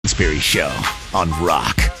Stansbury Show on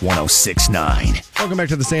Rock 106.9. Welcome back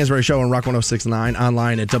to the Stansbury Show on Rock 106.9,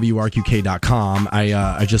 online at WRQK.com.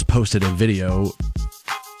 I just posted a video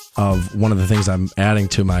of one of the things I'm adding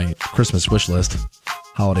to my Christmas wish list,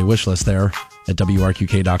 holiday wish list there at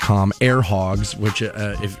WRQK.com. Air Hogs, which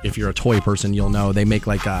if you're a toy person, you'll know they make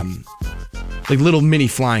like little mini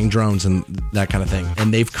flying drones and that kind of thing.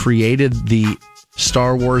 And they've created the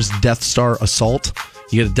Star Wars Death Star Assault.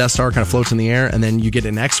 You get a Death Star, kind of floats in the air, and then you get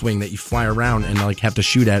an X-Wing that you fly around and like have to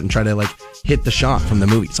shoot at and try to like hit the shot from the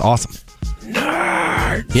movie. It's awesome.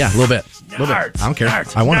 Nerds! Yeah, a little bit. Nerds! I don't care.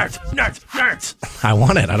 Nerds! I want nerds! it. Nerds! I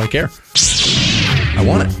want it. I don't care. I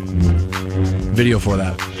want it. Video for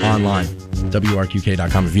that online.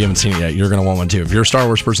 WRQK.com. If you haven't seen it yet, you're going to want one too. If you're a Star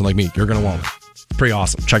Wars person like me, you're going to want one. It's pretty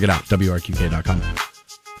awesome. Check it out. WRQK.com.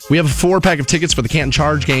 We have a 4-pack of tickets for the Canton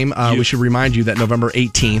Charge game. We should remind you that November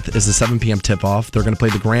 18th is the 7 p.m. tip-off. They're going to play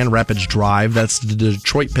the Grand Rapids Drive. That's the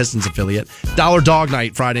Detroit Pistons affiliate. Dollar Dog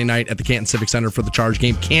Night Friday night at the Canton Civic Center for the Charge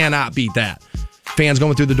game. Cannot beat that. Fans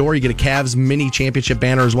going through the door. You get a Cavs mini championship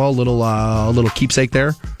banner as well. A little keepsake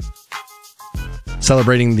there.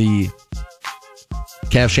 Celebrating the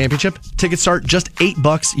Cavs championship. Tickets start just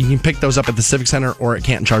 $8. You can pick those up at the Civic Center or at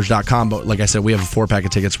CantonCharge.com. But like I said, we have a 4-pack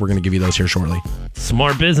of tickets. We're going to give you those here shortly.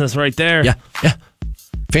 Smart business right there. Yeah.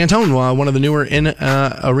 Fantone, one of the newer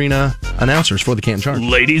in-arena announcers for the Canton Charge.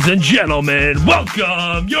 Ladies and gentlemen,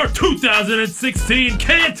 welcome your 2016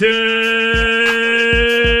 Canton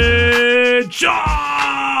Charge!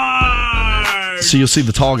 So you'll see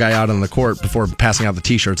the tall guy out on the court before passing out the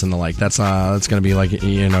T-shirts and the like. That's going to be like,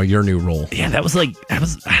 your new role. Yeah, that was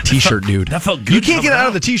T-shirt dude. That felt good. You can't get out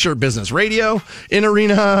of the T-shirt business. Radio,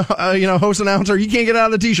 in-arena, host announcer. You can't get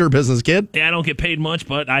out of the T-shirt business, kid. Yeah, I don't get paid much,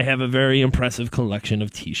 but I have a very impressive collection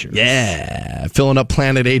of T-shirts. Yeah, filling up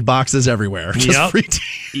Planet 8 boxes everywhere. Just free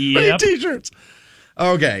T-shirts.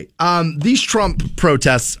 Okay, these Trump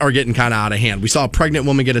protests are getting kind of out of hand. We saw a pregnant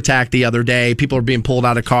woman get attacked the other day. People are being pulled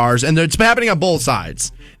out of cars, and it's happening on both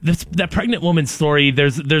sides. That pregnant woman story,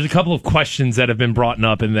 there's a couple of questions that have been brought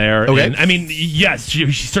up in there. Okay. And, I mean, yes,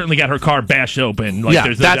 she certainly got her car bashed open.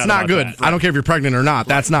 That's not good. That, right? I don't care if you're pregnant or not.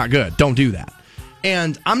 That's not good. Don't do that.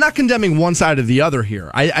 And I'm not condemning one side or the other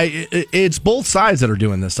here. It's both sides that are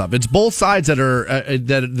doing this stuff. It's both sides that are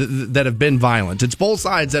that have been violent. It's both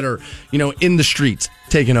sides that are in the streets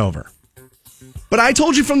taking over. But I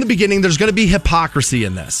told you from the beginning, there's going to be hypocrisy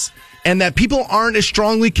in this, and that people aren't as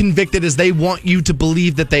strongly convicted as they want you to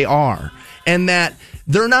believe that they are, and that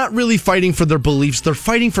they're not really fighting for their beliefs. They're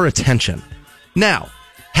fighting for attention. Now,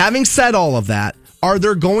 having said all of that, are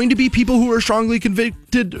there going to be people who are strongly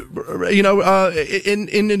convicted,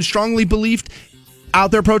 in strongly believed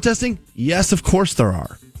out there protesting? Yes, of course there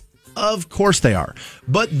are. Of course they are.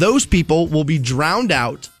 But those people will be drowned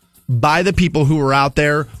out by the people who are out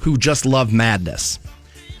there who just love madness.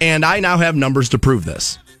 And I now have numbers to prove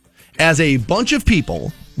this. As a bunch of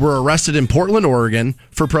people were arrested in Portland, Oregon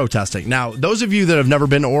for protesting. Now, those of you that have never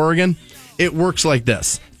been to Oregon, it works like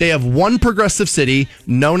this. They have one progressive city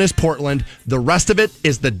known as Portland. The rest of it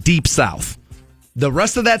is the deep south. The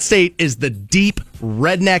rest of that state is the deep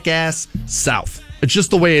redneck-ass south. It's just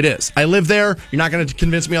the way it is. I live there. You're not going to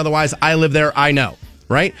convince me otherwise. I live there. I know,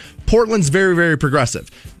 right? Portland's very, very progressive.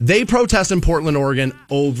 They protest in Portland, Oregon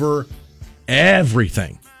over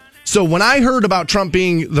everything. So when I heard about Trump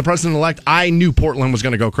being the president-elect, I knew Portland was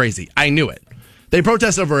going to go crazy. I knew it. They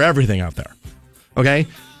protest over everything out there, okay?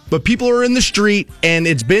 But people are in the street, and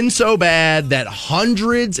it's been so bad that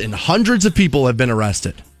hundreds and hundreds of people have been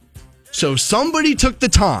arrested. So somebody took the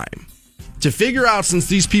time to figure out, since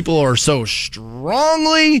these people are so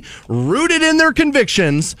strongly rooted in their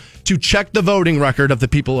convictions, to check the voting record of the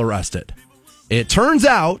people arrested. It turns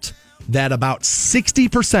out that about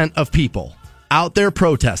 60% of people out there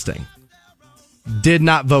protesting did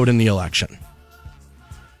not vote in the election.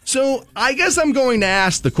 So I guess I'm going to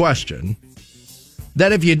ask the question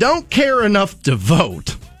that if you don't care enough to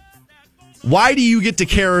vote, why do you get to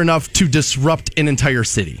care enough to disrupt an entire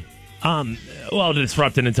city? Well, to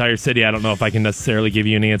disrupt an entire city, I don't know if I can necessarily give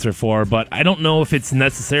you an answer for, but I don't know if it's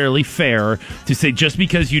necessarily fair to say just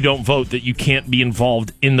because you don't vote that you can't be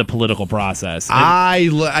involved in the political process. And, I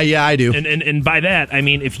do. And by that, I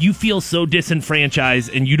mean, if you feel so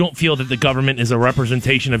disenfranchised and you don't feel that the government is a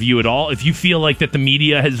representation of you at all, if you feel like that the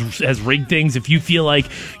media has rigged things, if you feel like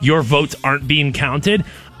your votes aren't being counted,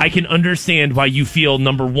 I can understand why you feel,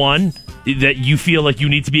 number one, that you feel like you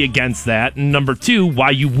need to be against that, and number two,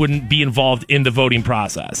 why you wouldn't be involved in the voting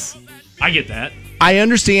process. I get that. I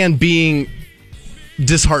understand being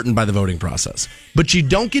disheartened by the voting process. But you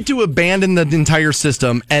don't get to abandon the entire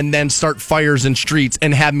system and then start fires in streets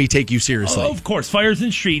and have me take you seriously. Of course, fires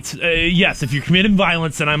in streets. Yes, if you're committing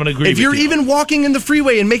violence, then I'm going to agree with you. If you're even walking in the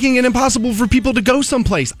freeway and making it impossible for people to go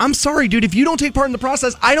someplace, I'm sorry, dude. If you don't take part in the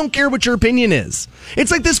process, I don't care what your opinion is.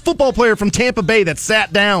 It's like this football player from Tampa Bay that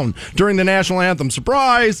sat down during the national anthem.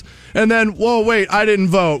 Surprise! And then, whoa, wait, I didn't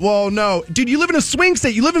vote. Well, no. Dude, you live in a swing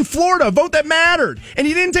state. You live in Florida. Vote that mattered. And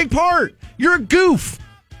you didn't take part. You're a goof.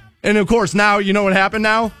 And, of course, now, you know what happened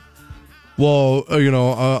now? Well,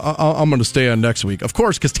 I'm going to stay on next week. Of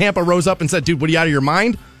course, because Tampa rose up and said, dude, what are you out of your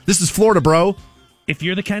mind? This is Florida, bro. If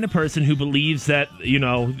you're the kind of person who believes that,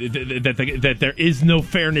 that there is no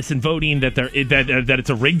fairness in voting, that it's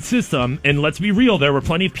a rigged system, and let's be real, there were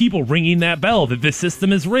plenty of people ringing that bell that this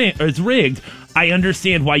system is rigged, I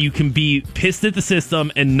understand why you can be pissed at the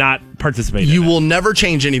system and not participate in it. You will never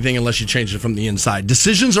change anything unless you change it from the inside.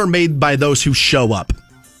 Decisions are made by those who show up.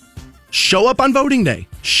 Show up on voting day.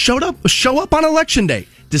 Show up on election day.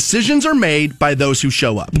 Decisions are made by those who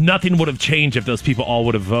show up. Nothing would have changed if those people all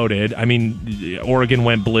would have voted. I mean, Oregon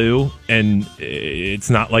went blue, and it's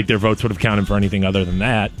not like their votes would have counted for anything other than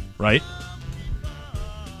that, right?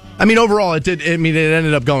 I mean, overall, it did. I mean, it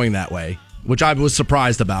ended up going that way, which I was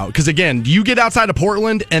surprised about. Because, again, you get outside of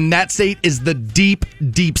Portland, and that state is the deep,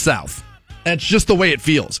 deep South. That's just the way it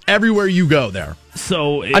feels. Everywhere you go there.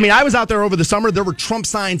 I mean, I was out there over the summer. There were Trump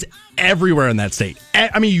signs everywhere in that state.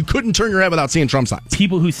 I mean, you couldn't turn your head without seeing Trump signs.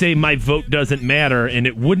 People who say my vote doesn't matter and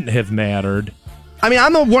it wouldn't have mattered. I mean,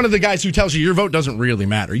 I'm one of the guys who tells you your vote doesn't really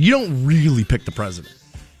matter. You don't really pick the president.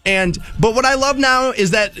 But what I love now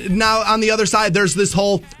is that now on the other side, there's this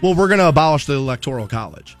whole, well, we're going to abolish the Electoral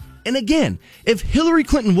College. And again, if Hillary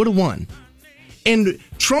Clinton would have won, and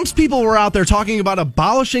Trump's people were out there talking about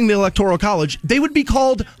abolishing the Electoral College, they would be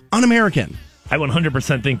called un-American. I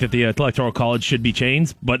 100% think that the Electoral College should be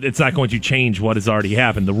changed, but it's not going to change what has already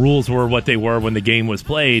happened. The rules were what they were when the game was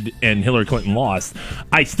played and Hillary Clinton lost.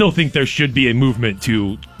 I still think there should be a movement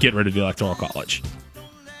to get rid of the Electoral College.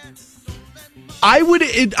 I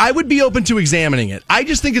would be open to examining it. I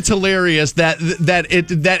just think it's hilarious that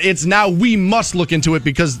it's now we must look into it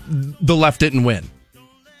because the left didn't win.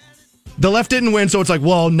 The left didn't win, so it's like,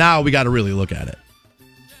 well, now we got to really look at it.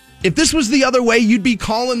 If this was the other way, you'd be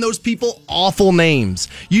calling those people awful names.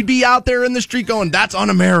 You'd be out there in the street going, that's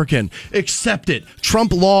un-American. Accept it.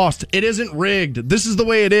 Trump lost. It isn't rigged. This is the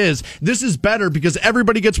way it is. This is better because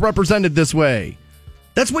everybody gets represented this way.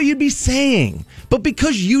 That's what you'd be saying. But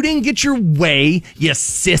because you didn't get your way, you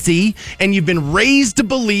sissy, and you've been raised to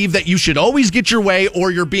believe that you should always get your way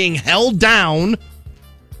or you're being held down,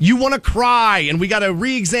 you want to cry, and we got to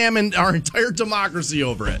re-examine our entire democracy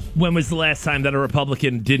over it. When was the last time that a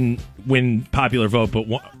Republican didn't win popular vote,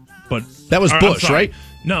 but that was Bush, right?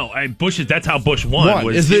 No, that's how Bush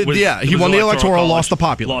won. He won the electoral, lost the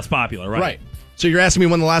popular. Lost popular, right? Right. So you're asking me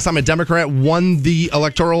when the last time a Democrat won the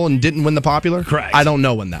electoral and didn't win the popular? Correct. I don't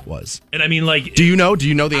know when that was. And I mean, like, do you know? Do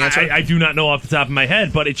you know the answer? I do not know off the top of my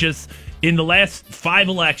head, but it just in the last 5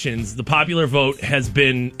 elections, the popular vote has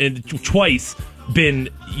been twice been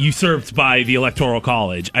usurped by the Electoral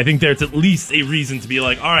College. I think there's at least a reason to be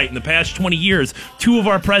like, all right, in the past 20 years, 2 of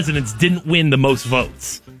our presidents didn't win the most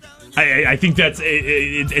votes. I think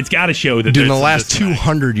it's got to show that. Dude, in the last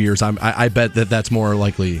 200 years, I bet that's more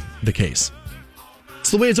likely the case. It's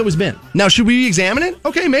the way it's always been. Now, should we examine it?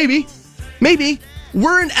 Okay, maybe.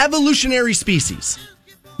 We're an evolutionary species.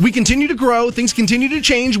 We continue to grow. Things continue to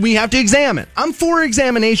change. We have to examine. I'm for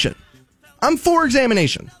examination.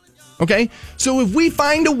 Okay? So if we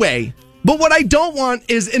find a way, but what I don't want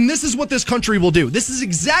is, and this is what this country will do. This is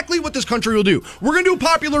exactly what this country will do. We're going to do a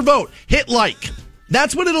popular vote. Hit like.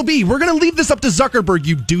 That's what it'll be. We're going to leave this up to Zuckerberg,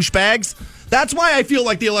 you douchebags. That's why I feel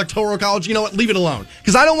like the Electoral College, you know what, leave it alone.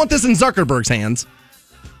 Because I don't want this in Zuckerberg's hands.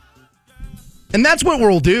 And that's what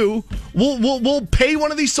we'll do. We'll pay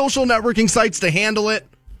one of these social networking sites to handle it.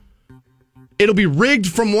 It'll be rigged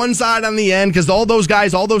from one side on the end because all those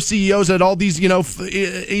guys, all those CEOs at all these,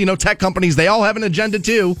 tech companies, they all have an agenda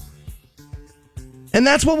too. And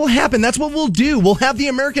that's what will happen. That's what we'll do. We'll have the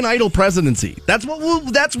American Idol presidency. That's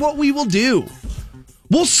what we will do.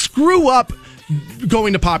 We'll screw up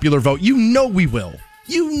going to popular vote. You know we will.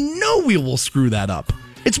 You know we will screw that up.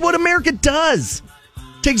 It's what America does.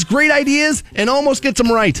 Takes great ideas and almost gets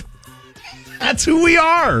them right. That's who we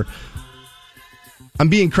are. I'm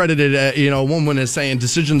being credited, one is saying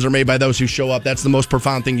decisions are made by those who show up. That's the most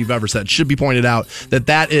profound thing you've ever said. Should be pointed out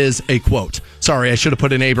that is a quote. Sorry, I should have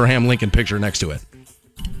put an Abraham Lincoln picture next to it.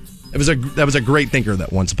 That was a great thinker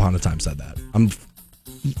that once upon a time said that. I'm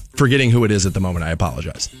forgetting who it is at the moment. I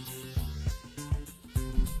apologize.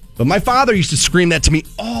 But my father used to scream that to me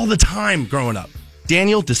all the time growing up.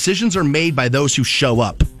 Daniel, decisions are made by those who show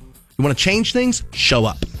up. You want to change things? Show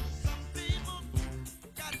up.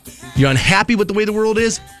 You're unhappy with the way the world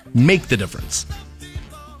is? Make the difference.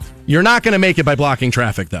 You're not going to make it by blocking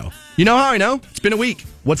traffic, though. You know how I know? It's been a week.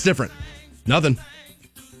 What's different? Nothing.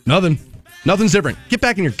 Nothing's different. Get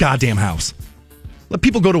back in your goddamn house. Let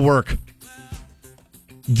people go to work.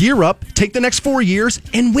 Gear up, take the next 4 years,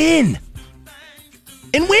 and win.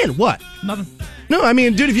 And win. What? Nothing. No, I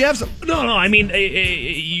mean, dude, if you have some... No, I mean,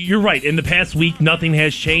 you're right. In the past week, nothing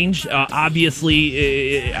has changed.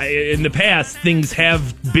 Obviously, in the past, things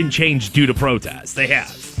have been changed due to protests. They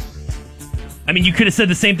have. I mean, you could have said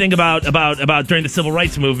the same thing about during the civil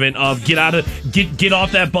rights movement of get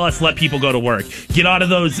off that bus, let people go to work. Get out of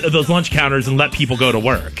those lunch counters and let people go to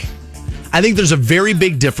work. I think there's a very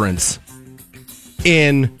big difference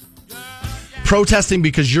in protesting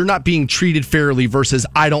because you're not being treated fairly versus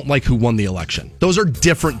I don't like who won the election. Those are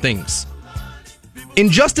different things.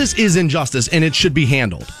 Injustice is injustice, and it should be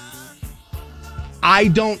handled.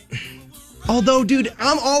 Although, dude,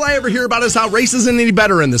 all I ever hear about is how race isn't any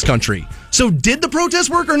better in this country. So did the protest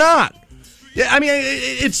work or not? I mean,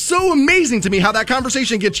 it's so amazing to me how that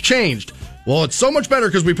conversation gets changed. Well, it's so much better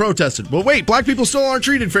because we protested. Well, wait, black people still aren't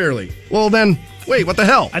treated fairly. Well, then, wait, what the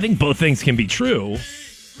hell? I think both things can be true.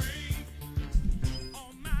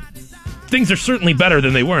 Things are certainly better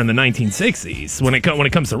than they were in the 1960s when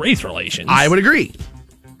it comes to race relations. I would agree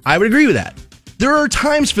with that. There are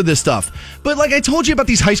times for this stuff. But like I told you about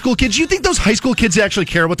these high school kids, you think those high school kids actually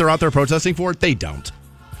care what they're out there protesting for? They don't.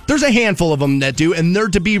 There's a handful of them that do, and they're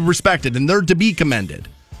to be respected, and they're to be commended.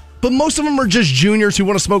 But most of them are just juniors who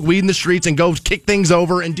want to smoke weed in the streets and go kick things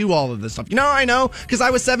over and do all of this stuff. You know, I know, because I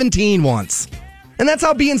was 17 once. And that's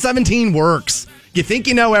how being 17 works. You think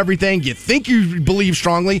you know everything. You think you believe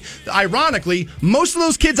strongly. Ironically, most of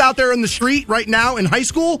those kids out there in the street right now in high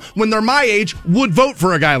school, when they're my age, would vote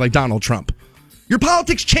for a guy like Donald Trump. Your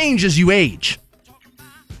politics change as you age.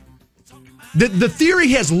 The theory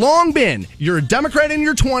has long been, you're a Democrat in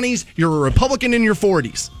your 20s, you're a Republican in your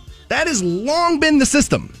 40s. That has long been the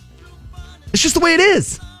system. It's just the way it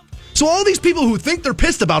is. So all these people who think they're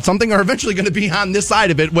pissed about something are eventually going to be on this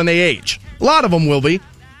side of it when they age. A lot of them will be.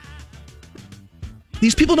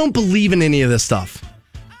 These people don't believe in any of this stuff.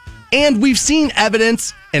 And we've seen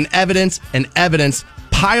evidence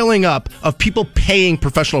piling up of people paying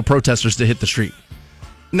professional protesters to hit the street.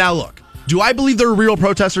 Now look, do I believe there are real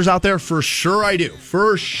protesters out there? For sure I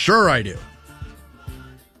do.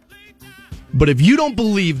 But if you don't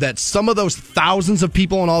believe that some of those thousands of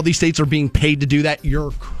people in all these states are being paid to do that,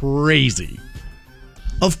 you're crazy.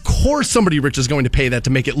 Of course somebody rich is going to pay that to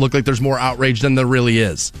make it look like there's more outrage than there really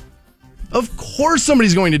is. Of course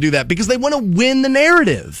somebody's going to do that because they want to win the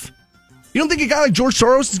narrative. You don't think a guy like George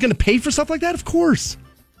Soros is going to pay for stuff like that? Of course.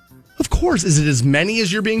 Is it as many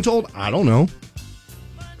as you're being told? I don't know.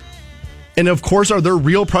 And of course, are there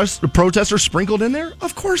real protesters sprinkled in there?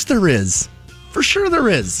 Of course there is. For sure there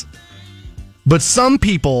is. But some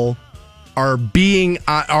people are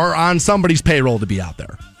on somebody's payroll to be out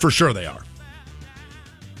there. For sure they are.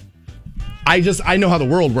 I know how the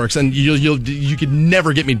world works, and you could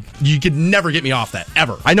never get me off that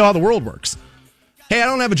ever. I know how the world works. Hey, I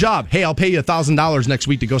don't have a job. Hey, I'll pay you $1,000 next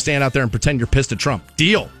week to go stand out there and pretend you're pissed at Trump.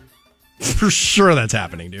 Deal. For sure that's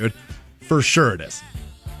happening, dude. For sure it is.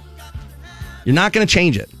 You're not going to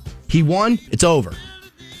change it. He won. It's over.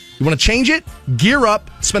 You want to change it? Gear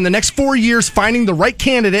up. Spend the next 4 years finding the right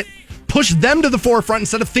candidate. Push them to the forefront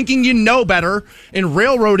instead of thinking you know better and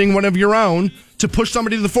railroading one of your own to push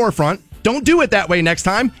somebody to the forefront. Don't do it that way next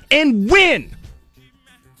time and win.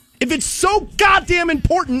 If it's so goddamn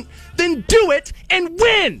important, then do it and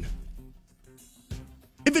win.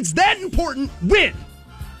 If it's that important, win.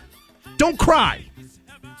 Don't cry.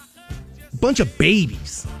 Bunch of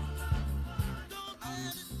babies.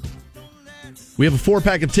 We have a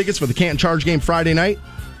 4-pack of tickets for the Canton Charge game Friday night.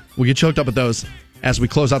 We'll get you hooked up with those as we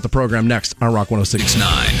close out the program next on Rock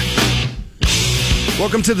 106.9.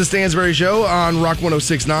 Welcome to the Stansbury Show on Rock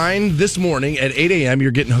 106.9. This morning at 8 a.m., you're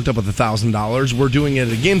getting hooked up with $1,000. We're doing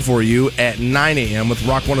it again for you at 9 a.m. with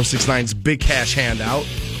Rock 106.9's Big Cash Handout.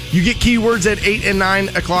 You get keywords at 8 and 9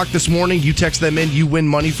 o'clock this morning. You text them in. You win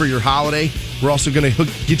money for your holiday. We're also going to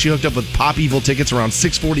get you hooked up with Pop Evil tickets around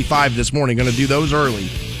 6:45 this morning. Going to do those early.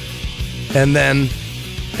 And then,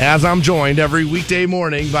 as I'm joined every weekday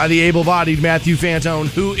morning by the able-bodied Matthew Fantone,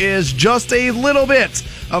 who is just a little bit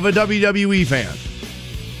of a WWE fan.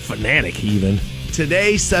 Fanatic, even.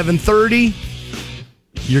 Today, 7:30,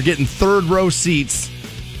 you're getting third row seats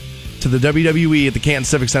to the WWE at the Canton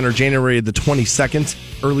Civic Center January the 22nd,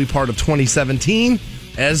 early part of 2017.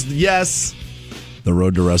 Yes, the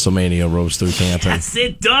road to WrestleMania rolls through Canton. Yes,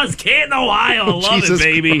 it does. Canton, Ohio. I love Jesus it,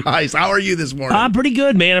 baby. Christ. How are you this morning? I'm pretty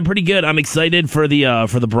good, man. I'm pretty good. I'm excited for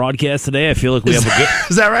the broadcast today. I feel like we have a good.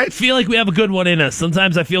 Is that right? I feel like we have a good one in us.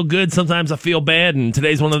 Sometimes I feel good. Sometimes I feel bad. And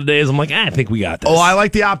today's one of the days I'm like, I think we got this. Oh, I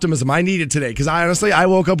like the optimism. I need it today because I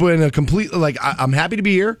woke up in a complete I'm happy to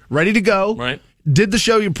be here, ready to go. Right. Did the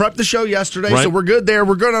show? You prepped the show yesterday, right. So we're good there.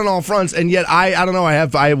 We're good on all fronts, and yet I don't know. I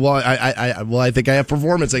think I have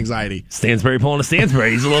performance anxiety. Stansbury pulling a Stansbury.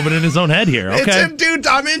 He's a little bit in his own head here. Okay, it's him, dude.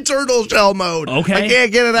 I'm in turtle shell mode. Okay, I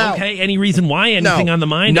can't get it out. Okay, any reason why? Anything on the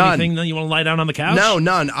mind? None. Anything that you want to lie down on the couch? No,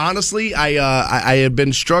 none. Honestly, I had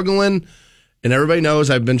been struggling, and everybody knows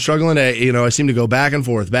I've been struggling. I seem to go back and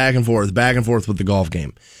forth with the golf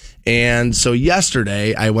game. And so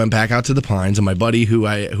yesterday, I went back out to the Pines, and my buddy, who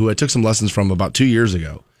I took some lessons from about 2 years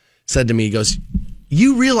ago, said to me, he goes,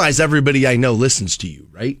 "You realize everybody I know listens to you,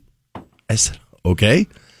 right?" I said, "Okay."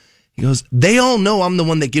 He goes, "They all know I'm the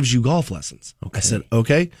one that gives you golf lessons." Okay. I said,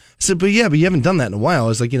 "Okay." I said, but you haven't done that in a while." I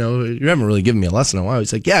was like, you haven't really given me a lesson in a while.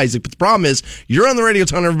 He's like, "Yeah." He's like, "But the problem is you're on the radio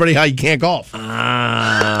telling everybody how you can't golf."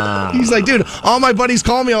 He's like, "Dude, all my buddies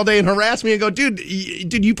call me all day and harass me and go, dude,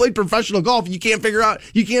 you played professional golf. You can't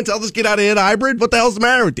tell this kid how to hit a hybrid. What the hell's the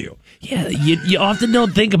matter with you?" Yeah, you often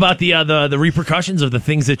don't think about the repercussions of the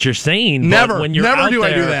things that you're saying. Never. When you're Never out do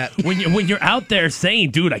there, I do that. When you're out there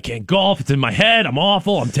saying, "Dude, I can't golf. It's in my head. I'm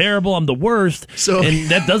awful. I'm terrible. I'm the worst." And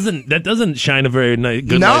that doesn't shine a very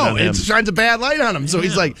good light on him. It shines a bad light on him. So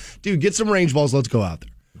he's like, "Dude, get some range balls. Let's go out there."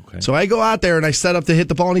 Okay. So I go out there and I set up to hit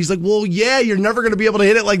the ball, and he's like, "Well, yeah, you're never going to be able to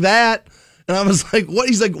hit it like that." And I was like, "What?"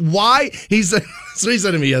 He's like, "Why?" He said, so he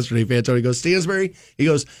said to me yesterday, Fantone, he goes, "Stansbury," he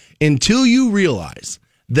goes, "until you realize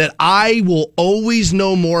that I will always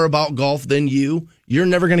know more about golf than you're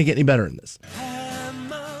never going to get any better in this."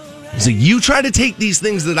 He's like, "You try to take these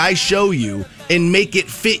things that I show you and make it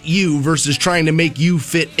fit you versus trying to make you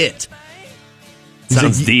fit it."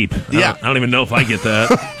 Sounds deep. Yeah. I don't even know if I get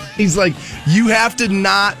that. He's like, "You have to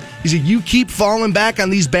not," he's like, "you keep falling back on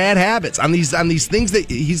these bad habits, on these things that,"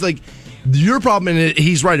 he's like, "your problem," and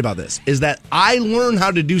he's right about this, "is that I learn how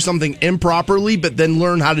to do something improperly, but then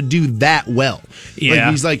learn how to do that well." Yeah.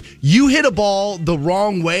 He's like, "You hit a ball the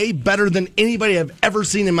wrong way better than anybody I've ever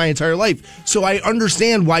seen in my entire life. So I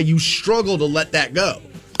understand why you struggle to let that go."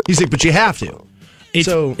 He's like, "But you have to."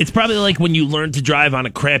 It's probably like when you learn to drive on a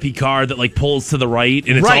crappy car that pulls to the right,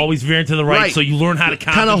 and it's always veering to the right, so you learn how to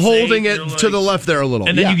compensate. Kind of holding it to the left there a little.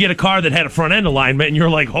 And then you get a car that had a front end alignment, and you're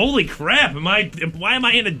like, "Holy crap, why am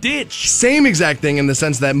I in a ditch?" Same exact thing in the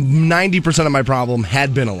sense that 90% of my problem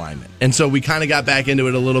had been alignment. And so we kind of got back into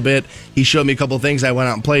it a little bit. He showed me a couple of things. I went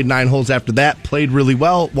out and played 9 holes after that, played really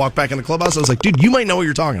well, walked back in the clubhouse. I was like, "Dude, you might know what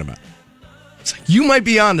you're talking about. It's like, you might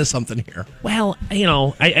be onto something here." Well,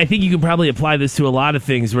 I think you can probably apply this to a lot of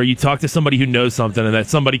things where you talk to somebody who knows something, and that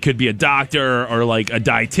somebody could be a doctor or like a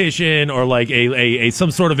dietitian or like a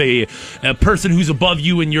some sort of a person who's above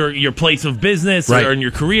you in your place of business or in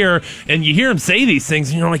your career, and you hear them say these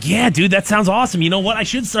things, and you're like, "Yeah, dude, that sounds awesome. You know what? I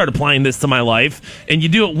should start applying this to my life." And you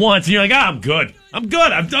do it once, and you're like, "I'm good. I'm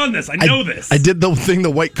good. I've done this. I know this." I did the thing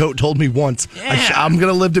the white coat told me once. Yeah. I'm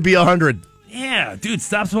going to live to be 100. Yeah, dude,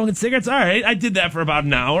 stop smoking cigarettes. All right, I did that for about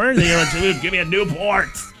an hour. And then you're like, "Dude, give me a Newport."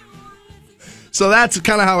 So that's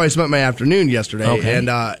kind of how I spent my afternoon yesterday. Okay.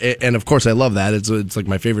 And of course, I love that. It's like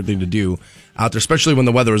my favorite thing to do out there, especially when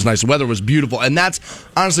the weather was nice. The weather was beautiful. And that's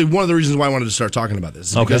honestly one of the reasons why I wanted to start talking about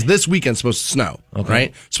this. Because this weekend's supposed to snow,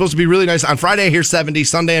 right? It's supposed to be really nice. On Friday, I hear 70.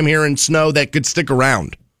 Sunday, I'm hearing snow that could stick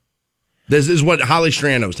around. This is what Holly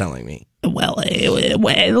Strand was telling me. Well,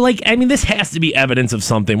 this has to be evidence of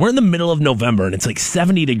something. We're in the middle of November, and it's like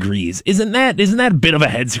 70 degrees. Isn't that a bit of a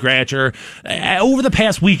head scratcher? Over the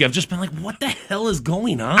past week, I've just been like, what the hell is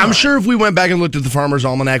going on? I'm sure if we went back and looked at the Farmer's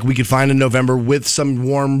Almanac, we could find a November with some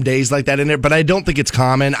warm days like that in there, but I don't think it's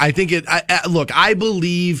common. I think I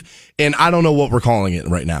believe, and I don't know what we're calling it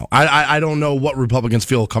right now. I don't know what Republicans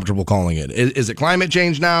feel comfortable calling it. Is it climate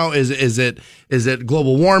change now? Is it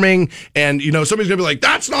global warming? And, somebody's going to be like,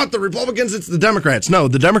 "That's not the Republicans, it's the Democrats." No,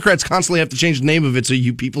 the Democrats constantly have to change the name of it so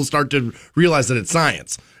you people start to realize that it's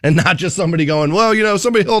science and not just somebody going, "Well,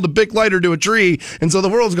 somebody held a big lighter to a tree and so the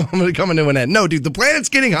world's coming to an end." No, dude, the planet's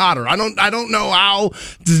getting hotter. I don't know how.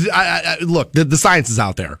 Look, the science is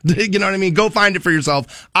out there. You know what I mean? Go find it for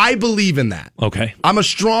yourself. I believe in that. Okay. I'm a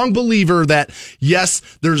strong believer that, yes,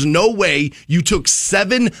 there's no way you took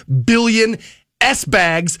 7 billion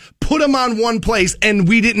S-bags, put them on one place, and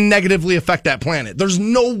we didn't negatively affect that planet. There's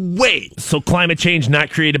no way. So climate change not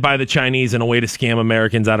created by the Chinese and a way to scam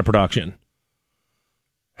Americans out of production.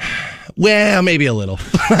 Well, maybe a little.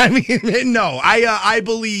 I mean, no. I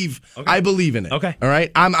believe. Okay. I believe in it. Okay. All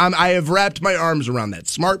right. I have wrapped my arms around that.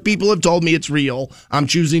 Smart people have told me it's real. I'm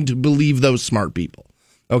choosing to believe those smart people.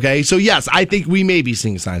 Okay. So yes, I think we may be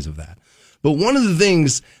seeing signs of that. But one of the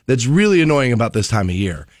things that's really annoying about this time of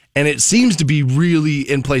year, and it seems to be really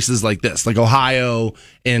in places like this, like Ohio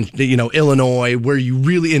and Illinois, where you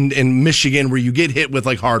really in Michigan, where you get hit with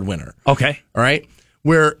like hard winter. Okay. All right.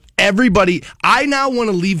 Where everybody, I now want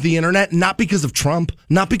to leave the internet, not because of Trump,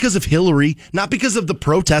 not because of Hillary, not because of the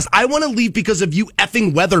protests. I want to leave because of you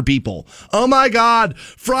effing weather people. Oh my God.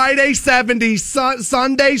 Friday 70,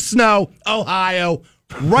 Sunday snow, Ohio.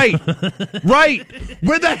 Right. Right.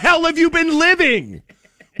 Where the hell have you been living?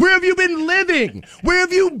 Where have you been living? Where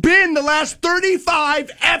have you been the last 35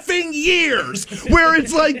 effing years? Where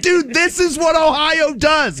it's like, dude, this is what Ohio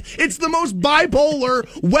does. It's the most bipolar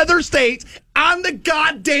weather state on the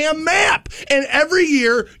goddamn map. And every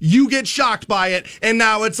year you get shocked by it. And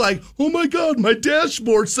now it's like, oh my God, my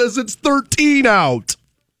dashboard says it's 13 out.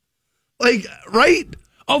 Like, right?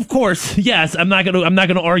 Of course, yes. I'm not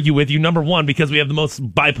gonna argue with you. Number one, because we have the most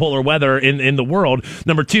bipolar weather in the world.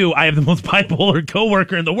 Number two, I have the most bipolar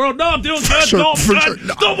coworker in the world. No, I'm doing good. Sure, Sure.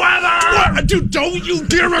 No. The weather, dude. Don't you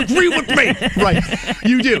dare agree with me. Right?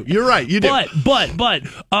 You do. You're right. You do. But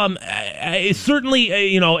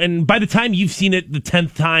certainly, and by the time you've seen it the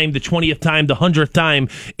 10th time, the 20th time, the 100th time,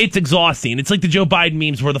 it's exhausting. It's like the Joe Biden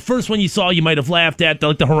memes, where the first one you saw, you might have laughed at,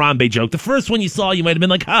 like the Harambe joke. The first one you saw, you might have been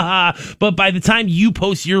like, haha. But by the time you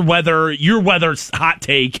post your weather's hot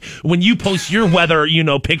take, when you post your weather,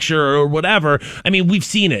 picture or whatever, I mean, we've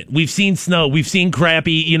seen it. We've seen snow. We've seen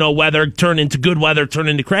crappy, weather turn into good weather, turn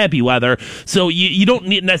into crappy weather. So you don't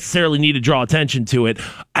necessarily need to draw attention to it.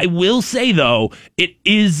 I will say, though, it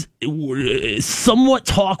is somewhat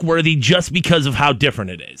talk-worthy just because of how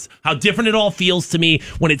different it is. How different it all feels to me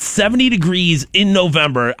when it's 70 degrees in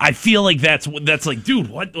November. I feel like that's like, dude,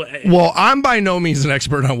 what? Well, I'm by no means an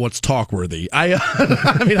expert on what's talk-worthy.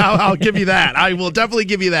 I mean, I'll give you that. I will definitely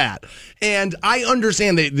give you that. And I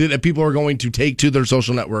understand that people are going to take to their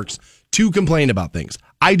social networks to complain about things.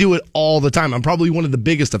 I do it all the time. I'm probably one of the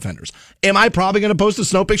biggest offenders. Am I probably going to post a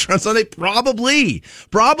snow picture on Sunday? Probably.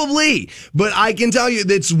 But I can tell you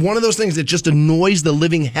it's one of those things that just annoys the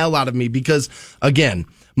living hell out of me because, again,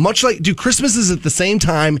 much like, Christmas is at the same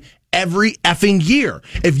time every effing year.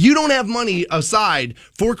 If you don't have money aside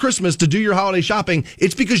for Christmas to do your holiday shopping,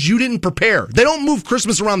 it's because you didn't prepare. They don't move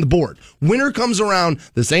Christmas around the board. Winter comes around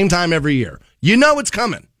the same time every year. You know it's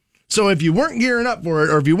coming. So if you weren't gearing up for it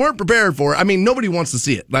or if you weren't prepared for it, I mean, nobody wants to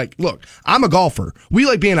see it. Like, look, I'm a golfer. We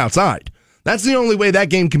like being outside. That's the only way that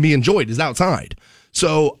game can be enjoyed is outside.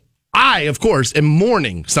 So I, of course, am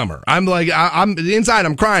mourning summer. I'm like, I'm inside,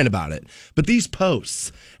 I'm crying about it. But these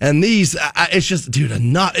posts and these, it's just, dude,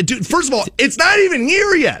 first of all, it's not even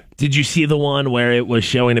here yet. Did you see the one where it was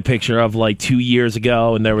showing a picture of like 2 years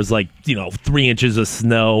ago and there was like, 3 inches of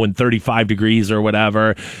snow and 35 degrees or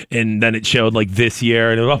whatever. And then it showed like this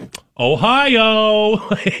year and it was, Ohio.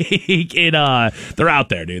 They're out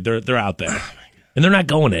there, dude. They're out there. And they're not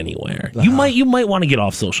going anywhere. You might want to get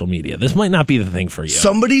off social media. This might not be the thing for you.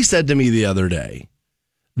 Somebody said to me the other day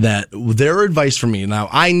that their advice for me, now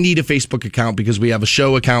I need a Facebook account because we have a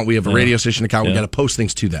show account, we have a radio station account, we got to post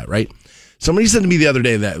things to that, right? Somebody said to me the other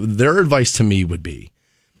day that their advice to me would be,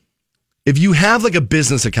 if you have like a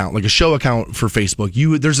business account, like a show account for Facebook,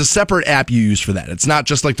 there's a separate app you use for that. It's not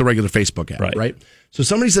just like the regular Facebook app, right? So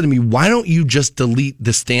somebody said to me, why don't you just delete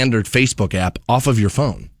the standard Facebook app off of your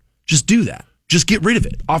phone? Just do that. Just get rid of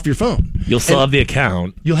it off your phone. You'll still have the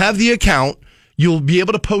account. You'll have the account. You'll be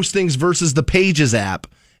able to post things versus the Pages app,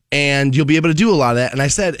 and you'll be able to do a lot of that. And I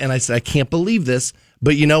said, I can't believe this,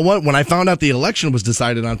 but you know what? When I found out the election was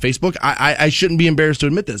decided on Facebook, I shouldn't be embarrassed to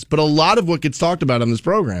admit this, but a lot of what gets talked about on this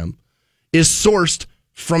program is sourced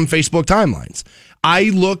from Facebook timelines.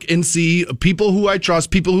 I look and see people who I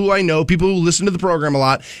trust, people who I know, people who listen to the program a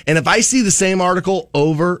lot. And if I see the same article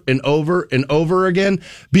over and over and over again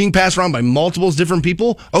being passed around by multiple different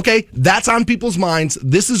people, okay, that's on people's minds.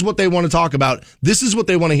 This is what they want to talk about. This is what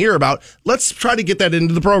they want to hear about. Let's try to get that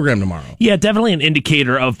into the program tomorrow. Yeah, definitely an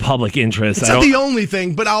indicator of public interest. It's not the only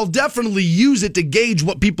thing, but I'll definitely use it to gauge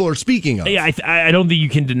what people are speaking of. Yeah, I don't think you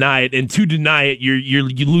can deny it. And to deny it, you're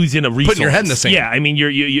losing a resource. Putting your head in the sand. Yeah, I mean,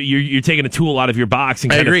 you're taking a tool out of your box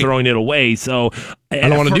and kind of throwing it away. So I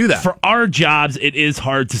don't want to do that. For our jobs, it is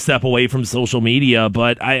hard to step away from social media,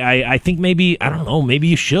 but I think maybe, I don't know, maybe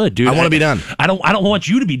you should, dude. I want to be done. I don't want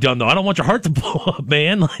you to be done, though. I don't want your heart to blow up,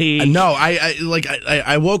 man. No,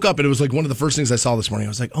 I woke up and it was like one of the first things I saw this morning. I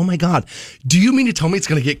was like, oh my God, do you mean to tell me it's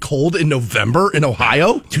going to get cold in November in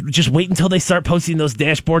Ohio? Dude, just wait until they start posting those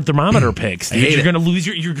dashboard thermometer pics. Dude, you're going to lose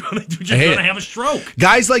you're going to have a stroke.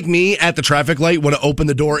 Guys like me at the traffic light want to open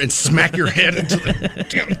the door and smack your head into the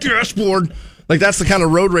damn dashboard. Like, that's the kind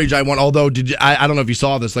of road rage I want. Although, I don't know if you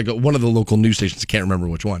saw this, like one of the local news stations, I can't remember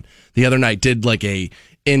which one, the other night did like a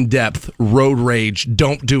in-depth road rage.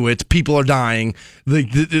 Don't do it. People are dying.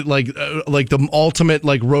 Like the ultimate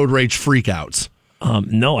like road rage freakouts.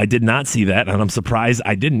 No, I did not see that, and I'm surprised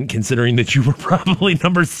I didn't, considering that you were probably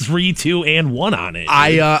number 3, 2, and 1 on it.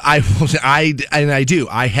 I do.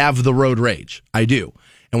 I have the road rage. I do.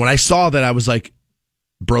 And when I saw that, I was like,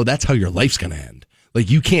 bro, that's how your life's gonna end. Like,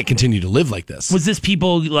 you can't continue to live like this. Was this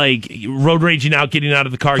people, like, road raging out, getting out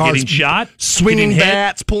of the car, getting shot? Swinging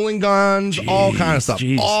bats, pulling guns, all kind of stuff.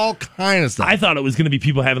 Jeez. All kind of stuff. I thought it was going to be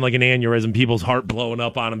people having, like, an aneurysm, people's heart blowing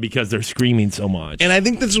up on them because they're screaming so much. And I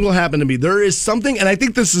think this is what happened to me. There is something, and I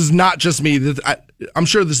think this is not just me. I'm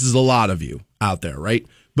sure this is a lot of you out there, right?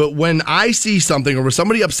 But when I see something or when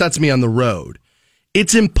somebody upsets me on the road,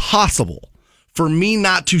 it's impossible for me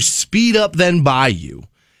not to speed up then by you,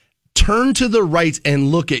 turn to the right and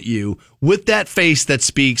look at you with that face that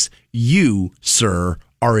speaks, you, sir,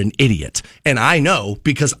 are an idiot. And I know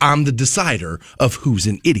because I'm the decider of who's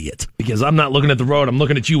an idiot. Because I'm not looking at the road, I'm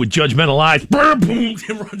looking at you with judgmental eyes. Boom, it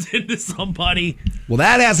runs into somebody. Well,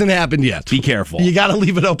 that hasn't happened yet. Be careful. You got to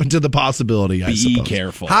leave it open to the possibility, I suppose. Be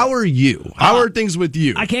careful. How are you? How are things with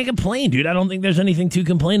you? I can't complain, dude. I don't think there's anything to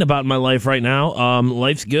complain about in my life right now.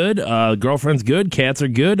 Life's good. Girlfriend's good. Cats are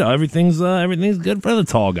good. Everything's good for the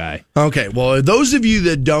tall guy. Okay, well, those of you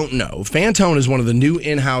that don't know, Fantone is one of the new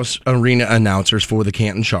in-house arena announcers for the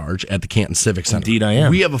Canton Charge at the Canton Civic Center. Indeed, I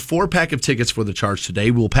am. We have a 4-pack of tickets for the Charge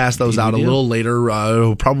today. We'll pass those out a little later,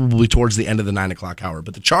 probably towards the end of the 9 o'clock hour.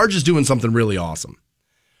 But the Charge is doing something really awesome.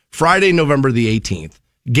 Friday, November the 18th.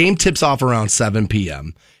 Game tips off around 7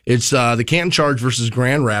 p.m. It's the Canton Charge versus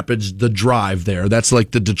Grand Rapids, the Drive there. That's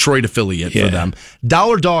like the Detroit affiliate for them.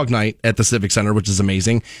 Dollar Dog Night at the Civic Center, which is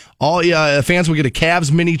amazing. All fans will get a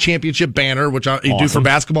Cavs mini championship banner, which you do for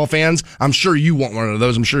basketball fans. I'm sure you want one of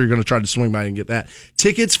those. I'm sure you're going to try to swing by and get that.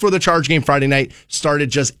 Tickets for the Charge game Friday night start at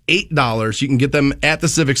just $8. You can get them at the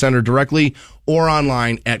Civic Center directly or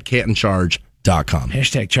online at CantonCharge.com.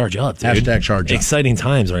 Hashtag charge up, dude. Hashtag charge up. Exciting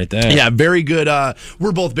times right there. Yeah, very good.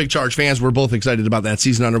 We're both big Charge fans. We're both excited about that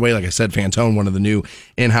season underway. Like I said, Fantone, one of the new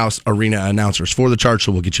in-house arena announcers for the Charge,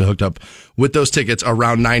 so we'll get you hooked up with those tickets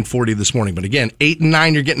around 9:40 this morning. But again, 8 and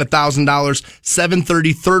 9, you're getting $1,000.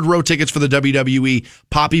 7:30, third row tickets for the WWE.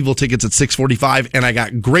 Pop Evil tickets at 6:45. And I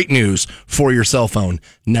got great news for your cell phone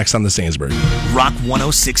next on the Stansbury. Rock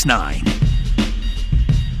 106.9.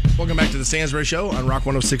 Welcome back to the Stansbury Show on Rock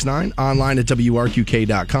 106.9, online at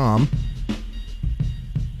WRQK.com.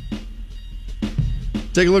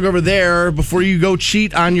 Take a look over there before you go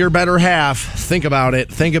cheat on your better half. Think about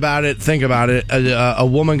it. Think about it. Think about it. A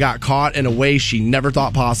woman got caught in a way she never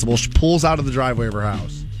thought possible. She pulls out of the driveway of her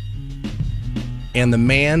house. And the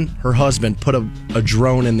man, her husband, put a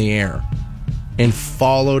drone in the air and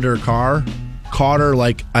followed her car. Caught her,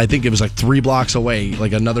 like, I think it was like 3 blocks away.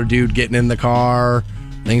 Like another dude getting in the car.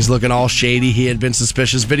 Things looking all shady. He had been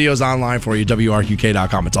suspicious. Videos online for you,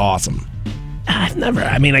 WRQK.com. It's awesome.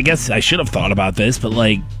 I guess I should have thought about this, but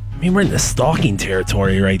we're in the stalking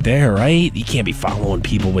territory right there, right? You can't be following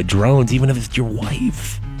people with drones, even if it's your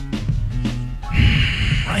wife.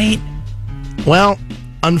 Right? Well,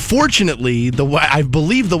 unfortunately, I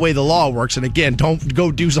believe the way the law works, and again, don't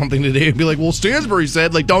go do something today and be like, well, Stansbury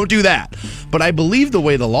said, don't do that. But I believe the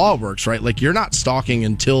way the law works, right? You're not stalking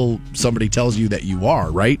until somebody tells you that you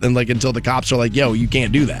are, right? And until the cops are like, yo, you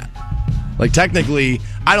can't do that. Technically,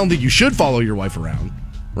 I don't think you should follow your wife around,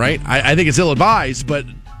 right? I think it's ill-advised, but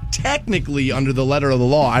technically, under the letter of the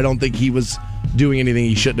law, I don't think he was doing anything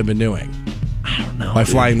he shouldn't have been doing. I don't know. By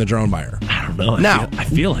flying the drone by her. I don't know. I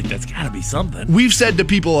feel like that's got to be something. We've said to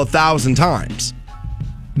people 1,000 times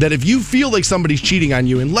that if you feel like somebody's cheating on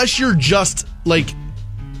you, unless you're just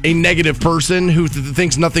a negative person who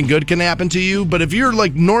thinks nothing good can happen to you, but if you're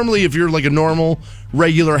normally, if you're a normal,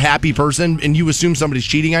 regular, happy person and you assume somebody's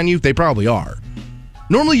cheating on you, they probably are.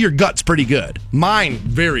 Normally your gut's pretty good. Mine,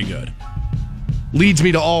 very good. Leads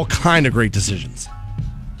me to all kind of great decisions.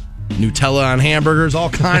 Nutella on hamburgers, all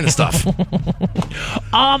kind of stuff.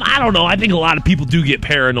 I don't know. I think a lot of people do get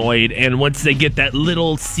paranoid, and once they get that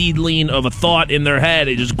little seedling of a thought in their head,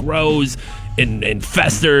 it just grows and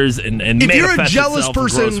festers and if you're a manifests jealous itself in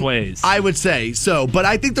gross person, ways. I would say so. But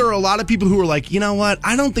I think there are a lot of people who are like, you know what?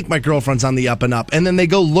 I don't think my girlfriend's on the up and up. And then they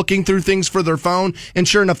go looking through things for their phone, and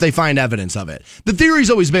sure enough, they find evidence of it. The theory's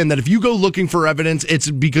always been that if you go looking for evidence,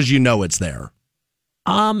 it's because you know it's there.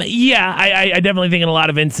 Yeah, I definitely think in a lot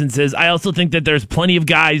of instances. I also think that there's plenty of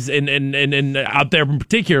guys and out there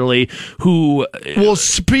particularly who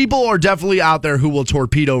people are definitely out there who will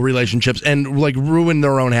torpedo relationships and like ruin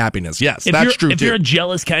their own happiness. Yes, that's true. If you're a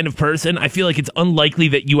jealous kind of person, I feel like it's unlikely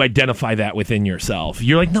that you identify that within yourself.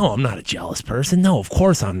 You're like, no, I'm not a jealous person. No, of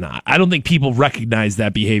course I'm not. I don't think people recognize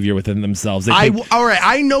that behavior within themselves. All right,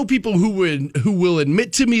 I know people who will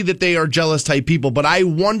admit to me that they are jealous type people, but I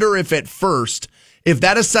wonder if at first, if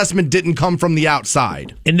that assessment didn't come from the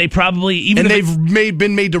outside, and they probably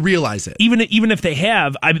been made to realize it, even if they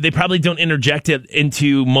have, they probably don't interject it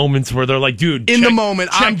into moments where they're like, "Dude, the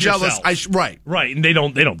moment I'm jealous." Right, and they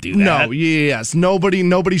don't do that. No, yes,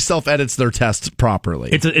 nobody self edits their tests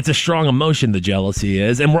properly. It's a strong emotion, the jealousy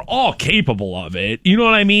is, and we're all capable of it. You know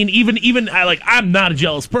what I mean? Even I'm not a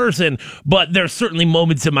jealous person, but there's certainly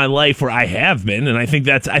moments in my life where I have been, and I think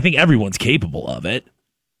everyone's capable of it.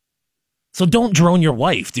 So don't drone your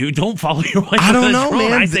wife, dude. Don't follow your wife. I don't know,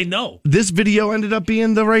 man. I say no. This video ended up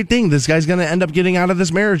being the right thing. This guy's going to end up getting out of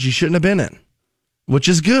this marriage he shouldn't have been in, which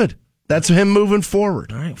is good. That's him moving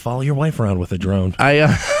forward. All right, follow your wife around with a drone.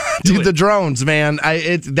 Dude, the drones, man.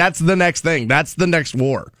 That's the next thing. That's the next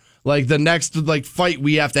war. Like the next fight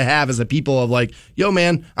we have to have as a people of like, yo,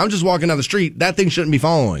 man, I'm just walking down the street. That thing shouldn't be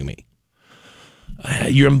following me.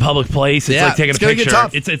 You're in a public place. It's like taking a picture. Get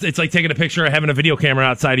tough. It's like taking a picture of having a video camera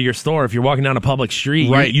outside of your store. If you're walking down a public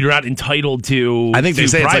street, right, you're not entitled to. I think they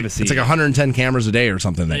say privacy. It's like 110 cameras a day or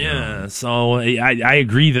something. So I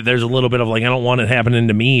agree that there's a little bit of like I don't want it happening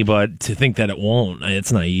to me, but to think that it won't,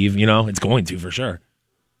 it's naive. It's going to for sure.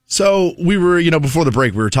 So we were, before the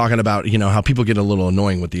break, we were talking about, how people get a little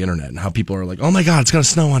annoying with the internet and how people are like, oh my God, it's going to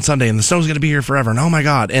snow on Sunday and the snow's going to be here forever. And oh my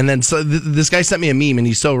God. And then this guy sent me a meme and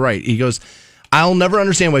he's so right. He goes, I'll never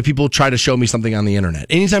understand why people try to show me something on the internet.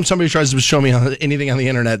 Anytime somebody tries to show me anything on the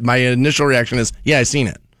internet, my initial reaction is, yeah, I've seen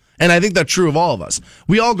it. And I think that's true of all of us.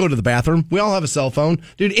 We all go to the bathroom. We all have a cell phone.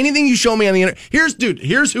 Dude, anything you show me on the internet,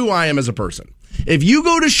 here's who I am as a person. If you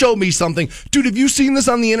go to show me something, dude, have you seen this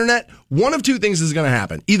on the internet? One of two things is going to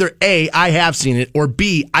happen. Either A, I have seen it, or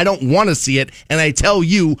B, I don't want to see it, and I tell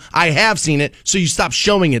you I have seen it, so you stop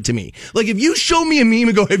showing it to me. Like, if you show me a meme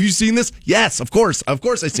and go, have you seen this? Yes, of course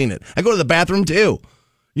I've seen it. I go to the bathroom, too.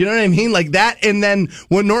 You know what I mean? Like that, and then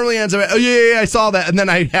what normally ends up, oh yeah, I saw that, and then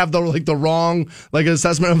I have the wrong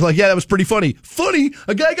assessment of yeah, that was pretty funny. Funny,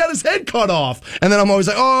 a guy got his head cut off, and then I'm always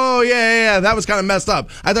like, oh yeah, that was kind of messed up.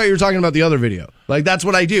 I thought you were talking about the other video. Like that's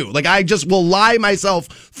what I do. Like I just will lie myself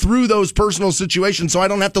through those personal situations, so I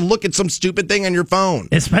don't have to look at some stupid thing on your phone.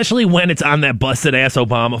 Especially when it's on that busted ass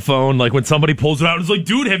Obama phone. Like when somebody pulls it out and is like,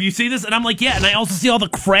 dude, have you seen this? And I'm like, yeah. And I also see all the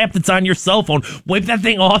crap that's on your cell phone. Wipe that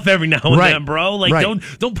thing off every now and then, bro. Like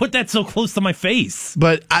don't put that so close to my face.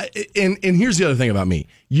 But and here's the other thing about me.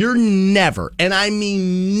 You're never, and I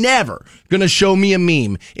mean never, gonna show me a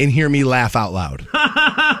meme and hear me laugh out loud.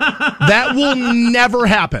 That will never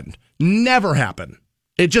happen. Never happen.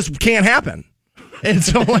 It just can't happen. And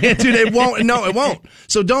so, dude, it won't. No, it won't.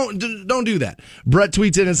 So don't do that. Brett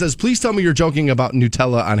tweets in and says, please tell me you're joking about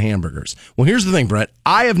Nutella on hamburgers. Well, here's the thing, Brett.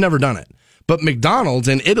 I have never done it. But McDonald's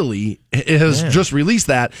in Italy has just released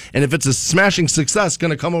that, and if it's a smashing success,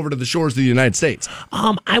 going to come over to the shores of the United States.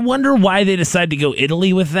 I wonder why they decided to go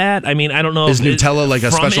Italy with that. I mean, I don't know. Is Nutella like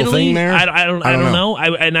a special Italy? thing there? I don't know.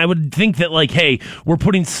 I would think that hey, we're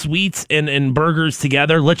putting sweets and burgers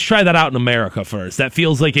together. Let's try that out in America first. That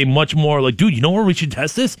feels like a much more dude, you know where we should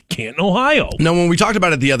test this? Canton, Ohio. No, when we talked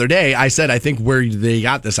about it the other day, I said I think where they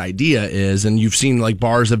got this idea is, and you've seen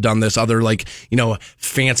bars have done this, other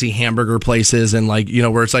fancy hamburger places and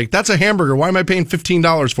where it's that's a hamburger. Why am I paying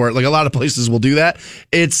 $15 for it? Like a lot of places will do that.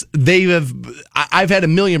 I've had a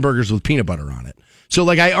million burgers with peanut butter on it. So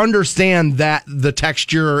I understand that the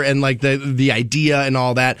texture and the idea and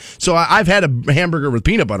all that. So I've had a hamburger with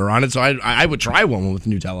peanut butter on it. So I would try one with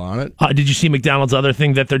Nutella on it. Did you see McDonald's other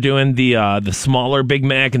thing that they're doing? The smaller Big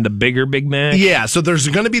Mac and the bigger Big Mac? Yeah. So there's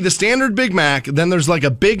going to be the standard Big Mac. Then there's a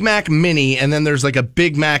Big Mac Mini, and then there's a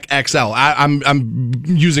Big Mac XL. I'm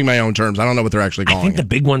using my own terms. I don't know what they're actually calling it. I think the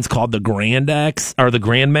big one's called the Grand X or the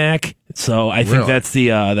Grand Mac. So I think that's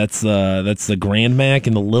the Grand Mac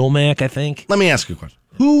and the Little Mac, I think. Let me ask you a question.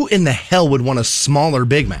 Who in the hell would want a smaller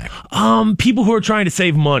Big Mac? People who are trying to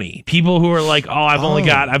save money. People who are like, I've only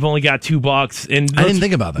got $2, and I didn't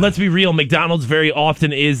think about that. Let's be real. McDonald's very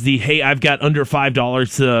often is the hey, I've got under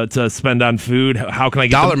 $5 to spend on food. How can I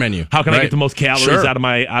get dollar menu? How can I get the most calories out of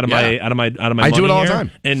my money? I do it all the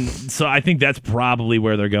time, and so I think that's probably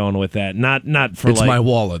where they're going with that. Not for it's my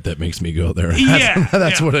wallet that makes me go there.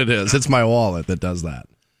 That's what it is. It's my wallet that does that.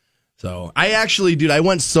 So I actually, dude, I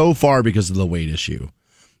went so far because of the weight issue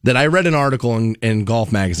that I read an article in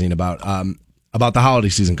Golf Magazine about the holiday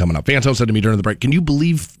season coming up. Fantone said to me during the break, "Can you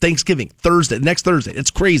believe Thanksgiving next Thursday? It's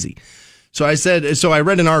crazy." So I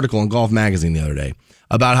read an article in Golf Magazine the other day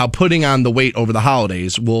about how putting on the weight over the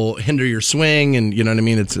holidays will hinder your swing, and you know what I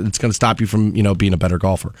mean. It's going to stop you from being a better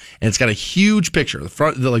golfer. And it's got a huge picture.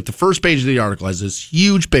 The first page of the article has this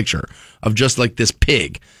huge picture of just like this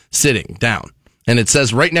pig sitting down, and it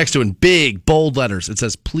says right next to it in big bold letters, it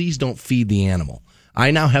says, "Please don't feed the animal."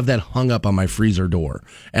 I now have that hung up on my freezer door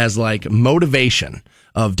as like motivation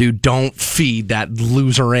of, dude, don't feed that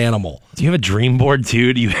loser animal. Do you have a dream board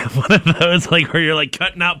too? Do you have one of those like where you're like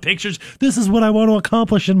cutting out pictures? This is what I want to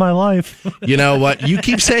accomplish in my life. You know what? You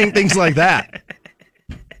keep saying things like that.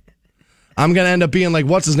 I'm going to end up being like,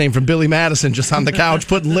 what's his name from Billy Madison, just on the couch,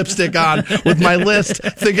 putting lipstick on with my list,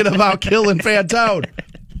 thinking about killing Fantone.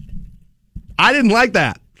 I didn't like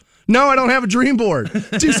that. No, I don't have a dream board.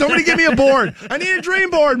 Dude, somebody give me a board. I need a dream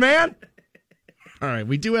board, man. All right,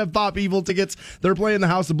 we do have Pop Evil tickets. They're playing the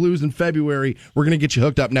House of Blues in February. We're going to get you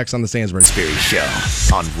hooked up next on the Stansbury Show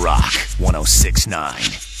on Rock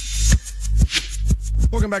 106.9.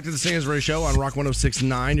 Welcome back to the Stansbury Show on Rock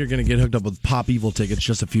 106.9. You're going to get hooked up with Pop Evil tickets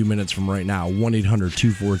just a few minutes from right now.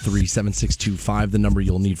 1-800-243-7625, the number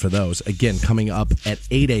you'll need for those. Again, coming up at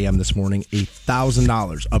 8 a.m. this morning,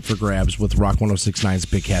 $1,000 up for grabs with Rock 106.9's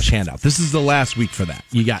Big Cash Handout. This is the last week for that.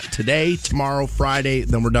 You got today, tomorrow, Friday,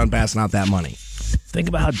 then we're done passing out that money. Think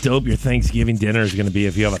about how dope your Thanksgiving dinner is going to be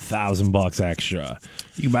if you have $1,000 extra.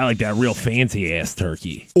 You can buy like that real fancy ass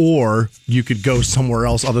turkey. Or you could go somewhere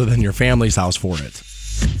else other than your family's house for it.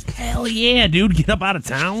 Hell yeah, dude. Get up out of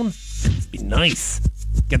town. Be nice.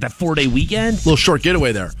 Get that 4-day weekend. Little short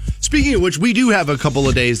getaway there. Speaking of which, we do have a couple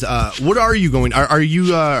of days. What are you going? Are you,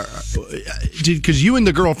 because you and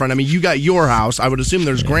the girlfriend, I mean, you got your house. I would assume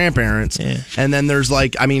there's grandparents. Yeah. And then there's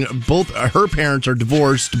both her parents are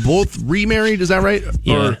divorced, both remarried. Is that right?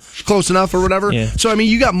 Yeah. Or close enough or whatever? Yeah. So, I mean,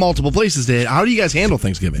 you got multiple places to hit. How do you guys handle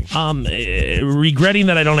Thanksgiving? Regretting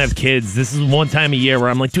that I don't have kids. This is one time a year where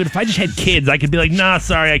I'm like, dude, if I just had kids, I could be like, nah,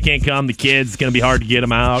 sorry, I can't come. The kids, it's going to be hard to get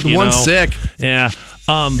them out. One's sick. Yeah.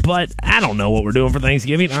 But I don't know what we're doing for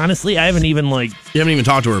Thanksgiving. Honestly, I haven't even You haven't even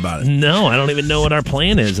talked to her about it? No, I don't even know what our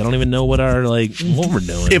plan is. I don't even know what what we're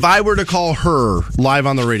doing. If I were to call her live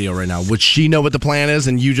on the radio right now, would she know what the plan is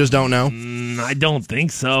and you just don't know? I don't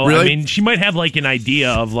think so. Really? I mean, she might have an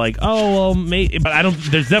idea of but I don't,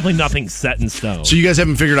 there's definitely nothing set in stone. So you guys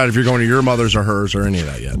haven't figured out if you're going to your mother's or hers or any of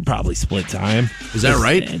that yet? Probably split time. Is that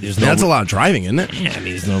right? That's a lot of driving, isn't it? Yeah, I mean,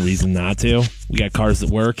 there's no reason not to. We got cars that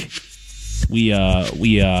work.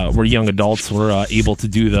 We're young adults. We're able to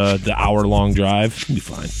do the hour-long drive. We'll be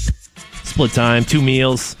fine. Split time, 2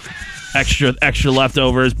 meals, extra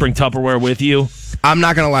leftovers. Bring Tupperware with you. I'm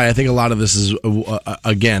not going to lie. I think a lot of this is,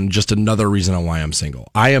 again, just another reason on why I'm single.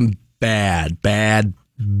 I am bad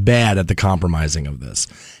at the compromising of this.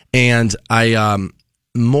 And I,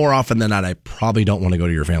 more often than not, I probably don't want to go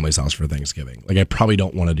to your family's house for Thanksgiving. I probably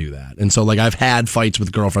don't want to do that. And so, I've had fights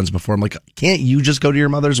with girlfriends before. I'm like, can't you just go to your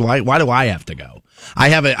mother's? Why do I have to go? I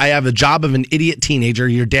have a job of an idiot teenager.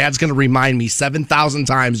 Your dad's going to remind me 7,000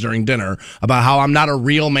 times during dinner about how I'm not a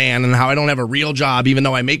real man and how I don't have a real job, even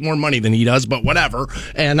though I make more money than he does, but whatever.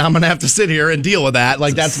 And I'm going to have to sit here and deal with that.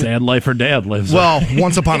 That's a sad life her dad lives. Well,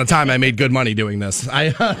 once upon a time, I made good money doing this.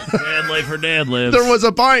 Sad life her dad lives. There was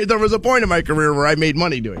a point in my career where I made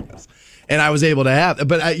money doing this. And I was able to have,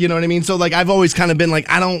 but you know what I mean? So I've always kind of been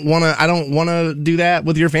I don't want to do that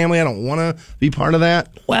with your family. I don't want to be part of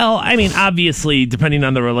that. Well, I mean, obviously, depending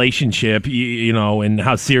on the relationship, you know, and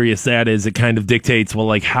how serious that is, it kind of dictates,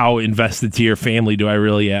 how invested to your family do I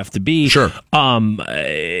really have to be? Sure.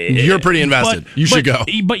 You're pretty invested. You should go.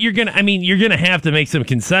 But you're gonna have to make some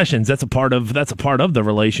concessions. That's a part of the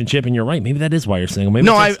relationship. And you're right. Maybe that is why you're single. Maybe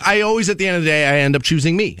I always, at the end of the day, I end up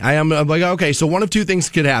choosing me. I'm like, okay, so one of two things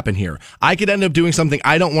could happen here. I could end up doing something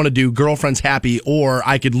I don't want to do, girlfriend's happy, or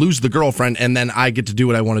I could lose the girlfriend and then I get to do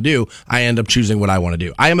what I want to do. I end up choosing what I want to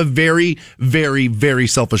do. I am a very, very, very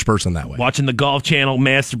selfish person that way. Watching the Golf Channel,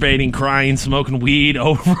 masturbating, crying, smoking weed,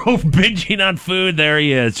 over binging on food. There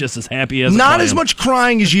he is, just as happy as not as much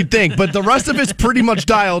crying as you'd think, but the rest of it's pretty much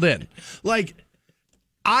dialed in.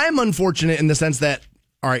 I'm unfortunate in the sense that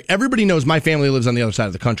All right, everybody knows my family lives on the other side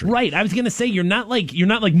of the country. Right. I was gonna say you're not like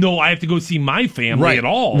no, I have to go see my family at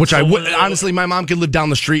all. Which I would honestly, my mom could live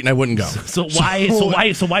down the street and I wouldn't go. So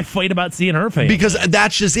why fight about seeing her family? Because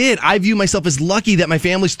that's just it. I view myself as lucky that my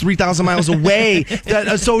family's 3,000 miles away.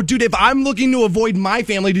 So, dude, if I'm looking to avoid my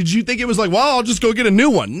family, did you think it was like, well, I'll just go get a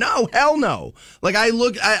new one? No, hell no. Like I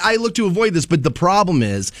look to avoid this, but the problem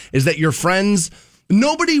is that your friends.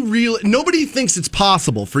 Nobody thinks it's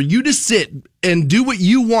possible for you to sit and do what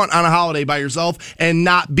you want on a holiday by yourself and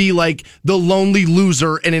not be like the lonely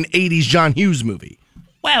loser in an 80s John Hughes movie.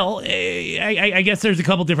 Well, I guess there's a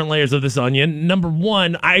couple different layers of this onion. Number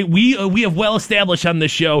one, we have well established on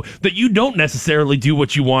this show that you don't necessarily do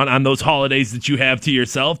what you want on those holidays that you have to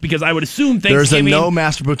yourself, because I would assume Thanksgiving. There's a no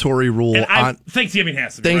masturbatory rule. Thanksgiving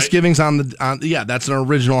has to be, Thanksgiving's right? Yeah, that's an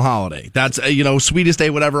original holiday. That's sweetest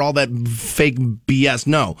day, whatever, all that fake BS.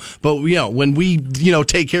 No, but when we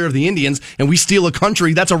take care of the Indians and we steal a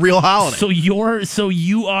country, that's a real holiday. So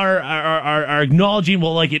you are acknowledging,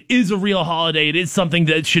 well, like, it is a real holiday. It is something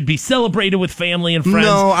that should be celebrated with family and friends.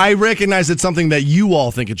 No, I recognize it's something that you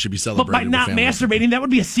all think it should be celebrated. But by not masturbating, that would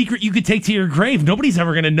be a secret you could take to your grave. Nobody's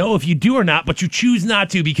ever going to know if you do or not, but you choose not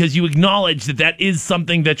to because you acknowledge that is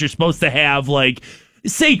something that you're supposed to have, like,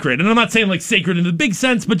 sacred. And I'm not saying like sacred in the big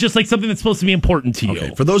sense, but just like something that's supposed to be important to you.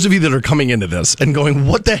 Okay, for those of you that are coming into this and going,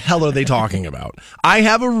 what the hell are they talking about? I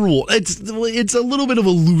have a rule. It's a little bit of a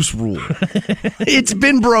loose rule. It's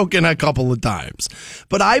been broken a couple of times.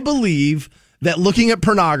 But I believe that looking at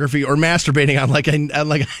pornography or masturbating on like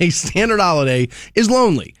a standard holiday is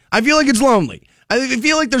lonely. I feel like it's lonely. I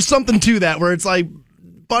feel like there's something to that where it's like,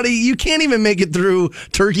 buddy, you can't even make it through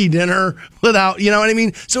turkey dinner without, you know what I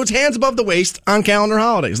mean? So it's hands above the waist on calendar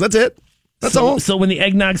holidays. That's it. That's all. So when the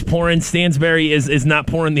eggnog's pouring, Stansbury is not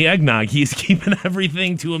pouring the eggnog. He's keeping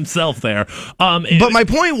everything to himself there. But my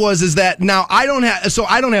point is that now I don't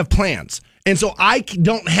have plans. And so I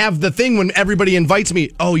don't have the thing when everybody invites me,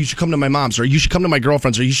 oh, you should come to my mom's, or you should come to my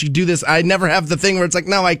girlfriend's, or you should do this. I never have the thing where it's like,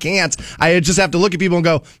 no, I can't. I just have to look at people and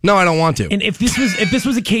go, no, I don't want to. And if this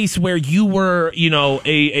was a case where you were,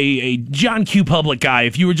 a John Q. Public guy,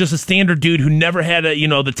 if you were just a standard dude who never had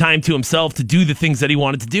the time to himself to do the things that he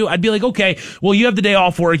wanted to do, I'd be like, okay, well, you have the day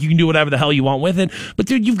off work, you can do whatever the hell you want with it. But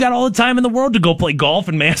dude, you've got all the time in the world to go play golf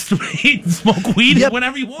and masturbate and smoke weed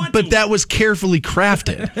whenever you want. But that was carefully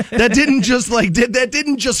crafted. That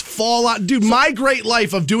didn't just fall out. Dude, my great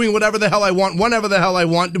life of doing whatever the hell I want, whenever the hell I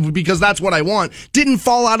want, because that's what I want, didn't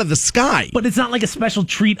fall out of the sky. But it's not like a special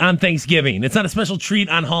treat on Thanksgiving. It's not a special treat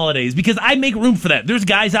on holidays, because I make room for that. There's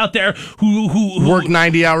guys out there who work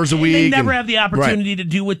 90 hours a week. They never have the opportunity to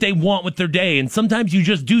do what they want with their day. And sometimes you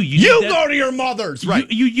just do. You go to your mother's. Right.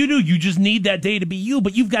 You do. You just need that day to be you,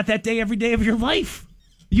 but you've got that day every day of your life.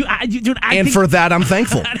 For that, I'm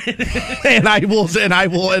thankful, and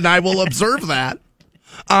I will observe that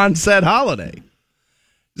on said holiday.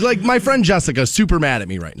 Like my friend Jessica's super mad at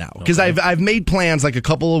me right now because I've made plans like a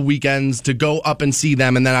couple of weekends to go up and see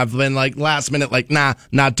them, and then I've been like last minute like nah,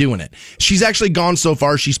 not doing it. She's actually gone so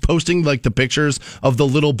far she's posting like the pictures of the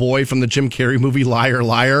little boy from the Jim Carrey movie Liar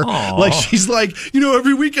Liar. Aww. Like she's like,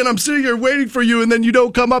 every weekend I'm sitting here waiting for you and then you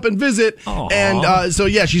don't come up and visit. Aww. And so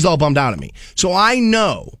yeah, she's all bummed out at me. So I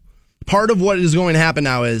know part of what is going to happen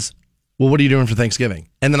now is, well, what are you doing for Thanksgiving?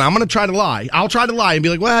 And then I'm going to try to lie. I'll try to lie and be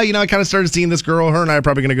like, well, I kind of started seeing this girl. Her and I are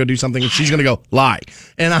probably going to go do something. And she's going to go, lie.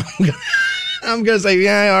 And I'm going to say,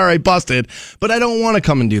 yeah, all right, busted. But I don't want to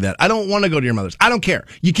come and do that. I don't want to go to your mother's. I don't care.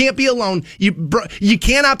 You can't be alone. You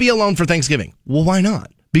cannot be alone for Thanksgiving. Well, why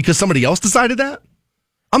not? Because somebody else decided that?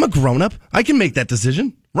 I'm a grown-up. I can make that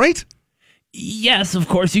decision, right? Yes, of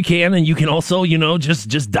course you can, and you can also,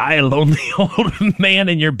 just die a lonely old man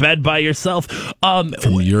in your bed by yourself. From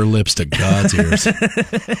your lips to God's ears.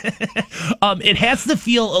 It has to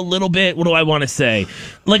feel a little bit. What do I want to say?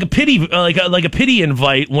 Like a pity, like a pity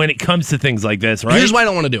invite when it comes to things like this, right? Here's why I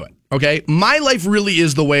don't want to do it. Okay, my life really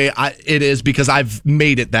is the way it is because I've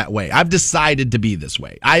made it that way. I've decided to be this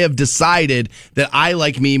way. I have decided that I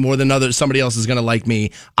like me more than somebody else is going to like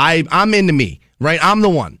me. I'm into me, right? I'm the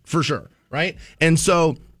one for sure. Right? And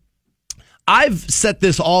so I've set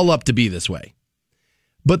this all up to be this way.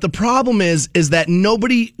 But the problem is that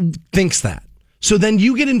nobody thinks that. So then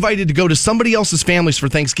you get invited to go to somebody else's families for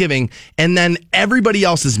Thanksgiving, and then everybody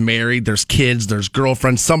else is married. There's kids, there's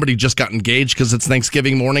girlfriends. Somebody just got engaged because it's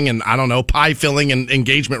Thanksgiving morning, and I don't know, pie filling and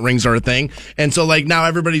engagement rings are a thing. And so like now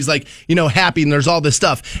everybody's like, happy, and there's all this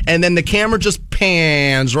stuff. And then the camera just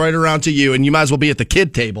pans right around to you, and you might as well be at the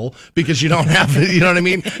kid table because you don't have, you know what I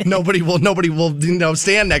mean? Nobody will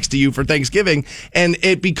stand next to you for Thanksgiving. And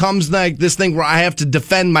it becomes like this thing where I have to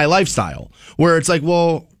defend my lifestyle, where it's like,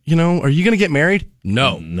 well, are you going to get married?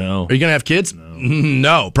 No. No. Are you going to have kids?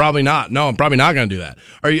 No, probably not. No, I'm probably not going to do that.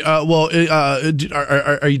 Are you,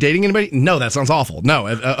 are you dating anybody? No, that sounds awful. No,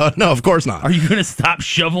 no, of course not. Are you going to stop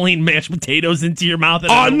shoveling mashed potatoes into your mouth?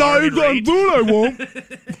 I'm not even food, I won't.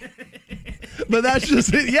 But that's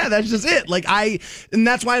just it. Yeah, that's just it. And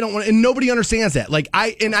that's why I don't want, and nobody understands that.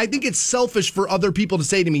 I think it's selfish for other people to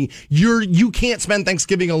say to me, you can't spend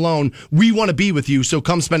Thanksgiving alone. We want to be with you, so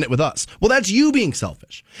come spend it with us. Well, that's you being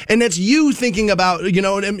selfish. And that's you thinking about,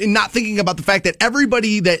 and not thinking about the fact that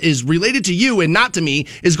everybody that is related to you and not to me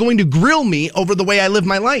is going to grill me over the way I live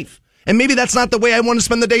my life. And maybe that's not the way I want to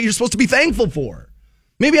spend the day you're supposed to be thankful for.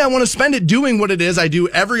 Maybe I want to spend it doing what it is I do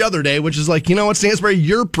every other day, which is what, Stansbury,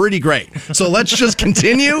 you're pretty great. So let's just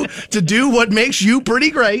continue to do what makes you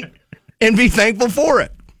pretty great and be thankful for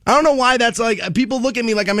it. I don't know why that's people look at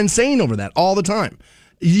me like I'm insane over that all the time.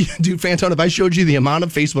 Dude, Fantone, if I showed you the amount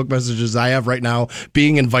of Facebook messages I have right now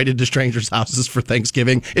being invited to strangers' houses for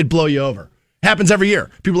Thanksgiving, it'd blow you over. Happens every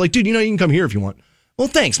year. People are like, dude, you can come here if you want. Well,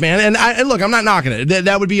 thanks, man. And look, I'm not knocking it.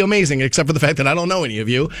 That would be amazing, except for the fact that I don't know any of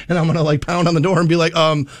you. And I'm going to pound on the door and be like,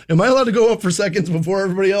 am I allowed to go up for seconds before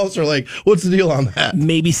everybody else? Or what's the deal on that?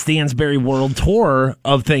 Maybe Stansbury World Tour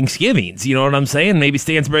of Thanksgivings. You know what I'm saying? Maybe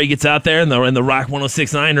Stansbury gets out there in the Rock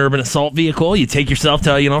 106.9 Urban Assault vehicle. You take yourself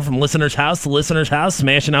to, from listener's house to listener's house,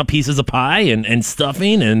 smashing out pieces of pie and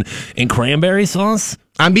stuffing and cranberry sauce.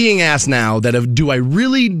 I'm being asked now that do I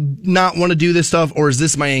really not want to do this stuff, or is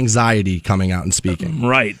this my anxiety coming out and speaking?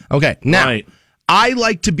 Right. Okay. Now, right. I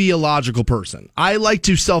like to be a logical person. I like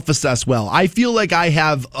to self-assess well. I feel like I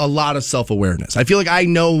have a lot of self-awareness. I feel like I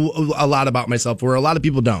know a lot about myself where a lot of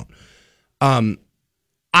people don't.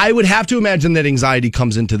 I would have to imagine that anxiety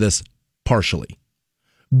comes into this partially.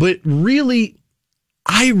 But really,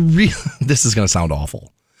 this is going to sound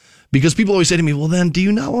awful. Because people always say to me, well, then, do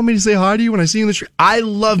you not want me to say hi to you when I see you in the street? I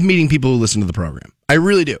love meeting people who listen to the program. I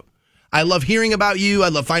really do. I love hearing about you. I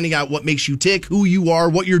love finding out what makes you tick, who you are,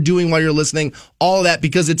 what you're doing while you're listening, all of that,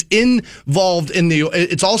 because it's involved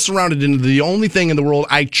it's all surrounded in the only thing in the world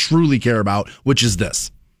I truly care about, which is this.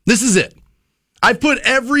 This is it. I've put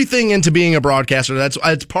everything into being a broadcaster.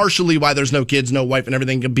 That's partially why there's no kids, no wife and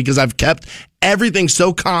everything, because I've kept everything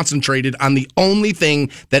so concentrated on the only thing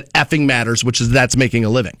that effing matters, which is that's making a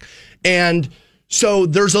living. And so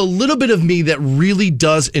there's a little bit of me that really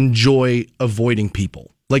does enjoy avoiding people.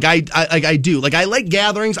 I do. I like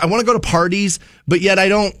gatherings. I want to go to parties, but yet I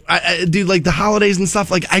don't. I do the holidays and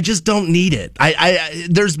stuff. I just don't need it.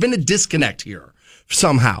 There's been a disconnect here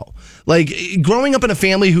somehow. Growing up in a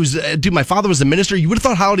family my father was a minister, you would have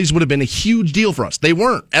thought holidays would have been a huge deal for us. They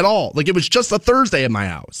weren't at all. It was just a Thursday at my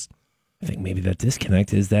house. I think maybe that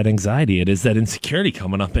disconnect is that anxiety. It is that insecurity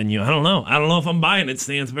coming up in you. I don't know. I don't know if I'm buying it,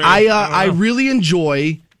 Stansbury. I really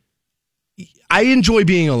enjoy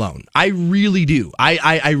being alone. I really do.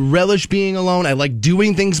 I relish being alone. I like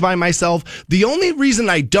doing things by myself. The only reason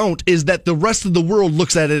I don't is that the rest of the world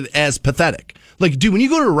looks at it as pathetic. Dude, when you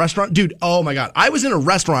go to a restaurant, dude, oh my God, I was in a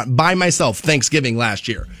restaurant by myself Thanksgiving last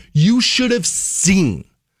year. You should have seen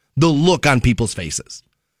the look on people's faces.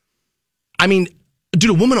 I mean, dude,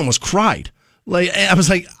 a woman almost cried. I was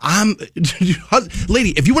like, lady,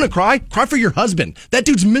 if you want to cry for your husband. That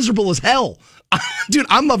dude's miserable as hell. Dude,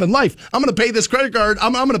 I'm loving life. I'm going to pay this credit card.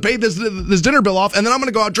 I'm going to pay this dinner bill off, and then I'm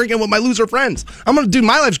going to go out drinking with my loser friends. Dude,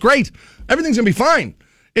 my life's great. Everything's going to be fine.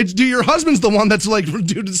 Your husband's the one that's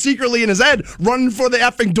dude, secretly in his head running for the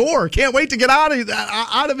effing door. Can't wait to get out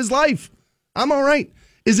of his life. I'm all right.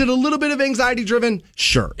 Is it a little bit of anxiety driven?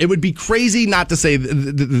 Sure. It would be crazy not to say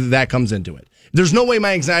that comes into it. There's no way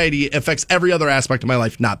my anxiety affects every other aspect of my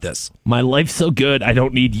life, not this. My life's so good, I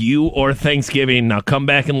don't need you or Thanksgiving. Now come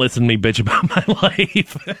back and listen to me bitch about my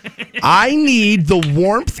life. I need the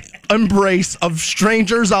warmth, embrace of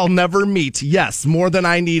strangers I'll never meet. Yes, more than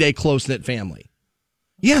I need a close-knit family.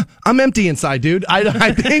 Yeah, I'm empty inside, dude.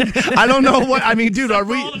 I think, I don't know what, I mean, dude, are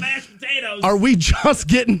we just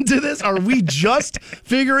getting to this? Are we just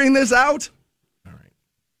figuring this out? All right.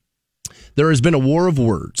 There has been a war of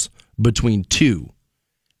words between two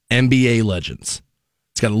NBA legends.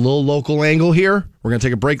 It's got a little local angle here. We're going to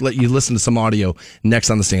take a break, let you listen to some audio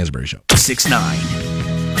next on the Stansbury Show. 6'9".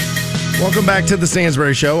 Welcome back to the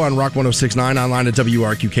Stansbury Show on Rock 106.9, online at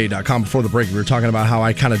WRQK.com. Before the break, we were talking about how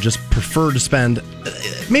I kind of just prefer to spend,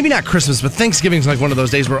 maybe not Christmas, but Thanksgiving's one of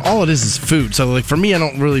those days where all it is food. So for me, I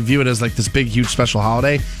don't really view it as this big, huge special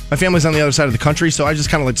holiday. My family's on the other side of the country, so I just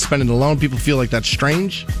kind of like to spend it alone. People feel like that's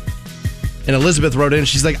strange. And Elizabeth wrote in,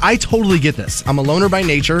 she's like, I totally get this. I'm a loner by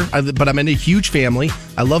nature, but I'm in a huge family.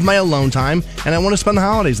 I love my alone time, and I want to spend the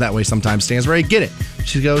holidays that way sometimes, Stansbury. I get it.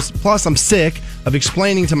 She goes, plus I'm sick. of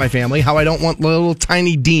explaining to my family how I don't want little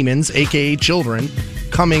tiny demons, aka children,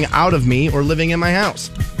 coming out of me or living in my house.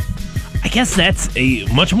 I guess that's a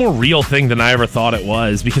much more real thing than I ever thought it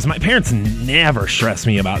was, because my parents never stress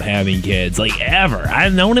me about having kids, like ever.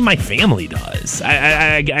 No one in my family does.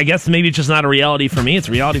 I guess maybe it's just not a reality for me. It's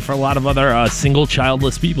a reality for a lot of other single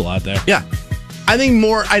childless people out there. Yeah. I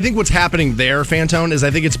think what's happening there, Fantone, is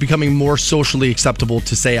I think it's becoming more socially acceptable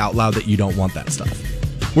to say out loud that you don't want that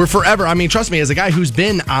stuff. We're forever, I mean, trust me, as a guy who's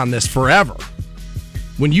been on this forever,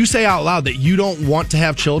 when you say out loud that you don't want to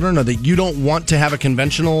have children or that you don't want to have a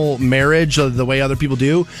conventional marriage the way other people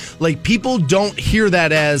do, like, people don't hear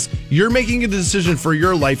that as you're making a decision for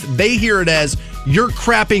your life. They hear it as you're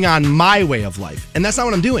crapping on my way of life. And that's not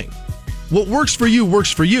what I'm doing. What works for you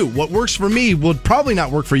works for you. What works for me would probably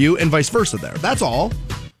not work for you, and vice versa there. That's all.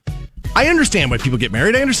 I understand why people get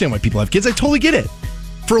married. I understand why people have kids. I totally get it.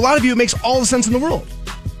 For a lot of you, it makes all the sense in the world.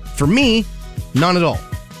 For me, none at all.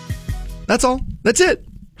 That's all. That's it.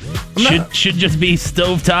 Should just be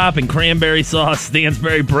stovetop and cranberry sauce,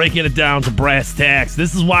 Stansbury breaking it down to brass tacks.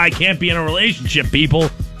 This is why I can't be in a relationship, people.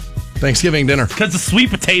 Thanksgiving dinner. Because of sweet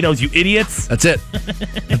potatoes, you idiots. That's it.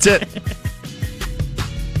 That's it.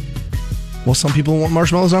 Well, some people want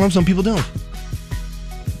marshmallows on them, some people don't.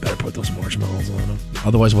 Better put those marshmallows on them.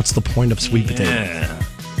 Otherwise, what's the point of sweet potato?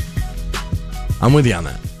 I'm with you on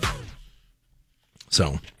that.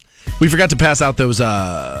 So, we forgot to pass out those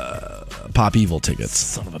Pop Evil tickets.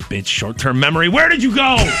 Son of a bitch, short-term memory. Where did you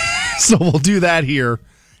go? So we'll do that here.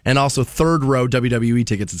 And also third row WWE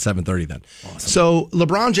tickets at 7:30 then. Awesome. So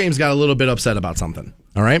LeBron James got a little bit upset about something.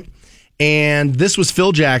 All right? And this was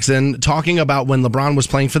Phil Jackson talking about when LeBron was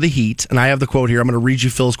playing for the Heat. And I have the quote here. I'm going to read you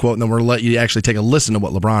Phil's quote, and then we're going to let you actually take a listen to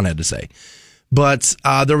what LeBron had to say. But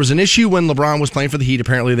there was an issue when LeBron was playing for the Heat.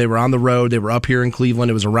 Apparently, they were on the road. They were up here in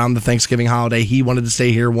Cleveland. It was around the Thanksgiving holiday. He wanted to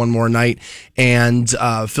stay here one more night. And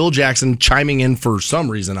Phil Jackson chiming in for some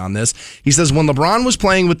reason on this. He says, when LeBron was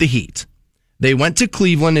playing with the Heat, they went to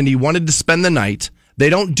Cleveland and he wanted to spend the night. They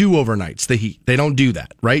don't do overnights, the Heat. They don't do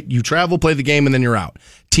that, right? You travel, play the game, and then you're out.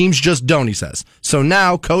 Teams just don't, he says. So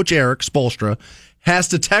now Coach Eric Spoelstra has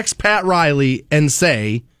to text Pat Riley and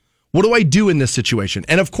say, what do I do in this situation?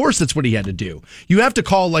 And of course, that's what he had to do. You have to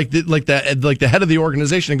call like the head of the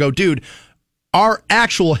organization and go, dude, our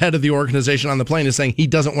actual head of the organization on the plane is saying he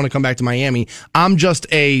doesn't want to come back to Miami. I'm just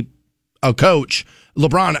a coach.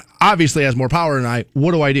 LeBron obviously has more power than I.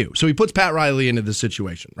 What do I do? So he puts Pat Riley into this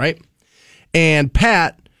situation, right? And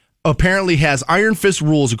Pat apparently has iron fist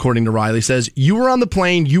rules, according to Riley. Says, you were on the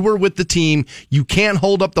plane, you were with the team, you can't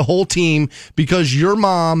hold up the whole team because your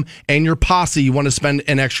mom and your posse want to spend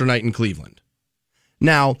an extra night in Cleveland.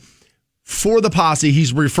 Now, for the posse,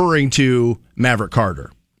 he's referring to Maverick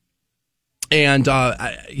Carter. And,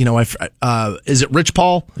 is it Rich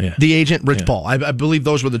Paul, the agent? Rich Paul. I believe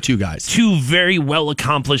those were the two guys. Two very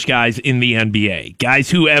well-accomplished guys in the NBA. Guys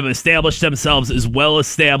who have established themselves as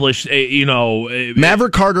well-established,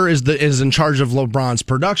 Maverick Carter is in charge of LeBron's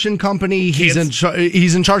production company. He's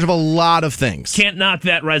in charge of a lot of things. Can't knock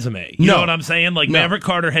that resume. You know what I'm saying? Like, Maverick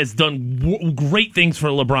Carter has done great things for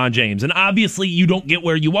LeBron James. And obviously, you don't get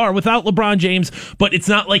where you are without LeBron James, but it's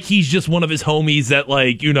not like he's just one of his homies that,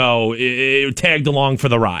 tagged along for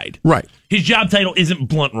the ride. Right. His job title isn't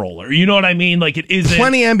blunt roller. You know what I mean? Like, it isn't.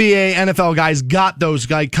 Plenty NFL guys got those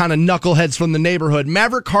kind of knuckleheads from the neighborhood.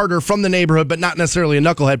 Maverick Carter from the neighborhood, but not necessarily a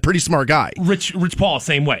knucklehead. Pretty smart guy. Rich Paul,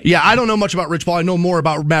 same way. Yeah, I don't know much about Rich Paul. I know more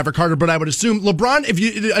about Maverick Carter, but I would assume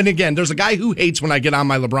LeBron, and again, there's a guy who hates when I get on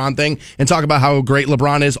my LeBron thing and talk about how great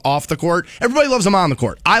LeBron is off the court. Everybody loves him on the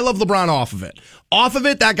court. I love LeBron off of it. Off of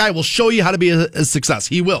it, that guy will show you how to be a success.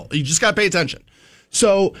 He will. You just got to pay attention.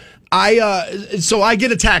 So I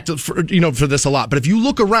get attacked for this a lot. But if you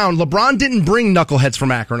look around, LeBron didn't bring knuckleheads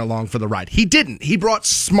from Akron along for the ride. He didn't. He brought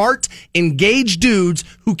smart, engaged dudes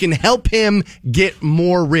who can help him get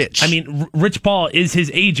more rich. I mean, Rich Paul is his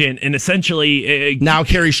agent, and essentially now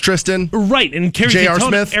carries Tristan, right? And carries J.R.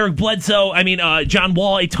 Smith, Eric Bledsoe. I mean, John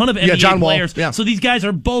Wall, a ton of NBA players. Yeah. So these guys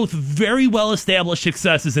are both very well established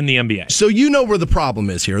successes in the NBA. So you know where the problem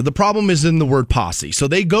is here. The problem is in the word posse. So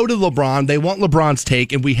they go to LeBron. They want LeBron's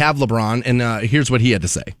take, and we have LeBron, and here's what he had to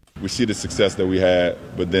say. We see the success that we had,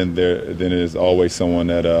 but then there's always someone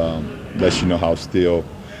that lets you know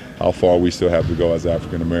how far we still have to go as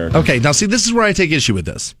African Americans. Okay, now see, this is where I take issue with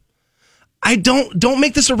this. Don't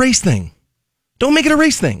make this a race thing. Don't make it a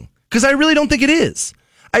race thing, because I really don't think it is.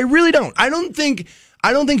 I really don't. I don't think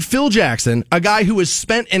I don't think Phil Jackson, a guy who has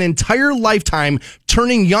spent an entire lifetime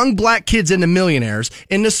turning young black kids into millionaires,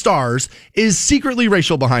 into stars, is secretly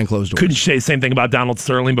racial behind closed doors. Couldn't you say the same thing about Donald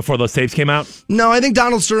Sterling before those tapes came out? No, I think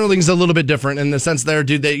Donald Sterling's a little bit different in the sense there,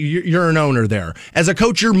 dude, that you're an owner there. As a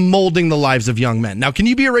coach, you're molding the lives of young men. Now, can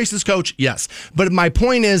you be a racist coach? Yes. But my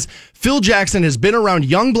point is, Phil Jackson has been around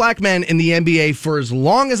young black men in the NBA for as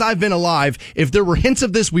long as I've been alive. If there were hints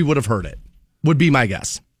of this, we would have heard it, would be my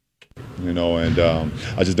guess. And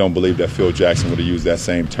I just don't believe that Phil Jackson would have used that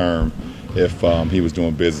same term if he was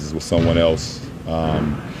doing business with someone else,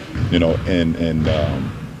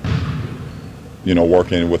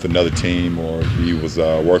 working with another team, or he was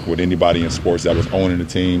working with anybody in sports that was owning a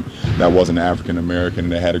team that wasn't African American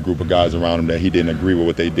and that had a group of guys around him that he didn't agree with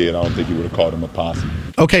what they did. I don't think he would have called him a posse.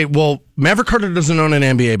 Okay, well, Maverick Carter doesn't own an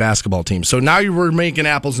NBA basketball team, so now you were making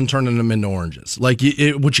apples and turning them into oranges, which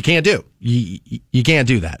you can't do. You can't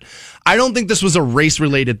do that. I don't think this was a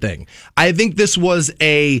race-related thing. I think this was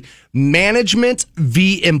a management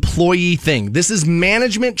v. employee thing. This is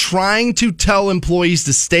management trying to tell employees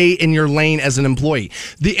to stay in your lane as an employee.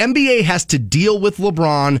 The NBA has to deal with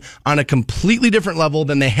LeBron on a completely different level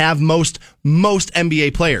than they have most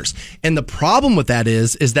NBA players. And the problem with that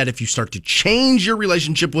is that if you start to change your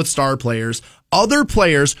relationship with star players, other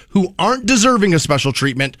players who aren't deserving of special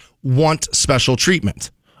treatment want special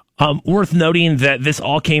treatment. Worth noting that this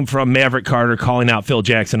all came from Maverick Carter calling out Phil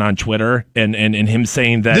Jackson on Twitter and him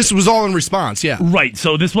saying that... This was all in response, yeah. Right,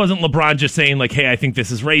 so this wasn't LeBron just saying, like, hey, I think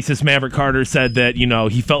this is racist. Maverick Carter said that,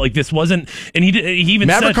 he felt like this wasn't... And he even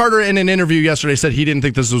Maverick Carter in an interview yesterday said he didn't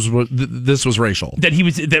think this was racial. That he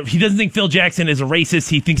doesn't think Phil Jackson is a racist.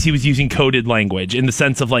 He thinks he was using coded language in the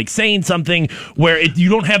sense of, like, saying something where you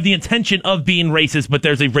don't have the intention of being racist, but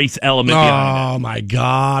there's a race element behind it. Oh, my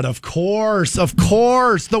God, of course.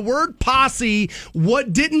 The word posse,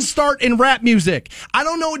 what didn't start in rap music? I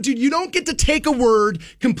don't know, dude. You don't get to take a word,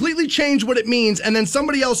 completely change what it means, and then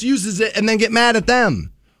somebody else uses it and then get mad at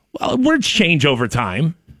them. Well, words change over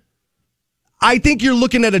time. I think you're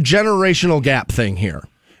looking at a generational gap thing here.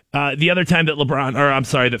 The other time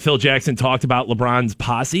that Phil Jackson talked about LeBron's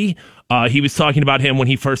posse, he was talking about him when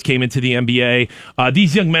he first came into the NBA.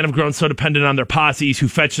 These young men have grown so dependent on their posses who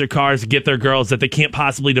fetch their cars to get their girls that they can't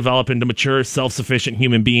possibly develop into mature, self-sufficient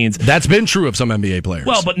human beings. That's been true of some NBA players.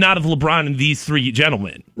 Well, but not of LeBron and these three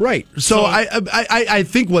gentlemen. Right. So I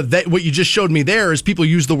think what you just showed me there is people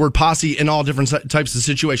use the word posse in all different types of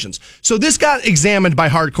situations. So this got examined by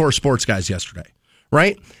hardcore sports guys yesterday,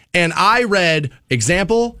 right? And I read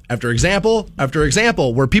example after example after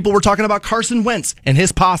example where people were talking about Carson Wentz and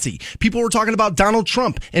his posse. People were talking about Donald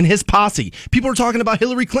Trump and his posse. People were talking about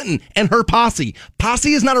Hillary Clinton and her posse.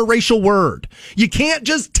 Posse is not a racial word. You can't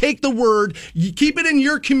just take the word, you keep it in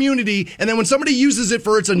your community, and then when somebody uses it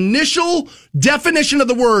for its initial definition of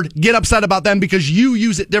the word, get upset about them because you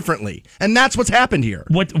use it differently. And that's what's happened here.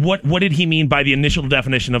 What did he mean by the initial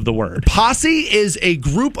definition of the word? Posse is a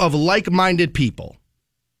group of like-minded people.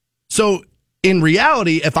 So, in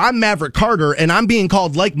reality, if I'm Maverick Carter and I'm being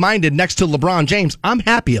called like-minded next to LeBron James, I'm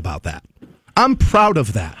happy about that. I'm proud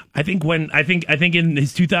of that. I think in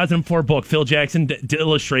his 2004 book, Phil Jackson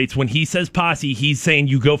illustrates when he says posse, he's saying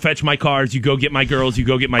you go fetch my cars, you go get my girls, you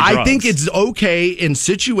go get my drugs. I think it's okay in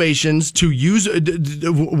situations to use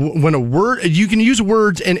when a word, you can use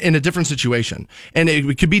words in a different situation, and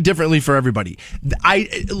it could be differently for everybody.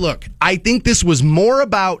 I think this was more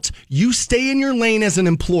about you stay in your lane as an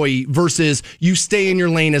employee versus you stay in your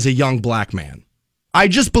lane as a young black man. I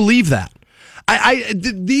just believe that.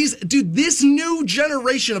 This new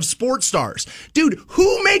generation of sports stars, dude,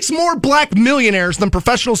 who makes more black millionaires than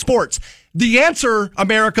professional sports? The answer,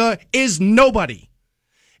 America, is nobody.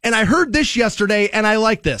 And I heard this yesterday, and I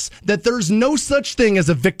like this, that there's no such thing as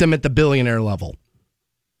a victim at the billionaire level.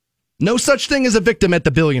 No such thing as a victim at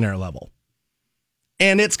the billionaire level.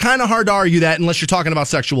 And it's kind of hard to argue that unless you're talking about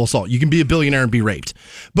sexual assault. You can be a billionaire and be raped.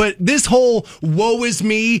 But this whole woe is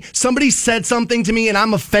me, somebody said something to me and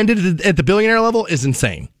I'm offended at the billionaire level is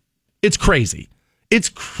insane. It's crazy. It's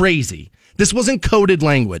crazy. This wasn't coded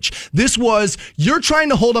language. This was, you're trying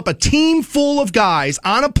to hold up a team full of guys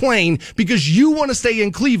on a plane because you want to stay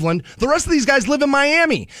in Cleveland. The rest of these guys live in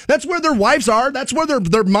Miami. That's where their wives are. That's where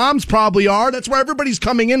their moms probably are. That's where everybody's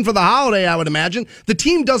coming in for the holiday, I would imagine. The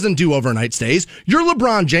team doesn't do overnight stays. You're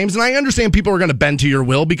LeBron James, and I understand people are going to bend to your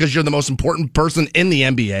will because you're the most important person in the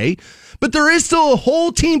NBA. But there is still a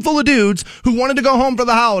whole team full of dudes who wanted to go home for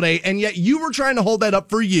the holiday, and yet you were trying to hold that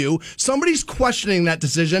up for you. Somebody's questioning that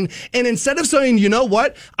decision, and instead of saying, you know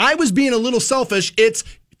what, I was being a little selfish, it's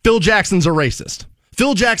Phil Jackson's a racist.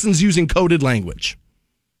 Phil Jackson's using coded language.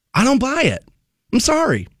 I don't buy it. I'm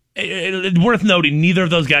sorry. Worth noting, neither of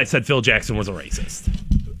those guys said Phil Jackson was a racist.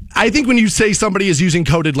 I think when you say somebody is using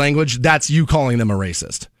coded language, that's you calling them a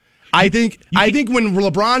racist. I think when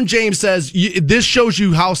LeBron James says this shows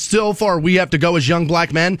you how still far we have to go as young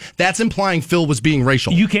black men, that's implying Phil was being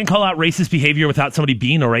racial. You can't call out racist behavior without somebody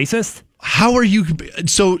being a racist? How are you?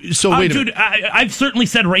 So wait a minute. I've certainly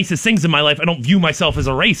said racist things in my life. I don't view myself as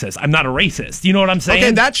a racist. I'm not a racist. You know what I'm saying?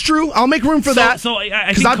 Okay, that's true. I'll make room for that. So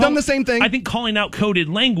because I've done the same thing. I think calling out coded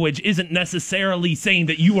language isn't necessarily saying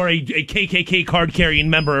that you are a KKK card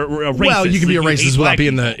carrying member, a racist. Well, you can be a racist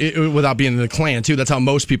without being in the Klan too. That's how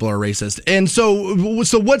most people are racist. And so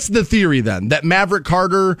what's the theory then? That Maverick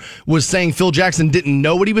Carter was saying Phil Jackson didn't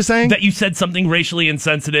know what he was saying? That you said something racially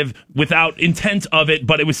insensitive without intent of it,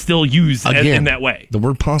 but it was still used in that way. The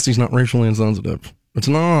word posse is not racially insensitive. It's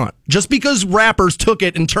not. Just because rappers took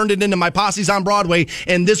it and turned it into my posse's on Broadway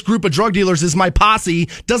and this group of drug dealers is my posse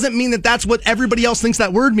doesn't mean that that's what everybody else thinks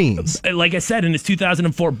that word means. Like I said, in his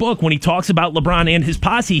 2004 book, when he talks about LeBron and his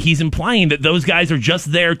posse, he's implying that those guys are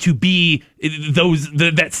just there to be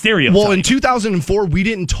that stereotype. Well, in 2004, we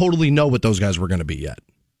didn't totally know what those guys were going to be yet.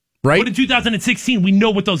 Right? But in 2016, we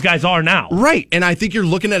know what those guys are now. Right. And I think you're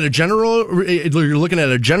looking at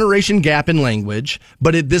a generation gap in language,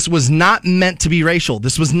 but this was not meant to be racial.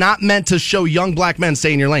 This was not meant to show young black men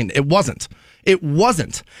stay in your lane. It wasn't. It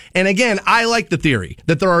wasn't. And again, I like the theory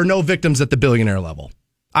that there are no victims at the billionaire level.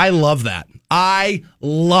 I love that. I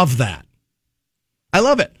love that. I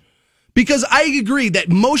love it. Because I agree that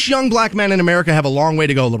most young black men in America have a long way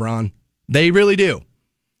to go, LeBron. They really do.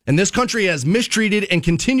 And this country has mistreated and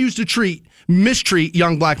continues to mistreat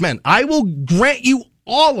young black men. I will grant you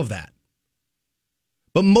all of that.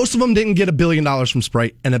 But most of them didn't get $1 billion from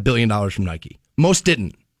Sprite and $1 billion from Nike. Most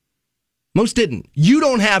didn't. Most didn't. You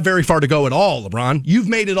don't have very far to go at all, LeBron. You've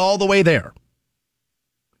made it all the way there.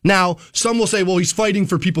 Now, some will say, well, he's fighting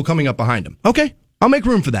for people coming up behind him. Okay, I'll make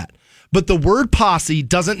room for that. But the word posse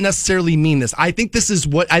doesn't necessarily mean this. I think this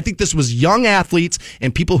was young athletes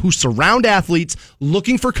and people who surround athletes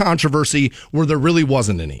looking for controversy where there really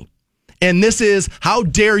wasn't any. And this is, how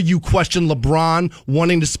dare you question LeBron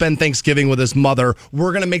wanting to spend Thanksgiving with his mother?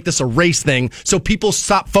 We're going to make this a race thing so people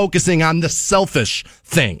stop focusing on the selfish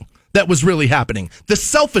thing that was really happening. The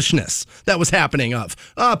selfishness that was happening of,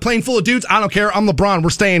 plane full of dudes, I don't care, I'm LeBron, we're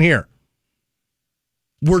staying here.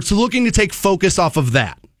 We're looking to take focus off of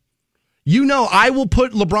that. You know, I will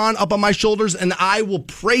put LeBron up on my shoulders and I will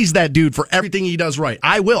praise that dude for everything he does right.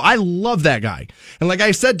 I will. I love that guy. And like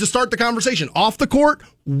I said to start the conversation, off the court,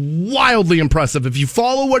 wildly impressive. If you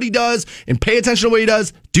follow what he does and pay attention to what he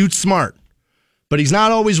does, dude's smart. But he's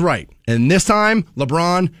not always right. And this time,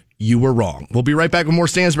 LeBron, you were wrong. We'll be right back with more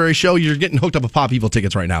Stansbury Show. You're getting hooked up with Pop Evil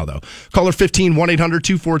tickets right now, though. Caller 15,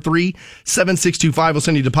 1-800-243-7625 will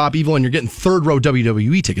send you to Pop Evil, and you're getting third row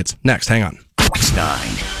WWE tickets next. Hang on.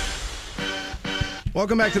 9.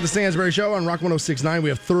 Welcome back to the Stansbury Show on Rock 106.9. We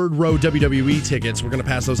have third row WWE tickets. We're going to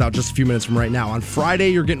pass those out just a few minutes from right now. On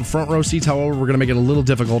Friday, you're getting front row seats. However, we're going to make it a little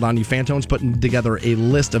difficult on you. Fantone's putting together a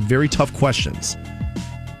list of very tough questions.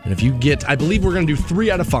 And if you get, I believe we're going to do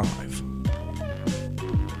 3 out of 5.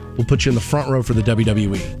 We'll put you in the front row for the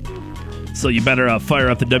WWE. So you better fire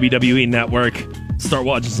up the WWE network. Start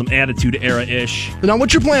watching some Attitude Era-ish. Now,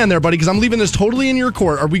 what's your plan there, buddy? Because I'm leaving this totally in your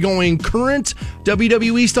court. Are we going current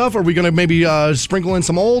WWE stuff? Are we going to maybe sprinkle in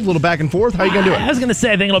some old, a little back and forth? How are you going to do it? I was going to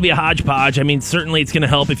say, I think it'll be a hodgepodge. I mean, certainly it's going to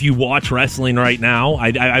help if you watch wrestling right now.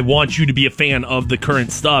 I want you to be a fan of the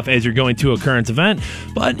current stuff as you're going to a current event.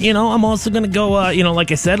 But, you know, I'm also going to go,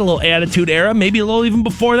 like I said, a little Attitude Era. Maybe a little even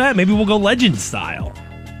before that. Maybe we'll go Legend style.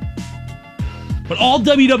 But all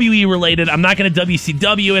WWE related. I'm not going to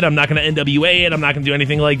WCW it. I'm not going to NWA it. I'm not going to do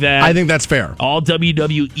anything like that. I think that's fair. All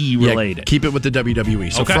WWE related. Yeah, keep it with the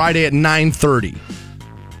WWE. So okay. Friday at 9:30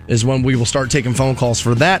 is when we will start taking phone calls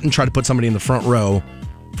for that and try to put somebody in the front row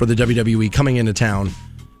for the WWE coming into town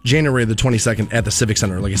January the 22nd at the Civic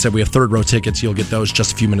Center. Like I said, we have third row tickets. You'll get those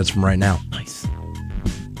just a few minutes from right now. Nice.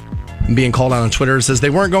 And being called out on Twitter, it says they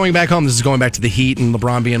weren't going back home. This is going back to the Heat and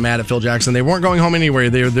LeBron being mad at Phil Jackson. They weren't going home anywhere.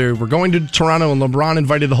 They were going to Toronto, and LeBron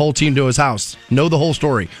invited the whole team to his house. Know the whole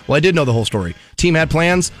story. Well, I did know the whole story. Team had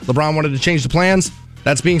plans. LeBron wanted to change the plans.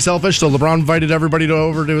 That's being selfish, so LeBron invited everybody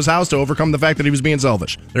over to his house to overcome the fact that he was being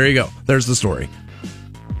selfish. There you go. There's the story.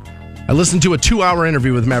 I listened to a 2-hour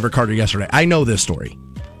interview with Maverick Carter yesterday. I know this story.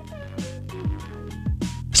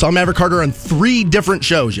 Saw Maverick Carter on 3 different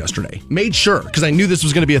shows yesterday. Made sure, because I knew this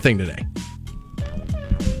was going to be a thing today.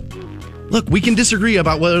 Look, we can disagree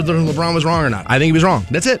about whether LeBron was wrong or not. I think he was wrong.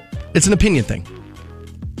 That's it. It's an opinion thing.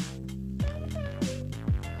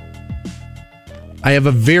 I have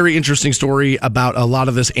a very interesting story about a lot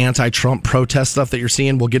of this anti-Trump protest stuff that you're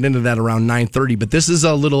seeing. We'll get into that around 9:30, but this is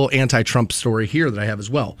a little anti-Trump story here that I have as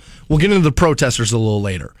well. We'll get into the protesters a little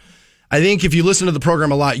later. I think if you listen to the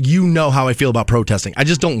program a lot, you know how I feel about protesting. I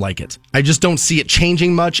just don't like it. I just don't see it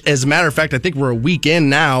changing much. As a matter of fact, I think we're a week in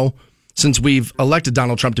now since we've elected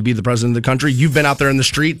Donald Trump to be the president of the country. You've been out there in the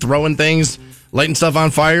street throwing things, lighting stuff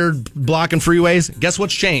on fire, blocking freeways. Guess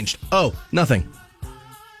what's changed? Oh, nothing.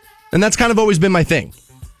 And that's kind of always been my thing.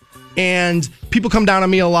 And people come down on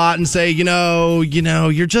me a lot and say, you're not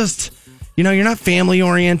family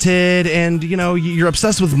oriented and, you're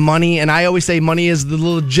obsessed with money. And I always say money is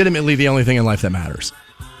legitimately the only thing in life that matters.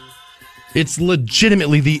 It's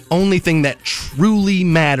legitimately the only thing that truly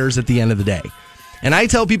matters at the end of the day. And I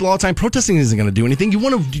tell people all the time, protesting isn't going to do anything. Do you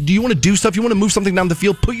want to do stuff? You want to move something down the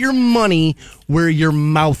field? Put your money where your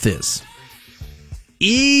mouth is.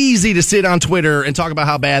 Easy to sit on Twitter and talk about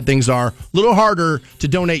how bad things are. A little harder to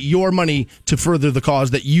donate your money to further the cause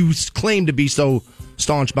that you claim to be so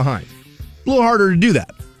staunch behind. A little harder to do that.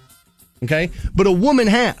 Okay? But a woman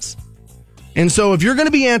has. And so if you're going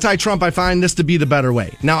to be anti-Trump, I find this to be the better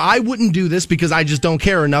way. Now, I wouldn't do this because I just don't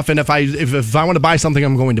care enough. And if I want to buy something,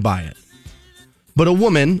 I'm going to buy it. But a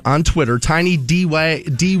woman on Twitter, Tiny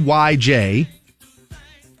DYJ,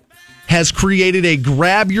 has created a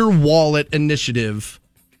grab your wallet initiative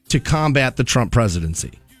to combat the Trump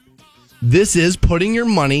presidency. This is putting your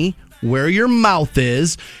money where your mouth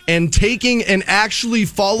is and taking and actually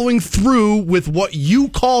following through with what you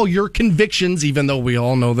call your convictions, even though we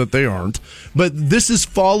all know that they aren't. But this is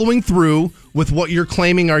following through with what you're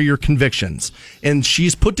claiming are your convictions. And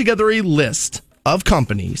she's put together a list of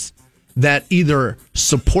companies that either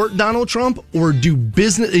support Donald Trump or do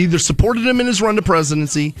business, either supported him in his run to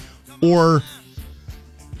presidency or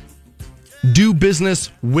do business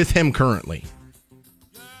with him currently.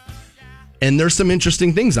 And there's some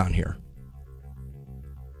interesting things on here.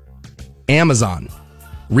 Amazon,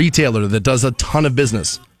 retailer that does a ton of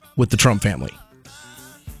business with the Trump family.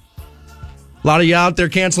 A lot of you out there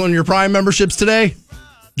canceling your Prime memberships today?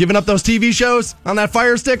 Giving up those TV shows on that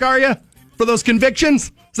Fire Stick, are you? For those convictions?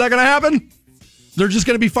 Is that going to happen? They're just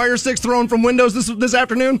going to be Fire Sticks thrown from windows this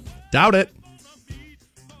afternoon? Doubt it.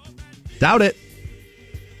 Doubt it.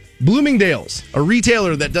 Bloomingdale's, a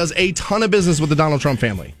retailer that does a ton of business with the Donald Trump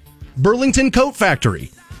family. Burlington Coat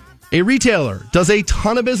Factory, a retailer, does a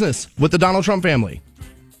ton of business with the Donald Trump family.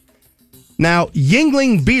 Now,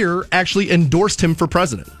 Yingling Beer actually endorsed him for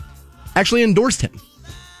president.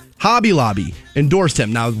 Hobby Lobby endorsed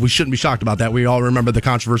him. Now, we shouldn't be shocked about that. We all remember the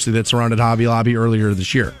controversy that surrounded Hobby Lobby earlier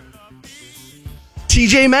this year.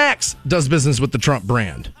 TJ Maxx does business with the Trump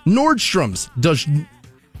brand. Nordstrom's does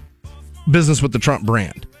business with the Trump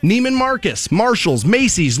brand. Neiman Marcus, Marshalls,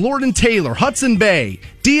 Macy's, Lord & Taylor, Hudson Bay,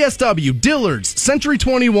 DSW, Dillard's, Century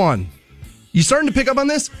 21. You starting to pick up on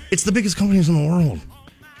this? It's the biggest companies in the world.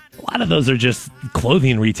 A lot of those are just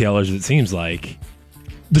clothing retailers, it seems like.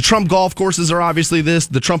 The Trump golf courses are obviously this.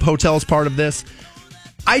 The Trump Hotel is part of this.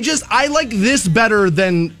 I like this better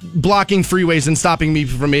than blocking freeways and stopping me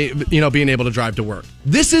from being able to drive to work.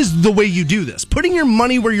 This is the way you do this. Putting your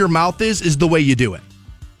money where your mouth is the way you do it.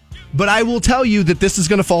 But I will tell you that this is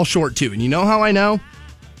going to fall short too. And you know how I know?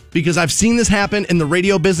 Because I've seen this happen in the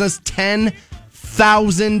radio business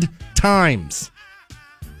 10,000 times.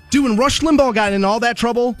 Dude, when Rush Limbaugh got in all that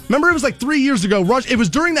trouble, remember it was like 3 years ago. It was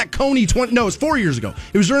during that Coney it was 4 years ago.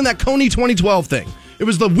 It was during that Coney 2012 thing. It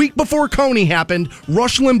was the week before Coney happened.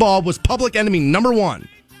 Rush Limbaugh was public enemy number one.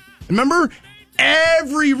 Remember?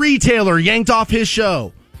 Every retailer yanked off his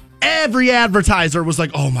show. Every advertiser was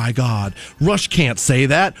like, oh my God, Rush can't say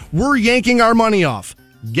that. We're yanking our money off.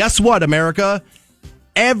 Guess what, America?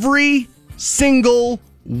 Every single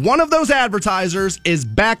one of those advertisers is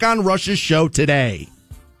back on Rush's show today.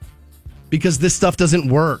 Because this stuff doesn't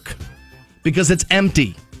work. Because it's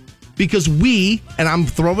empty. Because we, and I'm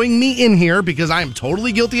throwing me in here because I am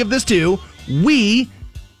totally guilty of this too, we,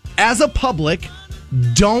 as a public,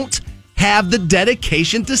 don't have the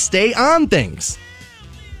dedication to stay on things.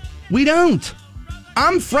 We don't.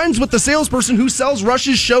 I'm friends with the salesperson who sells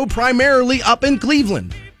Rush's show primarily up in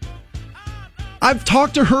Cleveland. I've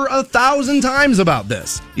talked to her 1,000 times about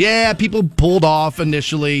this. Yeah, people pulled off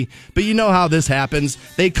initially, but you know how this happens.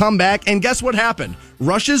 They come back, and guess what happened?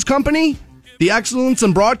 Rush's company, the Excellence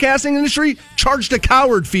in Broadcasting Industry, charged a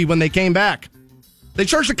coward fee when they came back. They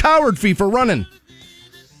charged a coward fee for running,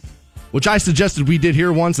 which I suggested we did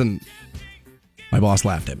here once, and my boss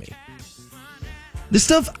laughed at me. This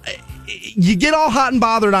stuff, you get all hot and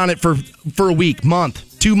bothered on it for a week,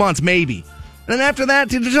 month, 2 months, maybe. And then after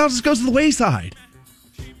that, it just goes to the wayside.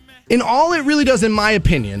 And all it really does, in my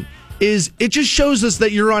opinion, is it just shows us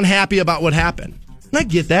that you're unhappy about what happened. And I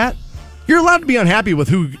get that. You're allowed to be unhappy with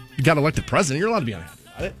who got elected president. You're allowed to be unhappy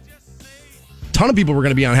about it. A ton of people were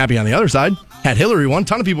going to be unhappy on the other side. Had Hillary won, a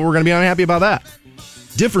ton of people were going to be unhappy about that.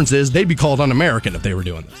 Difference is they'd be called un-American if they were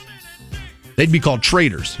doing this. They'd be called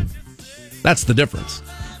traitors. That's the difference.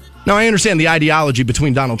 Now, I understand the ideology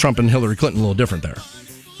between Donald Trump and Hillary Clinton a little different there.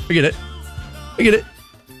 I get it.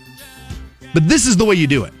 But this is the way you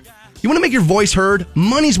do it. You want to make your voice heard?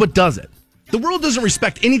 Money's what does it. The world doesn't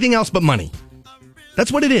respect anything else but money.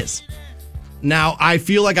 That's what it is. Now, I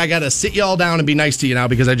feel like I got to sit you all down and be nice to you now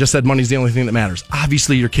because I just said money's the only thing that matters.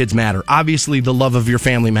 Obviously, your kids matter. Obviously, the love of your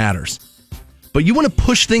family matters. But you want to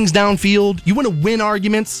push things downfield? You want to win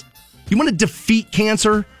arguments? You want to defeat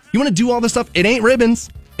cancer? You want to do all this stuff? It ain't ribbons.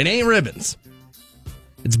 It ain't ribbons.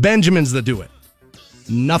 It's Benjamins that do it.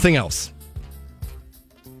 Nothing else.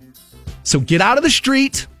 So get out of the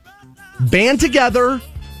street, band together,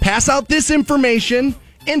 pass out this information,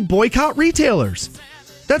 and boycott retailers.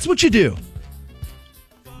 That's what you do.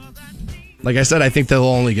 Like I said, I think they'll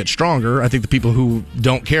only get stronger. I think the people who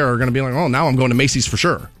don't care are going to be like, oh, now I'm going to Macy's for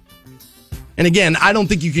sure. And again, I don't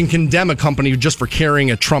think you can condemn a company just for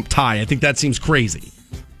carrying a Trump tie. I think that seems crazy.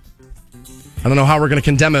 I don't know how we're going to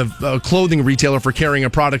condemn a clothing retailer for carrying a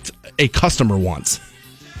product a customer wants.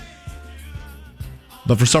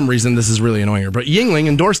 But for some reason, this is really annoying her. But Yingling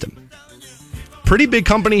endorsed him. Pretty big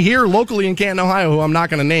company here locally in Canton, Ohio, who I'm not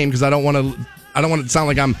going to name because I don't want it to sound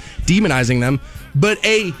like I'm demonizing them. But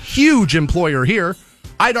a huge employer here.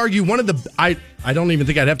 I'd argue one of the... I don't even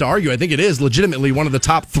think I'd have to argue. I think it is legitimately one of the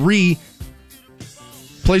top 3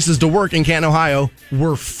 places to work in Canton, Ohio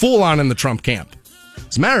were full on in the Trump camp.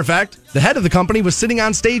 As a matter of fact, the head of the company was sitting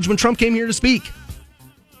on stage when Trump came here to speak.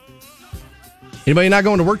 Anybody not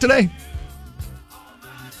going to work today?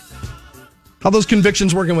 How those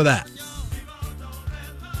convictions working with that?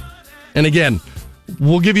 And again,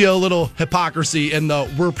 we'll give you a little hypocrisy in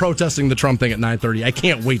the we're protesting the Trump thing at 9:30. I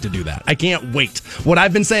can't wait to do that. I can't wait. What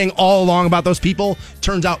I've been saying all along about those people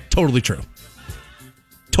turns out totally true.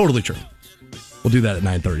 Totally true. We'll do that at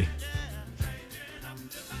 9:30.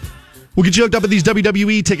 We'll get you hooked up with these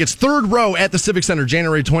WWE tickets. 3rd row at the Civic Center,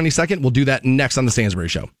 January 22nd. We'll do that next on The Stansbury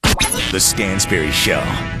Show. The Stansbury Show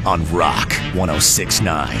on Rock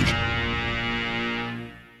 106.9.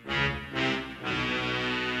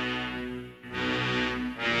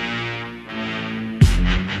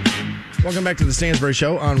 Welcome back to the Stansbury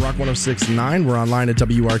Show on Rock 106.9. We're online at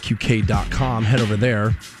WRQK.com. Head over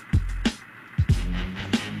there.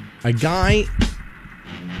 A guy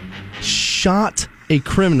shot a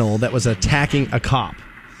criminal that was attacking a cop.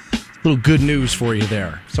 Little good news for you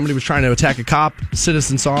there. Somebody was trying to attack a cop.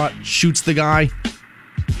 Citizen saw it, shoots the guy,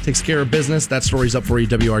 takes care of business. That story's up for you,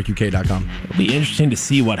 WRQK.com. It'll be interesting to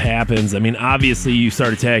see what happens. I mean, obviously, you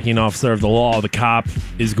start attacking an officer of the law, the cop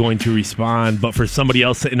is going to respond. But for somebody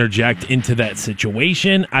else to interject into that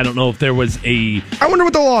situation, I don't know if there was a... I wonder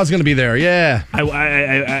what the law is going to be there, yeah.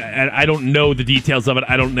 I don't know the details of it.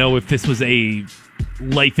 I don't know if this was a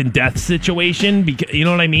life and death situation. Because, you know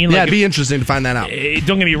what I mean? Yeah, like, it'd be interesting to find that out.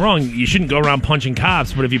 Don't get me wrong. You shouldn't go around punching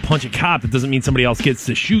cops. But if you punch a cop, it doesn't mean somebody else gets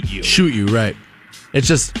to shoot you. Shoot you, right. It's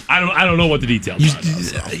just... I don't know what the details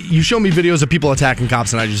are. You show me videos of people attacking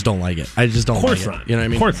cops, and I just don't like it. I just don't like it. Of course not. You know what I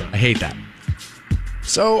mean? Of course not. I hate that.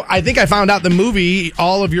 So I think I found out the movie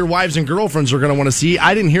all of your wives and girlfriends are going to want to see.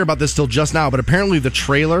 I didn't hear about this till just now, but apparently the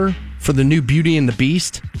trailer for the new Beauty and the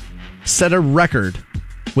Beast set a record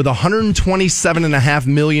with 127.5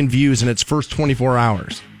 million views in its first 24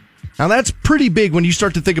 hours. Now, that's pretty big when you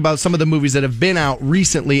start to think about some of the movies that have been out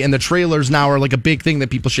recently, and the trailers now are like a big thing that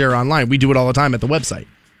people share online. We do it all the time at the website.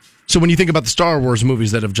 So when you think about the Star Wars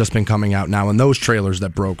movies that have just been coming out now and those trailers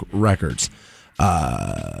that broke records,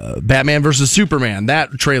 Batman versus Superman,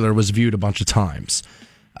 that trailer was viewed a bunch of times.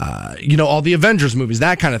 All the Avengers movies,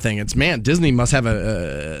 that kind of thing. It's, man, Disney must have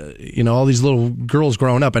all these little girls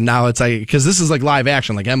growing up, and now it's like, because this is like live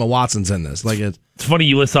action, like Emma Watson's in this. Like it's funny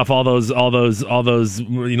you list off all those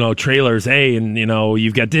trailers. Hey, and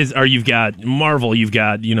you've got you've got Marvel, you've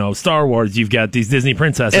got Star Wars, you've got these Disney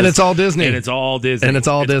princesses, and it's all Disney, and it's all Disney,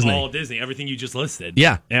 All Disney. Everything you just listed,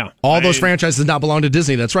 yeah. All those franchises now belong to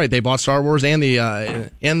Disney. That's right. They bought Star Wars and the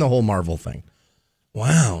whole Marvel thing.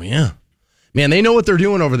 Wow, yeah. Man, they know what they're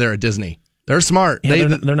doing over there at Disney. They're smart.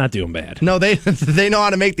 Yeah, they're not doing bad. No, they know how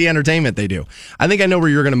to make the entertainment they do. I think I know where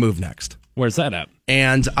you're going to move next. Where's that at?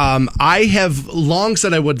 And I have long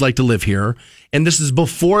said I would like to live here, and this is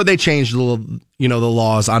before they changed the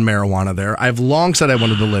laws on marijuana there. I've long said I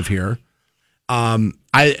wanted to live here.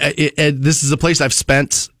 This is a place I've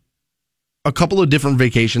spent a couple of different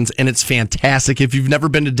vacations, and it's fantastic. If you've never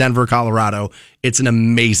been to Denver, Colorado, it's an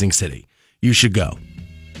amazing city. You should go.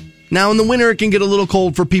 Now, in the winter, it can get a little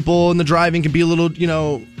cold for people, and the driving can be a little,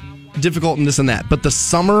 difficult and this and that. But the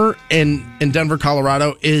summer in Denver,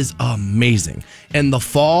 Colorado is amazing. And the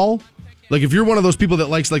fall, like if you're one of those people that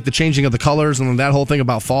likes like the changing of the colors and that whole thing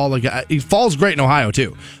about fall, like fall's great in Ohio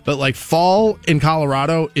too. But like fall in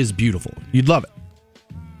Colorado is beautiful. You'd love it.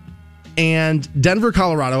 And Denver,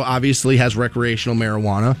 Colorado obviously has recreational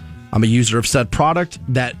marijuana. I'm a user of said product.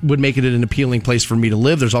 That would make it an appealing place for me to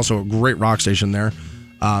live. There's also a great rock station there.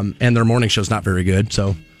 And their morning show's not very good,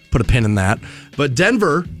 so put a pin in that. But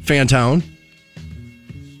Denver, Fantone,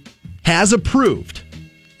 has approved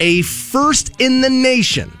a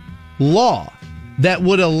first-in-the-nation law that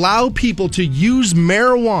would allow people to use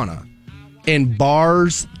marijuana in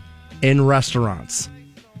bars and restaurants.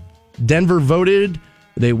 Denver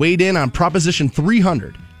they weighed in on Proposition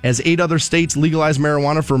 300 as 8 other states legalized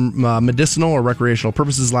marijuana for medicinal or recreational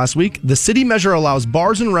purposes last week. The city measure allows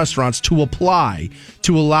bars and restaurants to apply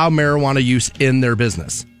to allow marijuana use in their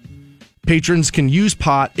business. Patrons can use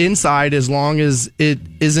pot inside as long as it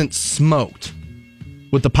isn't smoked,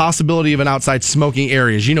 with the possibility of an outside smoking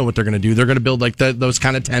areas. You know what they're going to do. They're going to build like those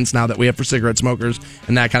kind of tents now that we have for cigarette smokers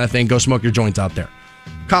and that kind of thing. Go smoke your joints out there.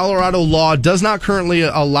 Colorado law does not currently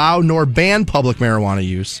allow nor ban public marijuana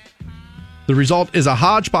use. The result is a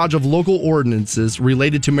hodgepodge of local ordinances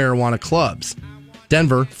related to marijuana clubs.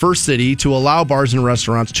 Denver, first city to allow bars and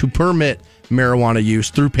restaurants to permit marijuana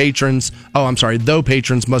use though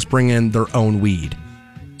patrons must bring in their own weed.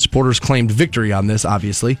 Supporters claimed victory on this,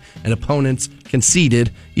 obviously, and opponents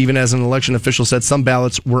conceded, even as an election official said some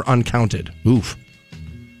ballots were uncounted. Oof.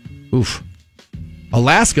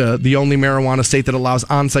 Alaska, the only marijuana state that allows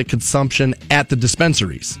on-site consumption at the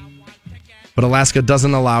dispensaries. But Alaska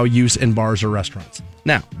doesn't allow use in bars or restaurants.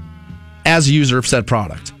 Now, as a user of said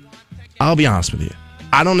product, I'll be honest with you.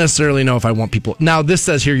 I don't necessarily know if I want people... Now, this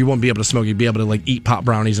says here you won't be able to smoke. You'd be able to like eat pot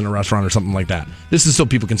brownies in a restaurant or something like that. This is so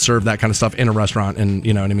people can serve that kind of stuff in a restaurant and,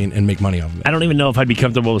 you know what I mean, and make money off of it. I don't even know if I'd be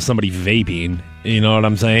comfortable with somebody vaping. You know what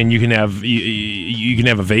I'm saying? You can have you can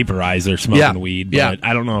have a vaporizer smoking weed, but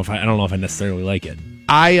I don't know if I necessarily like it.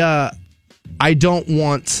 I don't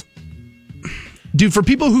want... Dude, for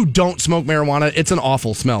people who don't smoke marijuana, it's an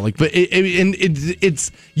awful smell. Like, but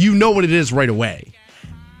it's you know what it is right away.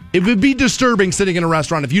 It would be disturbing sitting in a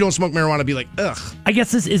restaurant if you don't smoke marijuana. Be like, ugh. I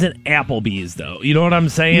guess this isn't Applebee's though. You know what I'm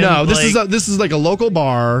saying? No, this is like a local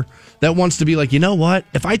bar that wants to be like, you know what?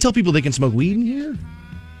 If I tell people they can smoke weed in here,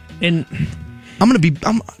 and I'm gonna be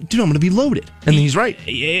loaded. And he's right.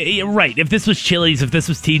 Right. If this was Chili's, if this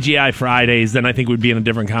was TGI Fridays, then I think we'd be in a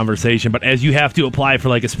different conversation. But as you have to apply for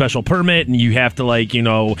like a special permit, and you have to like, you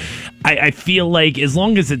know, I feel like as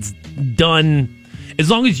long as it's done. As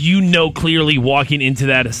long as you know clearly walking into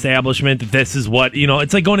that establishment that this is what, you know,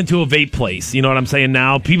 it's like going into a vape place. You know what I'm saying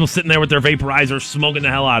now? People sitting there with their vaporizer smoking the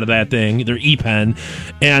hell out of that thing, their e-pen,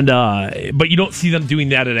 and but you don't see them doing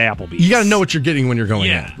that at Applebee's. You got to know what you're getting when you're going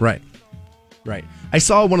in. Right. I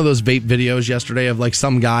saw one of those vape videos yesterday of like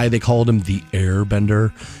some guy, they called him the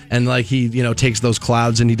airbender, and like he, you know, takes those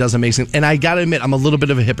clouds and he does amazing. And I got to admit, I'm a little bit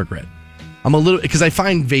of a hypocrite. Because I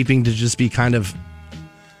find vaping to just be kind of,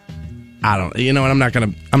 I don't, you know, and I'm not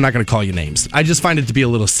gonna call you names. I just find it to be a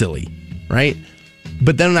little silly, right?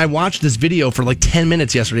 But then I watched this video for like 10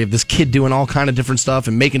 minutes yesterday of this kid doing all kind of different stuff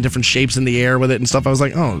and making different shapes in the air with it and stuff. I was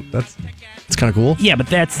like, oh, that's kind of cool. Yeah, but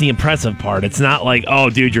that's the impressive part. It's not like, oh,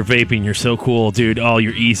 dude, you're vaping, you're so cool, dude. Oh,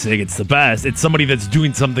 you're e-cig, it's the best. It's somebody that's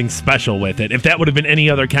doing something special with it. If that would have been any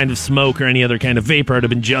other kind of smoke or any other kind of vapor, it would have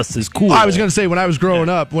been just as cool. I was going to say, when I was growing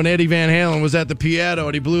up, when Eddie Van Halen was at the piano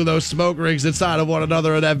and he blew those smoke rings inside of one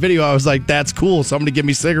another in that video, I was like, that's cool. Somebody give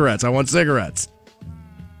me cigarettes. I want cigarettes.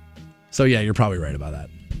 So yeah, you're probably right about that.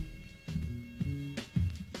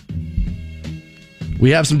 We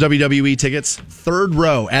have some WWE tickets. Third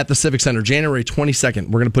row at the Civic Center, January 22nd.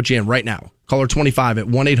 We're going to put you in right now. Caller 25 at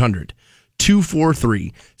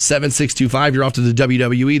 1-800-243-7625. You're off to the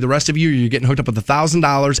WWE. The rest of you, you're getting hooked up with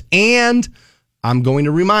 $1,000. And I'm going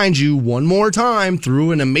to remind you one more time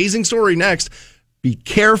through an amazing story next. Be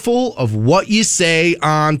careful of what you say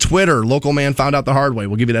on Twitter. Local man found out the hard way.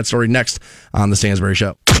 We'll give you that story next on the Stansbury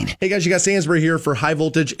Show. Hey guys, you got Stansbury here for high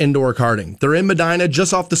voltage indoor karting. They're in Medina,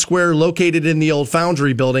 just off the square, located in the old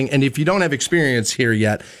Foundry building. And if you don't have experience here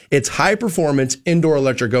yet, it's high performance indoor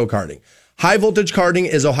electric go-karting. High voltage karting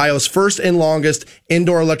is Ohio's first and longest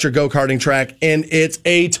indoor electric go-karting track, and it's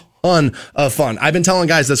a ton of fun. I've been telling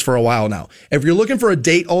guys this for a while now. If you're looking for a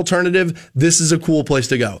date alternative, this is a cool place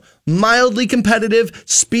to go. Mildly competitive,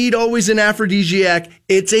 speed always an aphrodisiac.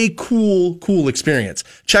 It's a cool experience.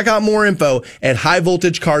 Check out more info at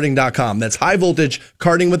highvoltagekarting.com. That's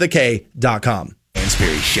highvoltagekarting.com.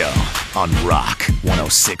 Stansbury Show on Rock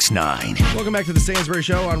 106.9. Welcome back to the Stansbury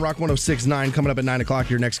Show on Rock 106.9. Coming up at 9 o'clock,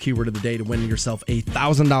 your next keyword of the day to win yourself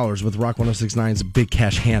 $1,000 with Rock 106.9's Big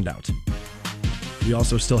Cash Handout. We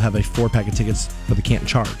also still have a 4-pack of tickets for the Canton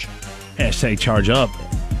Charge. Hashtag charge up.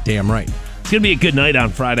 Damn right. It's going to be a good night on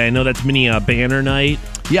Friday. I know that's mini banner night.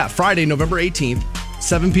 Yeah, Friday, November 18th,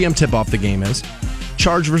 7 p.m. tip-off the game is.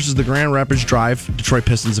 Charge versus the Grand Rapids Drive, Detroit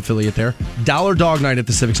Pistons affiliate there. $1 dog night at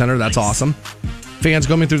the Civic Center. That's awesome. Fans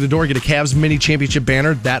coming through the door get a Cavs mini championship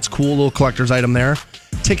banner. That's cool, little collector's item there.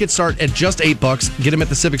 Tickets start at just $8. Get them at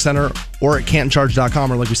the Civic Center or at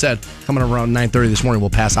cantoncharge.com. Or like we said, coming around 9:30 this morning,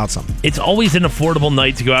 we'll pass out some. It's always an affordable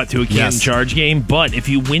night to go out to a Canton Charge game, but if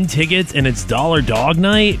you win tickets and it's $1 dog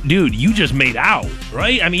night, dude, you just made out,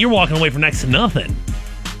 right? I mean, you're walking away for next to nothing.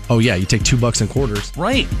 Oh, yeah, you take $2 in quarters.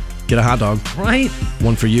 Right. Get a hot dog. Right.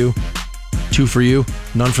 1 for you, 2 for you,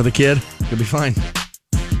 none for the kid. You'll be fine.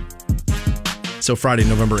 So Friday,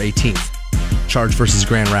 November 18th, Charge versus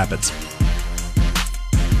Grand Rapids.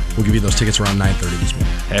 We'll give you those tickets around 9:30 this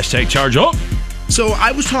morning. Hashtag charge up. So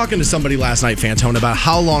I was talking to somebody last night, Fantone, about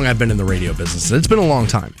how long I've been in the radio business. It's been a long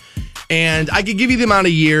time. And I could give you the amount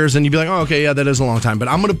of years, and you'd be like, oh, okay, yeah, that is a long time. But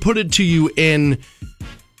I'm going to put it to you in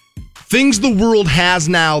things the world has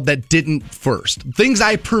now that didn't first. Things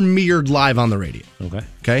I premiered live on the radio.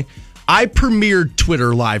 Okay? I premiered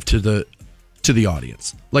Twitter live to the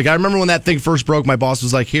audience. Like, I remember when that thing first broke, my boss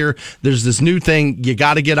was like, here, there's this new thing. You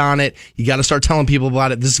got to get on it. You got to start telling people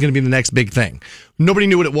about it. This is going to be the next big thing. Nobody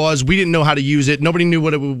knew what it was. We didn't know how to use it. Nobody knew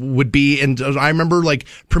what it would be. And I remember, like,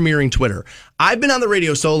 premiering Twitter. I've been on the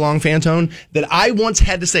radio so long, Fantone, that I once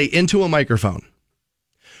had to say into a microphone,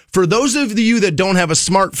 for those of you that don't have a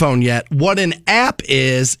smartphone yet, what an app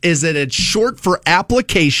is that it's short for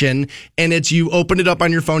application, and it's you open it up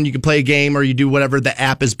on your phone, you can play a game, or you do whatever the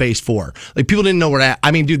app is based for. Like, people didn't know what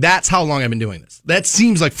I mean, dude, that's how long I've been doing this. That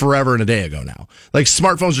seems like forever and a day ago now. Like,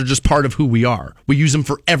 smartphones are just part of who we are. We use them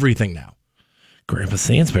for everything now. Grandpa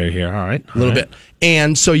Stansbury here, all right. A little bit.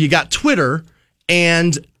 And so you got Twitter,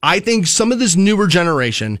 and I think some of this newer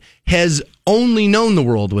generation has only known the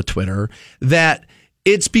world with Twitter, that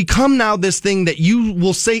it's become now this thing that you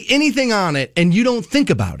will say anything on it and you don't think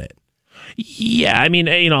about it. Yeah, I mean,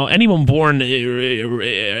 anyone born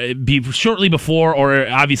shortly before or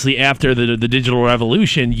obviously after the digital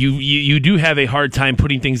revolution, you do have a hard time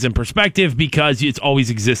putting things in perspective because it's always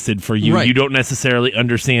existed for you. Right. You don't necessarily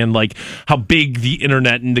understand like how big the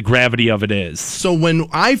internet and the gravity of it is. So when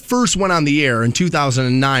I first went on the air in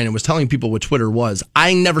 2009 and was telling people what Twitter was,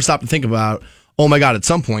 I never stopped to think about, oh my God, at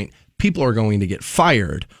some point, people are going to get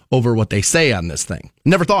fired over what they say on this thing.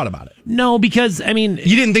 Never thought about it. No, because, I mean...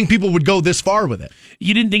 You didn't think people would go this far with it.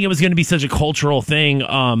 You didn't think it was going to be such a cultural thing.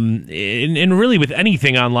 And really with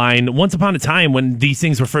anything online, once upon a time when these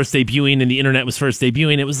things were first debuting and the internet was first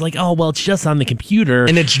debuting, it was like, oh, well, it's just on the computer.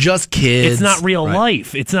 And it's just kids. It's not real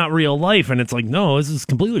life. It's not real life. And it's like, no, this is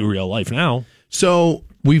completely real life now. So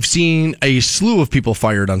we've seen a slew of people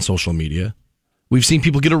fired on social media. We've seen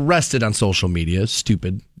people get arrested on social media.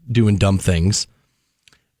 Stupid. Doing dumb things.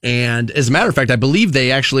 And as a matter of fact, I believe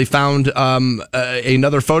they actually found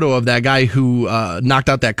another photo of that guy who knocked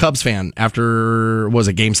out that Cubs fan after, was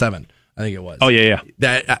it Game 7? I think it was. Oh, yeah.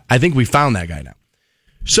 I think we found that guy now.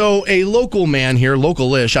 So a local man here,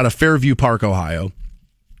 local-ish, out of Fairview Park, Ohio,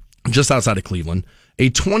 just outside of Cleveland, a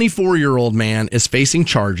 24-year-old man is facing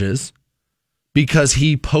charges because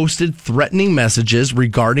he posted threatening messages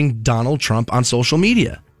regarding Donald Trump on social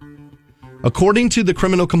media. According to the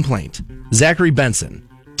criminal complaint, Zachary Benson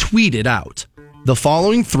tweeted out the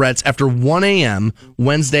following threats after 1 a.m.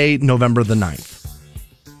 Wednesday, November the 9th.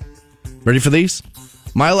 Ready for these?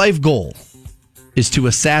 My life goal is to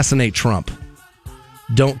assassinate Trump.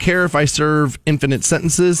 Don't care if I serve infinite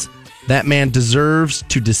sentences. That man deserves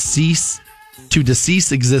to decease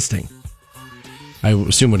existing. I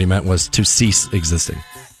assume what he meant was to cease existing.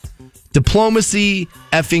 Diplomacy,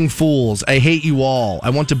 effing fools. I hate you all. I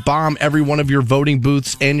want to bomb every one of your voting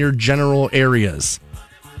booths and your general areas.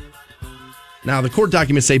 Now, the court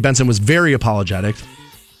documents say Benson was very apologetic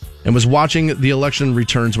and was watching the election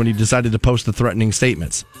returns when he decided to post the threatening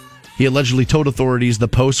statements. He allegedly told authorities the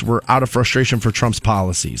posts were out of frustration for Trump's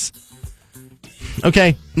policies.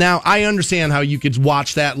 Okay, now I understand how you could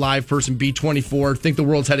watch that live person be 24, think the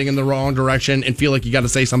world's heading in the wrong direction, and feel like you got to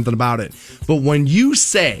say something about it. But when you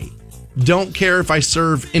say don't care if I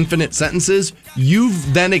serve infinite sentences.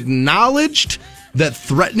 You've then acknowledged that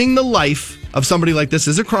threatening the life of somebody like this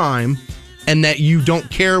is a crime, and that you don't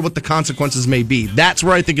care what the consequences may be. That's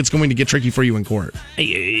where I think it's going to get tricky for you in court.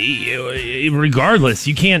 Regardless,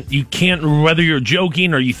 you can't, whether you're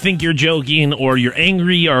joking or you think you're joking or you're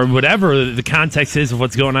angry or whatever the context is of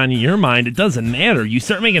what's going on in your mind, it doesn't matter. You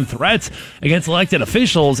start making threats against elected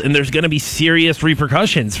officials, and there's going to be serious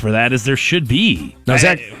repercussions for that, as there should be. Now,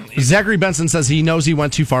 Zachary Benson says he knows he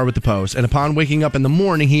went too far with the post, and upon waking up in the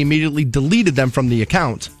morning, he immediately deleted them from the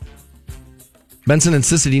account. Benson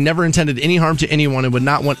insisted he never intended any harm to anyone and would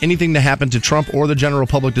not want anything to happen to Trump or the general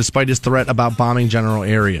public despite his threat about bombing general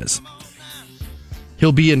areas.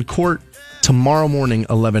 He'll be in court tomorrow morning,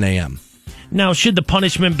 11 a.m. Now, should the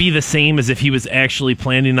punishment be the same as if he was actually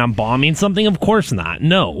planning on bombing something? Of course not.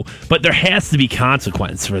 No. But there has to be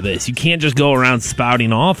consequence for this. You can't just go around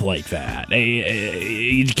spouting off like that.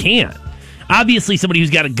 You can't. Obviously, somebody who's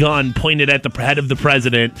got a gun pointed at the head of the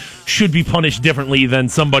president should be punished differently than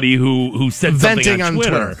somebody who said something on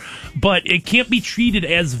Twitter. But it can't be treated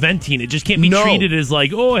as venting. It just can't be treated as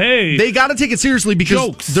like, oh, hey. They got to take it seriously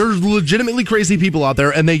because there's legitimately crazy people out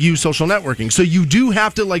there and they use social networking. So you do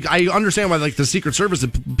have to, like, I understand why, like, the Secret Service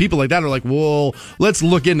and people like that are like, well, let's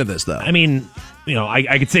look into this, though. I mean, you know,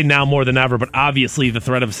 I could say now more than ever, but obviously the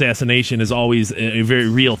threat of assassination is always a very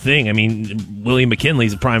real thing. I mean, William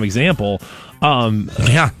McKinley's a prime example. Look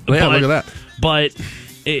at that. But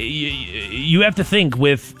you have to think,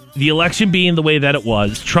 with the election being the way that it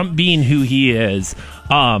was, Trump being who he is,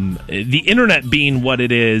 the internet being what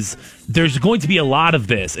it is, there's going to be a lot of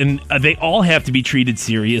this, and they all have to be treated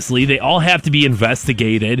seriously. They all have to be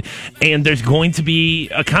investigated, and there's going to be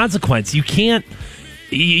a consequence. You can't.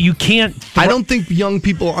 I don't think young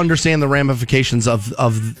people understand the ramifications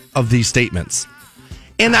of these statements.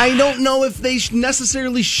 And I don't know if they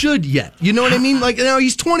necessarily should yet. You know what I mean? Like, you know,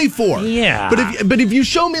 he's 24. Yeah. But if you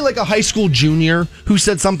show me like a high school junior who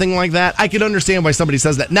said something like that, I could understand why somebody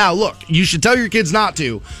says that. Now, look, you should tell your kids not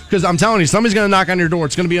to, because I'm telling you, somebody's going to knock on your door.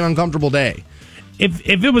 It's going to be an uncomfortable day. If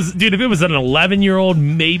it was an 11-year-old,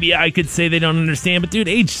 maybe I could say they don't understand. But dude,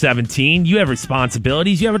 age 17, you have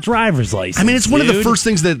responsibilities. You have a driver's license. I mean, it's one of the first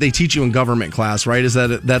things that they teach you in government class, right? Is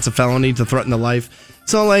that that's a felony to threaten the life.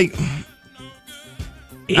 So, like,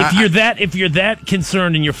 if you're that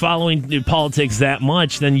concerned and you're following politics that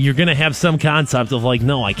much, then you're going to have some concept of like,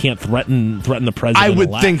 no, I can't threaten the president. I would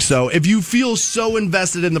think so. If you feel so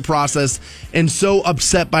invested in the process and so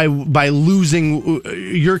upset by losing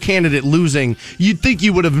your candidate losing, you'd think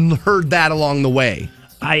you would have heard that along the way.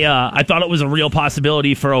 I thought it was a real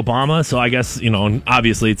possibility for Obama, so I guess, you know,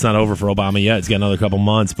 obviously it's not over for Obama yet. It's got another couple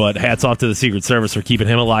months, but hats off to the Secret Service for keeping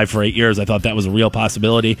him alive for 8 years. I thought that was a real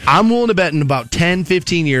possibility. I'm willing to bet in about 10,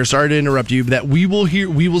 15 years, sorry to interrupt you, that we will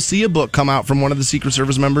see a book come out from one of the Secret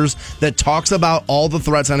Service members that talks about all the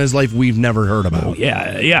threats on his life we've never heard about. Oh,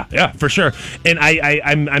 yeah, for sure. And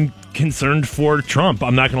I'm concerned for Trump.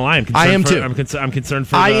 I'm not going to lie. I'm concerned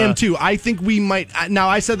for. I am too. I think we might. Now,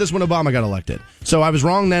 I said this when Obama got elected, so I was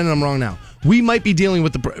wrong then, and I'm wrong now. We might be dealing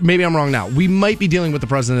with maybe I'm wrong now. We might be dealing with the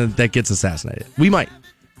president that gets assassinated. We might.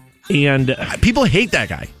 And people hate that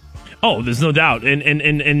guy. Oh, there's no doubt.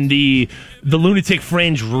 And the lunatic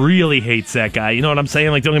fringe really hates that guy. You know what I'm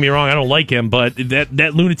saying? Like, don't get me wrong, I don't like him, but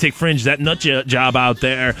that lunatic fringe, that nut job out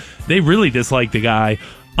there, they really dislike the guy.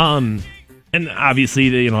 And obviously,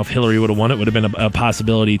 you know, if Hillary would have won, it would have been a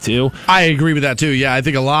possibility too. I agree with that too. Yeah, I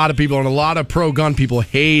think a lot of people and a lot of pro-gun people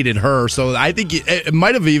hated her. So I think it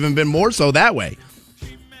might have even been more so that way.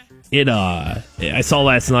 I saw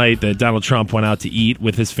last night that Donald Trump went out to eat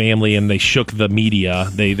with his family, and they shook the media.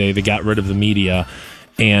 They got rid of the media.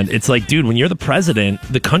 And it's like, dude, when you're the president,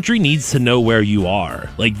 the country needs to know where you are.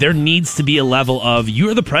 Like, there needs to be a level of,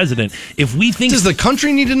 you're the president. If we think... Does the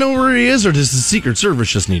country need to know where he is, or does the Secret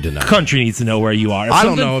Service just need to know? The country needs to know where you are. I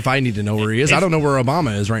don't know if I need to know where he is. I don't know where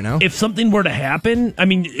Obama is right now. If something were to happen,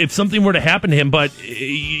 to him, but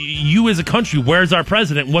you as a country, where's our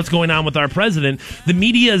president? What's going on with our president? The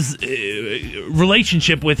media's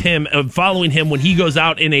relationship with him, following him when he goes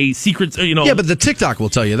out in a secret, Yeah, but the TikTok will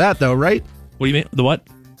tell you that, though, right? What do you mean? The what?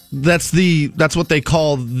 That's what they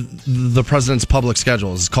call the president's public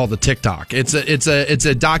schedule. It's called the TikTok. It's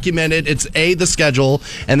a documented. It's the schedule,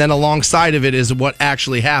 and then alongside of it is what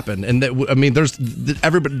actually happened. And there's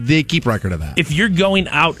everybody, they keep record of that. If you're going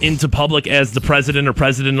out into public as the president or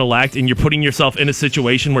president-elect, and you're putting yourself in a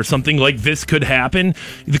situation where something like this could happen,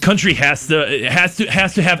 the country has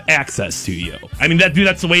to have access to you. I mean,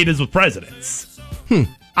 that's the way it is with presidents.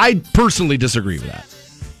 I personally disagree with that.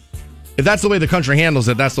 If that's the way the country handles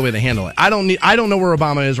it, that's the way they handle it. I don't know where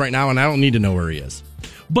Obama is right now, and I don't need to know where he is.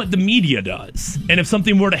 But the media does. And if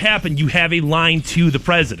something were to happen, you have a line to the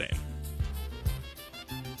president.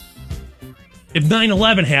 If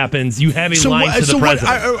 9/11 happens, you have a line to the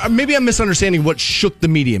president. Maybe I'm misunderstanding what shook the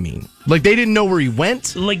media mean. Like, they didn't know where he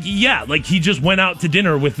went? Like he just went out to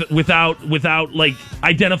dinner without like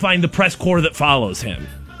identifying the press corps that follows him.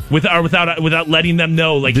 Without letting them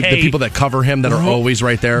know, like, the hey, people that cover him that are always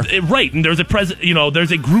right there, right? And there's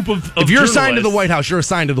there's a group of if you're assigned to the White House, you're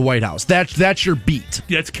assigned to the White House. That's your beat.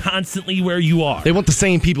 That's constantly where you are. They want the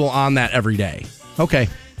same people on that every day. Okay,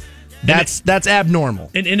 that's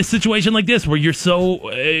abnormal. In a situation like this where you're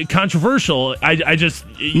so controversial, I just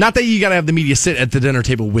not that you got to have the media sit at the dinner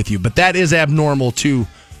table with you, but that is abnormal to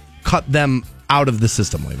cut them out of the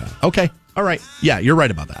system like that. Okay, all right, yeah, you're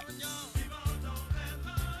right about that.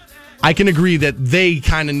 I can agree that they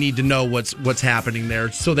kind of need to know what's happening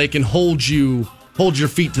there so they can hold your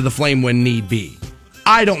feet to the flame when need be.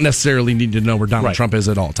 I don't necessarily need to know where Donald Trump is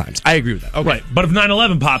at all times. I agree with that. Okay. Right. But if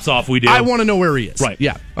 9/11 pops off, we do. I want to know where he is. Right.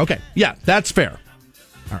 Yeah. Okay. Yeah, that's fair.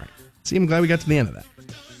 All right. See, I'm glad we got to the end of that.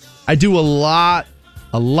 I do a lot,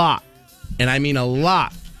 and I mean a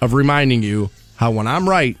lot of reminding you how when I'm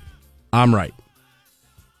right, I'm right.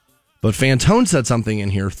 But Fantone said something in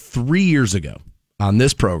here 3 years ago on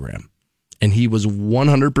this program. And he was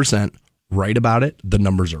 100% right about it. The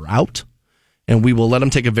numbers are out. And we will let him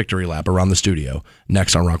take a victory lap around the studio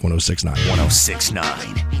next on Rock 106.9.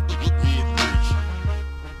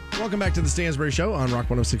 106.9. Welcome back to the Stansbury Show on Rock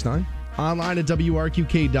 106.9. Online at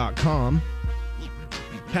WRQK.com.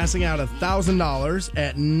 Passing out $1,000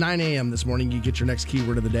 at 9 a.m. this morning. You get your next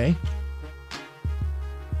keyword of the day.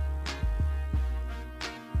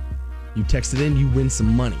 You text it in, you win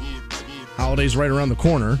some money. Holiday's right around the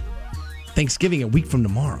corner. Thanksgiving a week from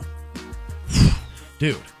tomorrow.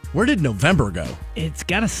 Dude, where did November go? It's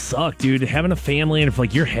gotta suck, dude. Having a family, and if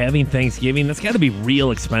like you're having Thanksgiving, that's gotta be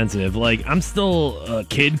real expensive. Like, I'm still a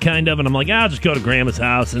kid kind of, and I'm like, I'll just go to grandma's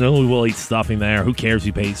house and then we'll eat stuffing there. Who cares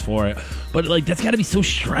who pays for it? But like, that's gotta be so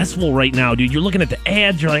stressful right now, dude. You're looking at the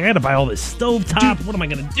ads, you're like, I gotta buy all this stovetop. Dude, what am I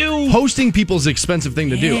gonna do? Hosting people's expensive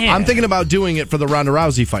thing to do. I'm thinking about doing it for the Ronda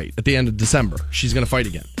Rousey fight at the end of December. She's gonna fight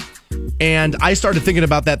again. And I started thinking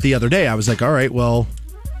about that the other day. I was like, all right, well,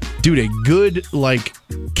 dude, a good like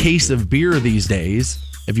case of beer these days,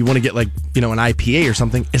 if you want to get like, an IPA or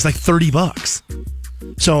something, it's like $30.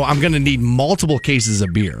 So I'm going to need multiple cases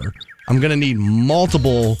of beer. I'm going to need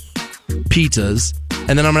multiple pizzas.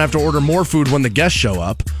 And then I'm going to have to order more food when the guests show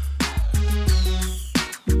up.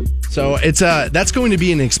 So that's going to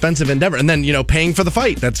be an expensive endeavor. And then, paying for the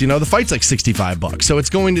fight. That's, the fight's like $65. So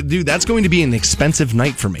that's going to be an expensive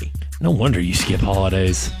night for me. No wonder you skip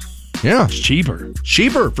holidays. Yeah. It's cheaper.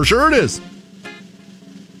 Cheaper, for sure it is.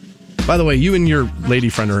 By the way, you and your lady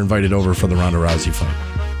friend are invited over for the Ronda Rousey fight.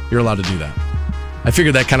 You're allowed to do that. I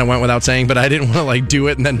figured that kind of went without saying, but I didn't want to do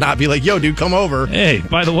it and then not be like, yo, dude, come over. Hey,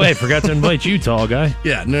 by the way, I forgot to invite you, tall guy.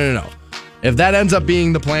 Yeah, no. If that ends up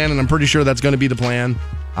being the plan, and I'm pretty sure that's going to be the plan,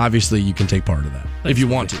 obviously you can take part of that. Thanks, if you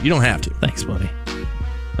want to. You don't have to. Thanks, buddy.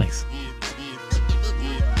 Thanks.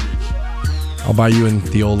 I'll buy you and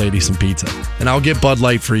the old lady some pizza. And I'll get Bud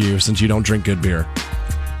Light for you since you don't drink good beer.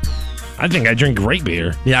 I think I drink great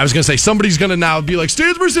beer. Yeah, I was going to say, somebody's going to now be like,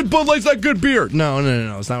 Stansbury said Bud Light's not good beer. No.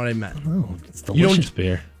 It's not what I meant. Oh, it's delicious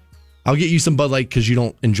beer. I'll get you some Bud Light because you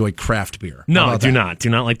don't enjoy craft beer. No, I do not.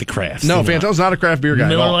 Do not like the crafts. No, Fantone's not a craft beer guy.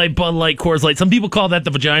 Miller Lite, Bud Light, Coors Light. Some people call that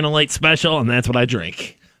the Vagina Light Special, and that's what I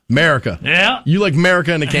drink. America. Yeah. You like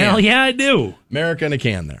America in a can. Hell yeah, I do. America in a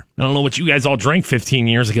can there. I don't know what you guys all drank 15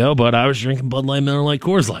 years ago, but I was drinking Bud Light, Miller Lite,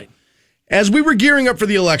 Coors Light. As we were gearing up for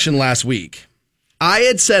the election last week, I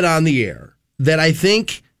had said on the air that I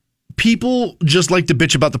think people just like to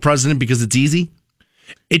bitch about the president because it's easy.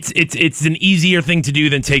 It's an easier thing to do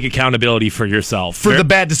than take accountability for yourself. For the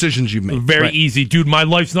bad decisions you've made. Very easy. Dude, my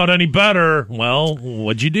life's not any better. Well,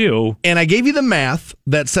 what'd you do? And I gave you the math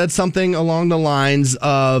that said something along the lines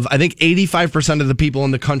of, I think 85% of the people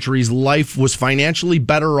in the country's life was financially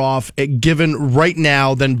better off given right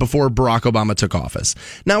now than before Barack Obama took office.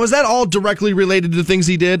 Now, is that all directly related to the things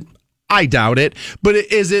he did? I doubt it. But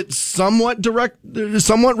is it somewhat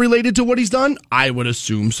related to what he's done? I would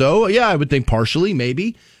assume so. Yeah, I would think partially,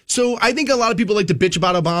 maybe. So I think a lot of people like to bitch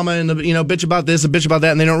about Obama and, bitch about this and bitch about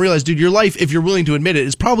that, and they don't realize, dude, your life, if you're willing to admit it,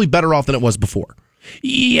 is probably better off than it was before.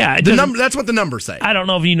 Yeah. That's what the numbers say. I don't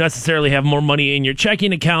know if you necessarily have more money in your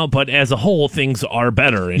checking account, but as a whole, things are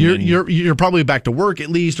better. And you're probably back to work at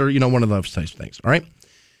least, or, one of those types of things, all right?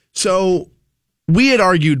 So we had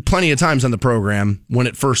argued plenty of times on the program when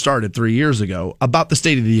it first started 3 years ago about the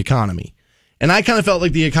state of the economy. And I kind of felt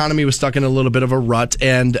like the economy was stuck in a little bit of a rut,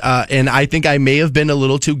 and I think I may have been a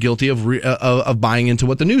little too guilty of buying into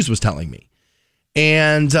what the news was telling me.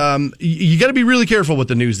 And you got to be really careful with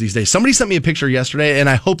the news these days. Somebody sent me a picture yesterday, and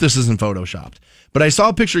I hope this isn't photoshopped, but I saw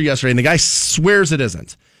a picture yesterday, and the guy swears it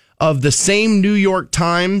isn't, of the same New York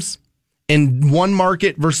Times in one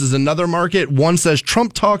market versus another market. One says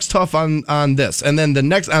Trump talks tough on this, and then the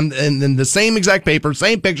next, and then the same exact paper,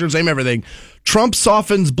 same picture, same everything. Trump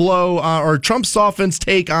softens blow, or Trump softens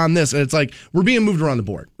take on this, and it's like we're being moved around the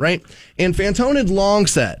board, right? And Fantone had long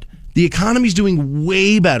said the economy's doing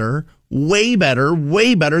way better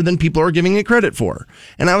than people are giving it credit for.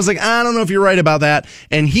 And I was like, I don't know if you're right about that.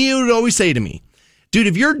 And he would always say to me, dude,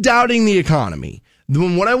 if you're doubting the economy,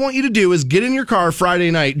 then what I want you to do is get in your car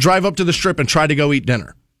Friday night, drive up to the Strip, and try to go eat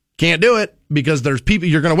dinner. Can't do it because there's people,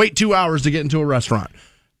 you're going to wait 2 hours to get into a restaurant.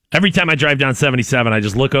 Every time I drive down 77, I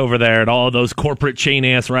just look over there at all of those corporate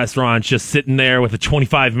chain-ass restaurants just sitting there with a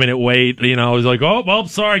 25-minute wait. You know, I was like, oh, well,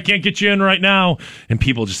 sorry, can't get you in right now. And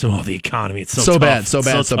people just, the economy, it's so tough. So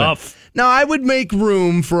tough. Now, I would make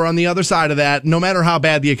room for, on the other side of that, no matter how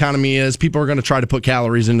bad the economy is, people are going to try to put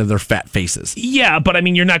calories into their fat faces. Yeah, but I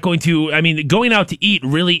mean, you're not going to, going out to eat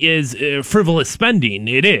really is frivolous spending.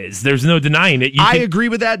 It is. There's no denying it. I agree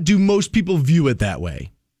with that. Do most people view it that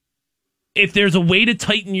way? If there's a way to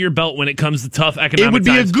tighten your belt when it comes to tough economic it would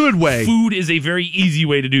be times, a good way. Food is a very easy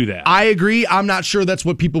way to do that. I agree. I'm not sure that's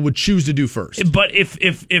what people would choose to do first. But if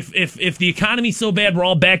the economy's so bad, we're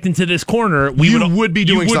all backed into this corner. You would be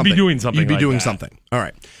doing something. You'd be doing something. All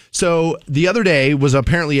right. So the other day was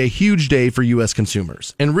apparently a huge day for U.S.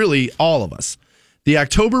 consumers, and really all of us. The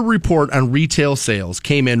October report on retail sales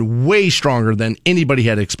came in way stronger than anybody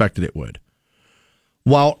had expected it would.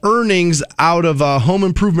 While earnings out of a home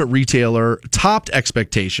improvement retailer topped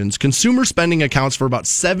expectations, consumer spending accounts for about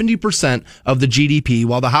 70% of the GDP,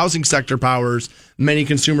 while the housing sector powers many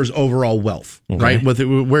consumers' overall wealth, right? With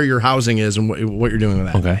where your housing is and what you're doing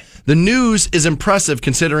with that. Okay. The news is impressive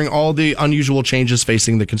considering all the unusual changes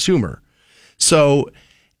facing the consumer. So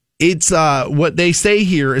it's what they say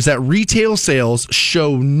here is that retail sales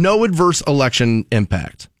show no adverse election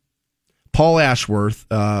impact. Paul Ashworth,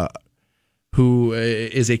 who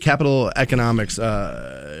is a capital economics,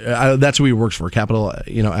 that's who he works for, capital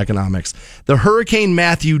economics. The Hurricane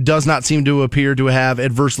Matthew does not seem to appear to have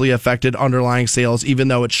adversely affected underlying sales, even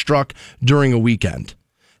though it struck during a weekend.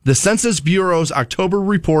 The Census Bureau's October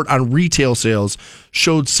report on retail sales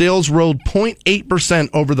showed sales rose 0.8%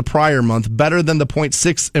 over the prior month, better than the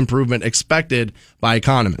 0.6% improvement expected by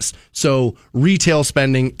economists. So retail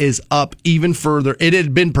spending is up even further. It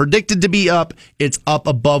had been predicted to be up. It's up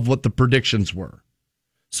above what the predictions were.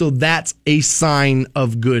 So that's a sign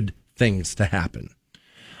of good things to happen.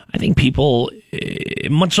 I think people,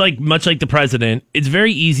 much like the president, it's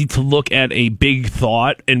very easy to look at a big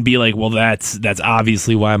thought and be like, well, that's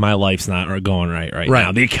obviously why my life's not going right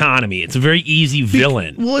now. The economy, it's a very easy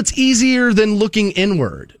villain. Well, it's easier than looking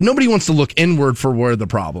inward. Nobody wants to look inward for where the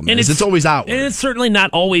problem is. It's always outward. And it's certainly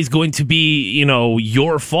not always going to be,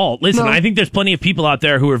 your fault. Listen, I think there's plenty of people out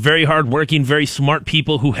there who are very hardworking, very smart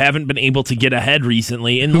people who haven't been able to get ahead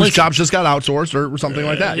recently. And whose jobs just got outsourced or something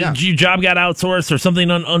like that. Yeah. Your job got outsourced or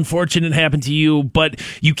something unfortunate happened to you, but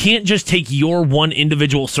you can't just take your one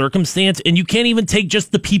individual circumstance, and you can't even take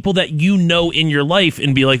just the people that you know in your life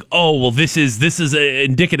and be like, oh, well, this is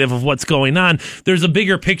indicative of what's going on. There's a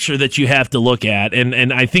bigger picture that you have to look at,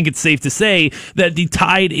 and I think it's safe to say that the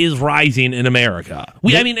tide is rising in America.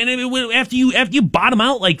 After you bottom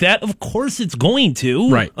out like that, of course it's going to.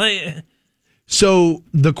 Right. So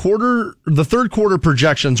the third quarter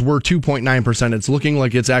projections were 2.9%. It's looking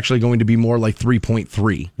like it's actually going to be more like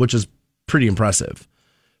 3.3, which is pretty impressive.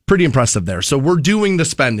 Pretty impressive there. So we're doing the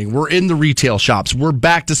spending. We're in the retail shops. We're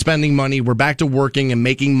back to spending money. We're back to working and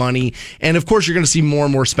making money. And of course, you're going to see more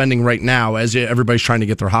and more spending right now as everybody's trying to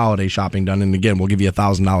get their holiday shopping done. And again, we'll give you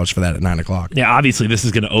 $1,000 for that at 9:00. Yeah, obviously, this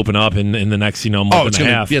is going to open up in the next month and a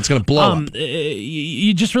half. Yeah, it's going to blow up.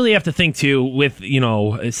 You just really have to think too with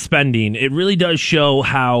spending. It really does show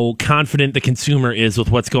how confident the consumer is with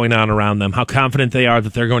what's going on around them. How confident they are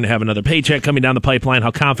that they're going to have another paycheck coming down the pipeline.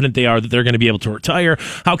 How confident they are that they're going to be able to retire.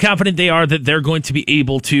 How confident they are that they're going to be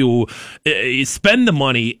able to spend the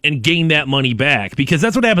money and gain that money back. Because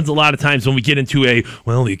that's what happens a lot of times when we get into the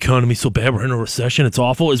economy's so bad, we're in a recession, it's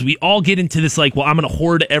awful, is we all get into this I'm going to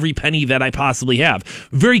hoard every penny that I possibly have.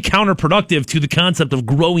 Very counterproductive to the concept of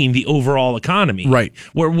growing the overall economy. Right.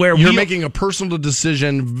 Where you're making a personal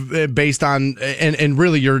decision based on, and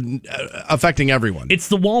really you're affecting everyone. It's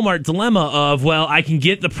the Walmart dilemma of, I can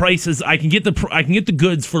get the prices, I can get the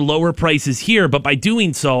goods for lower prices here, but by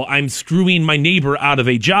doing so I'm screwing my neighbor out of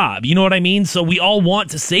a job. You know what I mean? So we all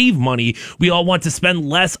want to save money. We all want to spend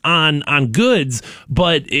less on goods.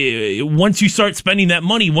 But once you start spending that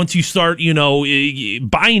money, once you start,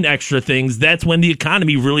 buying extra things, that's when the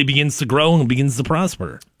economy really begins to grow and begins to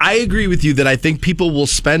prosper. I agree with you that I think people will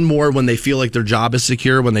spend more when they feel like their job is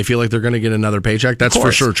secure, when they feel like they're going to get another paycheck. That's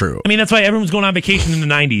for sure true. I mean, that's why everyone was going on vacation in the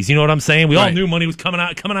 90s. You know what I'm saying? We all knew money was coming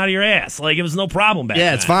out of your ass. Like, it was no problem back then.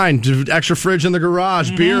 Yeah, it's fine. Extra fridge in the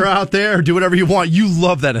garage, beer out there, do whatever you want. You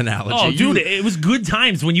love that analogy. Oh, dude, it was good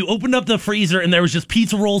times when you opened up the freezer and there was just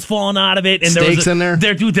pizza rolls falling out of it. And steaks in there?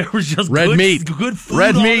 There was just red meat. Good food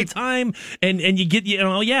all the time. And you get,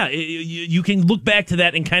 you can look back to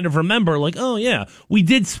that and kind of remember, like, oh, yeah, we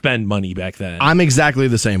did spend money back then. I'm exactly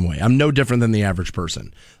the same way. I'm no different than the average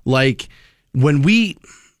person. Like, when we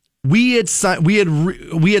had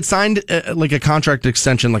signed like a contract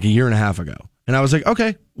extension like a year and a half ago, and I was like,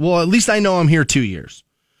 okay, well, at least I know I'm here 2 years.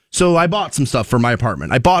 So I bought some stuff for my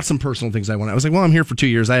apartment. I bought some personal things I wanted. I was like, well, I'm here for 2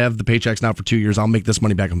 years. I have the paychecks now for 2 years. I'll make this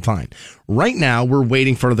money back. I'm fine. Right now, we're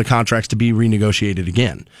waiting for the contracts to be renegotiated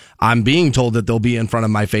again. I'm being told that they'll be in front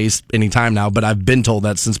of my face anytime now, but I've been told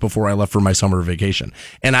that since before I left for my summer vacation.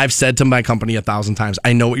 And I've said to my company 1,000 times,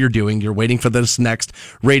 I know what you're doing. You're waiting for this next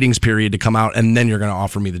ratings period to come out, and then you're going to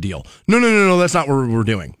offer me the deal. No, that's not what we're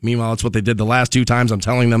doing. Meanwhile, it's what they did the last 2 times. I'm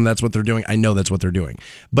telling them that's what they're doing. I know that's what they're doing.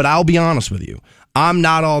 But I'll be honest with you. I'm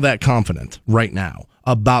not all that confident right now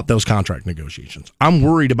about those contract negotiations. I'm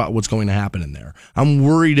worried about what's going to happen in there. I'm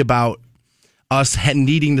worried about us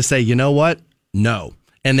needing to say, you know what? No.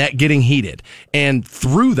 And that getting heated. And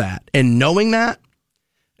through that and knowing that,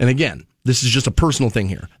 and again, this is just a personal thing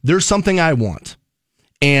here. There's something I want.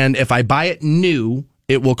 And if I buy it new,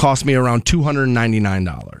 it will cost me around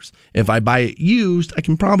 $299. If I buy it used, I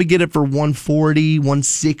can probably get it for $140,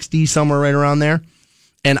 $160, somewhere right around there.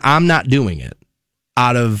 And I'm not doing it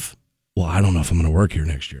out of, well, I don't know if I'm going to work here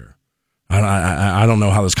next year. I don't know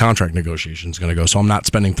how this contract negotiation is going to go, so I'm not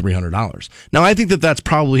spending $300. Now, I think that that's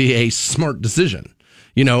probably a smart decision,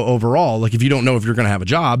 overall. Like, if you don't know if you're going to have a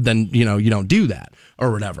job, then, you don't do that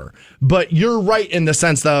or whatever. But you're right in the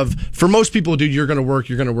sense of, for most people, dude, you're going to work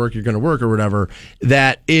or whatever,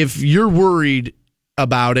 that if you're worried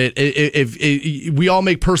about it, if we all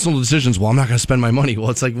make personal decisions, well, I'm not going to spend my money. Well,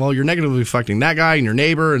 it's like, well, you're negatively affecting that guy and your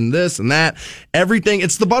neighbor and this and that, everything.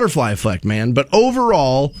 It's the butterfly effect, man. But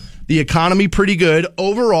overall, the economy pretty good.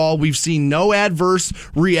 Overall, we've seen no adverse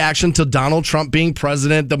reaction to Donald Trump being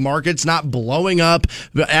president. The market's not blowing up.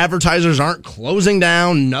 The advertisers aren't closing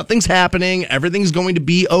down. Nothing's happening. Everything's going to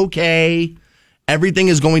be okay. Everything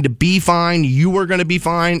is going to be fine. You are going to be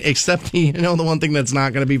fine, except, the one thing that's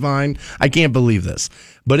not going to be fine. I can't believe this.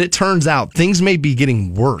 But it turns out things may be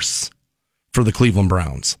getting worse for the Cleveland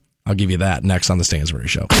Browns. I'll give you that next on the Stansbury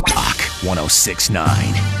Show. Rock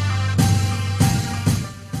 106.9.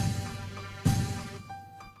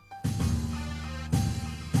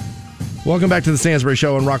 Welcome back to the Stansbury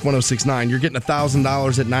Show on Rock 106.9. You're getting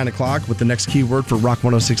 $1,000 at 9 o'clock with the next keyword for Rock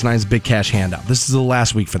 106.9's Big Cash Handout. This is the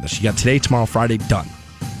last week for this. You got today, tomorrow, Friday, done.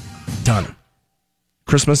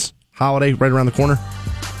 Christmas, holiday, right around the corner.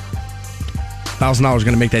 $1,000 is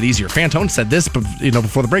going to make that easier. Fantone said this, but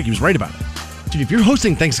before the break, he was right about it. Dude, if you're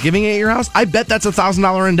hosting Thanksgiving at your house, I bet that's a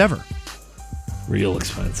 $1,000 endeavor. Real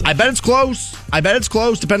expensive. I bet it's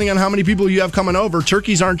close. Depending on how many people you have coming over.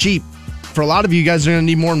 Turkeys aren't cheap. For a lot of you guys, are going to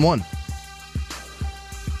need more than one.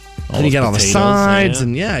 And you got all the sides,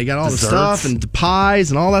 and you got all desserts, the stuff, and the pies,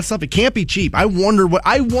 and all that stuff. It can't be cheap. I wonder what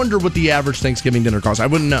the average Thanksgiving dinner costs. I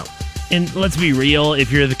wouldn't know. And let's be real,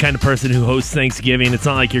 if you're the kind of person who hosts Thanksgiving, it's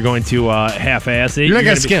not like you're going to half-ass it. You're not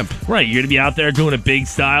going to skimp. Right, you're going to be out there doing a big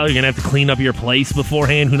style. You're going to have to clean up your place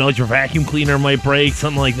beforehand. Who knows, your vacuum cleaner might break,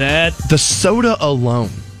 something like that. The soda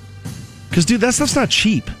alone. Because, dude, that stuff's not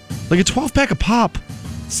cheap. Like a 12-pack of pop.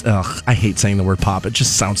 Ugh, I hate saying the word pop. It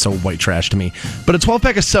just sounds so white trash to me. But a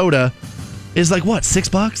 12-pack of soda is like, what,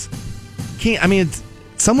 $6? It's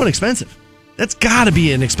somewhat expensive. That's got to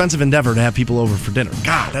be an expensive endeavor to have people over for dinner.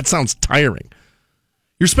 God, that sounds tiring.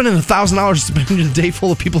 You're spending $1,000 spending a day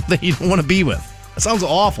full of people that you don't want to be with. That sounds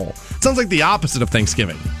awful. It sounds like the opposite of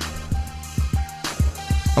Thanksgiving.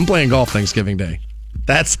 I'm playing golf Thanksgiving Day.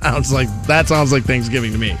 That sounds like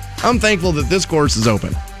Thanksgiving to me. I'm thankful that this course is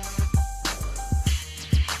open.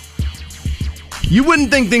 You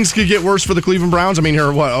wouldn't think things could get worse for the Cleveland Browns? I mean,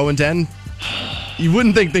 here, what, 0-10? You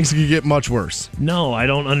wouldn't think things could get much worse. No, I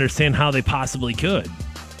don't understand how they possibly could.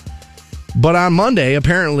 But on Monday,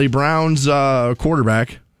 apparently Browns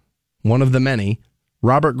quarterback, one of the many,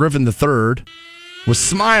 Robert Griffin III, was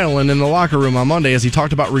smiling in the locker room on Monday as he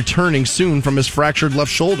talked about returning soon from his fractured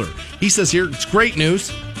left shoulder. He says here, it's great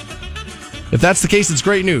news. If that's the case, it's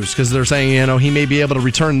great news because they're saying, he may be able to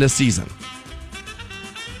return this season.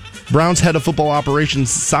 Browns head of football operations,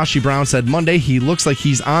 Sashi Brown, said Monday he looks like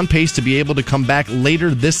he's on pace to be able to come back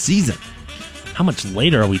later this season. How much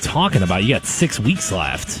later are we talking about? You got 6 weeks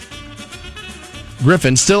left.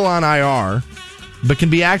 Griffin, still on IR, but can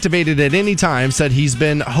be activated at any time, said he's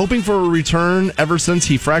been hoping for a return ever since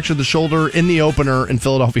he fractured the shoulder in the opener in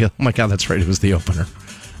Philadelphia. Oh my God, that's right. It was the opener.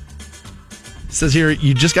 It says here,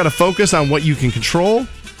 you just got to focus on what you can control.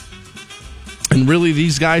 And really,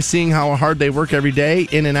 these guys seeing how hard they work every day,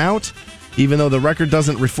 in and out, even though the record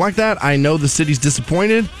doesn't reflect that, I know the city's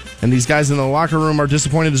disappointed, and these guys in the locker room are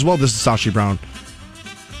disappointed as well. This is Sashi Brown.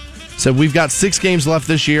 Said, we've got 6 games left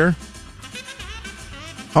this year.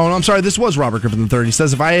 Oh, no, I'm sorry, this was Robert Griffin III. He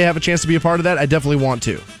says, if I have a chance to be a part of that, I definitely want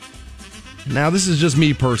to. Now, this is just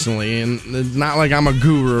me personally, and it's not like I'm a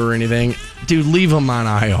guru or anything. Dude, leave him on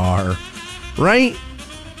IR. Right?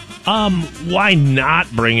 Why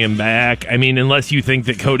not bring him back? I mean, unless you think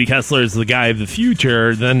that Cody Kessler is the guy of the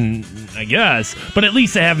future, then I guess. But at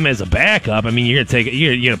least to have him as a backup. I mean, you're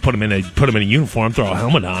gonna put him in a uniform, throw a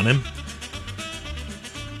helmet on him.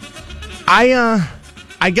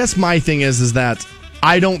 I guess my thing is that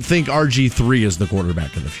I don't think RG3 is the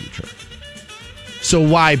quarterback of the future. So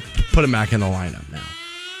why put him back in the lineup now?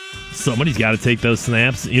 Somebody's got to take those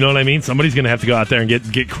snaps. You know what I mean? Somebody's going to have to go out there and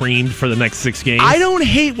get creamed for the next 6 games. I don't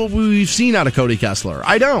hate what we've seen out of Cody Kessler.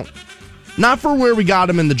 I don't. Not for where we got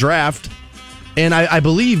him in the draft. And I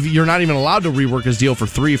believe you're not even allowed to rework his deal for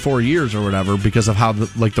 3 or 4 years or whatever because of how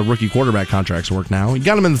the rookie quarterback contracts work now. You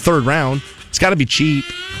got him in the 3rd round. It's got to be cheap.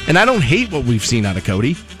 And I don't hate what we've seen out of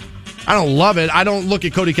Cody. I don't love it. I don't look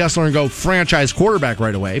at Cody Kessler and go franchise quarterback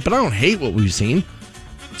right away. But I don't hate what we've seen.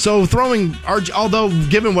 So throwing RG, although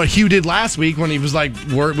given what Hugh did last week when he was like,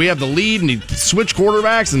 we have the lead and he switched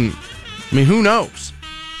quarterbacks, and I mean, who knows?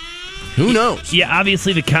 Who knows? Yeah,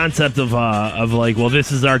 obviously the concept of like, well,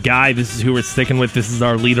 this is our guy, this is who we're sticking with, this is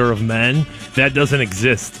our leader of men, that doesn't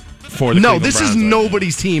exist for the Cleveland this Browns is right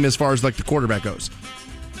nobody's team as far as like the quarterback goes.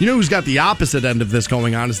 You know who's got the opposite end of this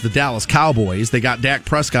going on is the Dallas Cowboys. They got Dak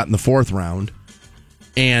Prescott in the 4th round.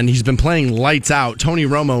 And he's been playing lights out. Tony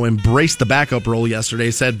Romo embraced the backup role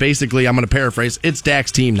yesterday, said basically, I'm going to paraphrase, it's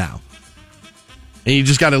Dak's team now. And you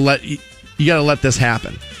just got to let this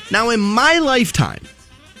happen. Now, in my lifetime,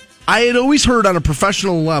 I had always heard on a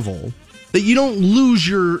professional level that you don't lose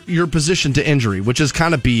your position to injury, which is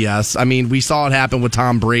kind of BS. I mean, we saw it happen with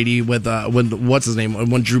Tom Brady with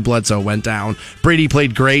when Drew Bledsoe went down. Brady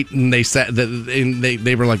played great, and they said that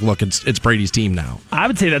they were like, look, it's Brady's team now. I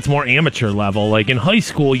would say that's more amateur level. Like in high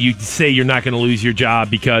school, you say you're not going to lose your job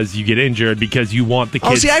because you get injured because you want the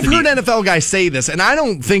kids. Oh, see, I've heard NFL guys say this, and I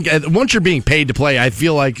don't think once you're being paid to play, I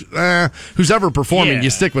feel like who's ever performing, you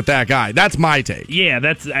stick with that guy. That's my take. Yeah,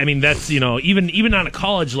 that's even on a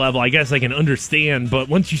college level, I guess I can understand, but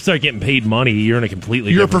once you start getting paid money, you're in a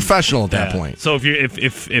completely you're a professional at that point. So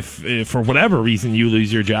if for whatever reason you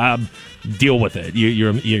lose your job, deal with it.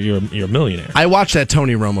 You're a millionaire. I watched that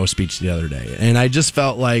Tony Romo speech the other day, and I just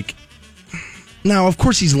felt like, now of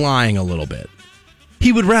course he's lying a little bit.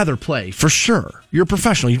 He would rather play for sure. You're a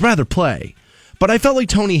professional. You'd rather play, but I felt like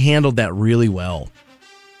Tony handled that really well.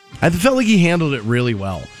 I felt like he handled it really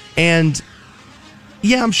well, and.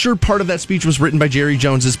 Yeah, I'm sure part of that speech was written by Jerry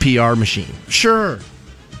Jones's PR machine. Sure.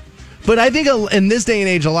 But I think in this day and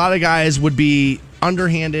age, a lot of guys would be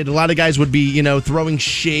underhanded. A lot of guys would be, throwing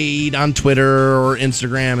shade on Twitter or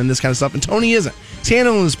Instagram and this kind of stuff. And Tony isn't. He's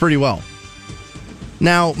handling this pretty well.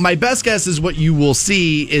 Now, my best guess is what you will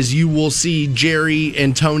see is you will see Jerry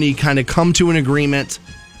and Tony kind of come to an agreement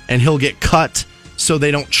and he'll get cut so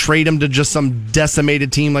they don't trade him to just some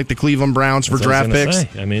decimated team like the Cleveland Browns for draft picks.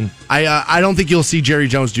 I mean, I don't think you'll see Jerry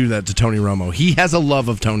Jones do that to Tony Romo. He has a love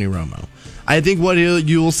of Tony Romo. I think what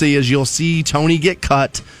you'll see is you'll see Tony get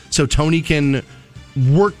cut so Tony can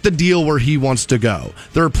work the deal where he wants to go.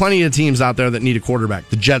 There are plenty of teams out there that need a quarterback.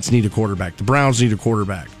 The Jets need a quarterback. The Browns need a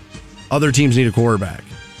quarterback. Other teams need a quarterback.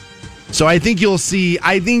 So I think you'll see.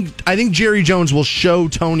 I think Jerry Jones will show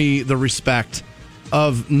Tony the respect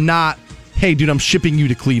of not, hey, dude, I'm shipping you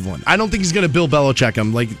to Cleveland. I don't think he's going to Bill Belichick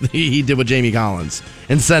him like he did with Jamie Collins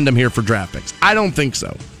and send him here for draft picks. I don't think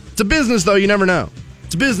so. It's a business, though. You never know.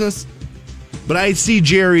 It's a business. But I see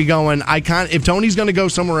Jerry going, if Tony's going to go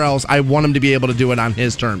somewhere else, I want him to be able to do it on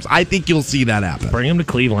his terms. I think you'll see that happen. Bring him to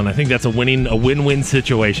Cleveland. I think that's a win-win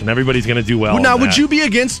situation. Everybody's going to do well. Now, would you be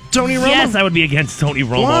against Tony Romo? Yes, I would be against Tony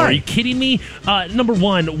Romo. Why? Are you kidding me? Number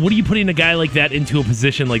one, what are you putting a guy like that into a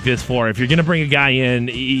position like this for? If you're going to bring a guy in,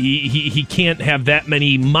 he can't have that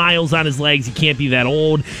many miles on his legs. He can't be that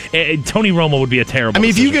old. Tony Romo would be a terrible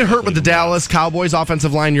if you get hurt Cleveland. with the Dallas Cowboys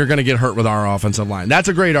offensive line, you're going to get hurt with our offensive line. That's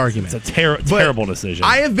a great argument. It's a terrible decision.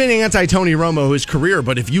 I have been anti-Tony Romo his career,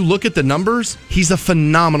 but if you look at the numbers, he's a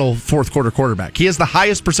phenomenal fourth quarter quarterback. He has the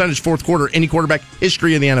highest percentage fourth quarter any quarterback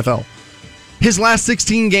history in the NFL. His last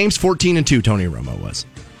 16 games, 14-2, Tony Romo was.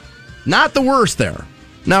 Not the worst there.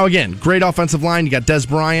 Now again, great offensive line. You got Des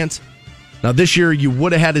Bryant. Now this year you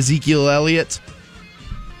would have had Ezekiel Elliott.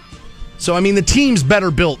 So, the team's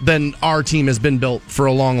better built than our team has been built for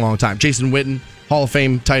a long, long time. Jason Witten, Hall of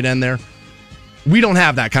Fame tight end there. We don't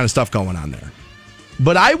have that kind of stuff going on there.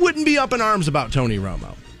 But I wouldn't be up in arms about Tony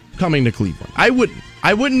Romo coming to Cleveland. I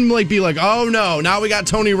wouldn't be like, oh no, now we got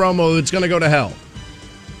Tony Romo that's going to go to hell.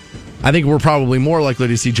 I think we're probably more likely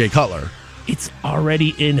to see Jay Cutler. It's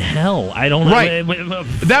already in hell. I don't know. Right.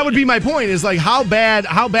 That would be my point, is like how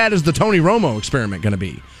bad is the Tony Romo experiment going to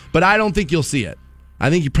be? But I don't think you'll see it. I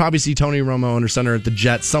think you probably see Tony Romo under center at the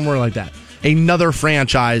Jets, somewhere like that. Another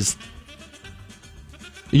franchise.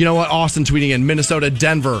 You know what? Austin tweeting in Minnesota,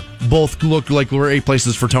 Denver, both look like great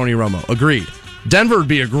places for Tony Romo. Agreed. Denver would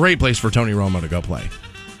be a great place for Tony Romo to go play.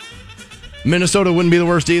 Minnesota wouldn't be the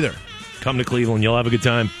worst either. Come to Cleveland. You'll have a good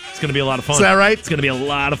time. It's going to be a lot of fun. Is that right? It's going to be a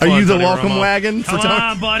lot of fun. Are you the Tony welcome Romo. wagon for Come Tony?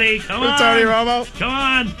 on, buddy. Come on. Tony Romo? Come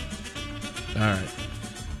on. All right.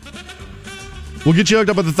 We'll get you hooked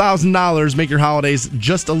up with $1,000. Make your holidays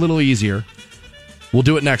just a little easier. We'll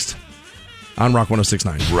do it next on Rock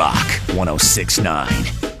 106.9. Rock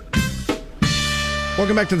 106.9.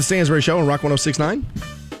 Welcome back to the Stansbury Show on Rock 106.9.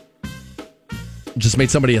 Just made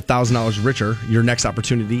somebody $1,000 richer. Your next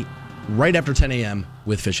opportunity right after 10 a.m.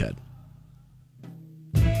 with Fishhead.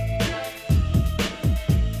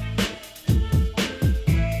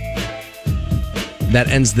 That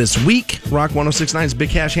ends this week. Rock 106.9's Big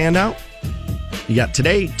Cash Handout. You got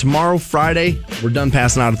today, tomorrow, Friday. We're done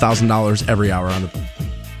passing out $1,000 every hour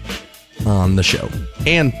on the show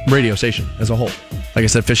and radio station as a whole. Like I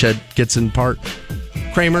said, Fishhead gets in part.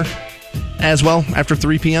 Kramer as well after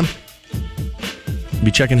 3 p.m.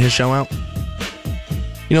 Be checking his show out. A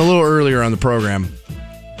little earlier on the program,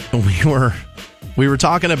 we were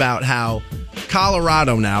talking about how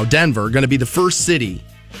Colorado now, Denver, going to be the first city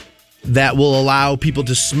that will allow people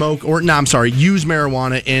to smoke use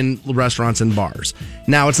marijuana in restaurants and bars.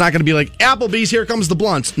 Now, it's not going to be like Applebee's, here comes the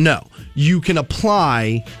blunts. No, you can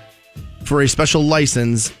apply for a special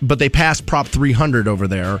license, but they passed Prop 300 over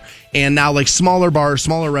there. And now like smaller bars,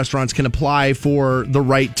 smaller restaurants can apply for the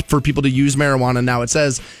right for people to use marijuana. Now it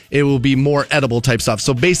says it will be more edible type stuff.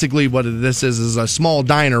 So basically what this is a small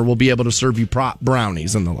diner will be able to serve you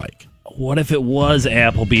brownies and the like. What if it was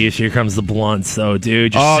Applebee's? Here comes the blunts, though,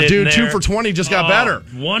 dude. Dude, there. 2 for $20 just got better.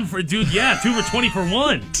 2 for 20 for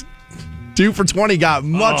one. 2 for $20 got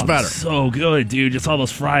much better. So good, dude. Just all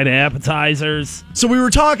those fried appetizers. So we were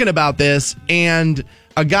talking about this, and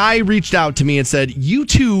a guy reached out to me and said, you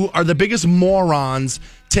two are the biggest morons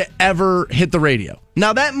to ever hit the radio.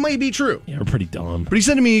 Now, that might be true. Yeah, we're pretty dumb. But he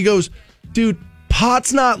said to me, he goes, dude,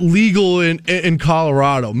 pot's not legal in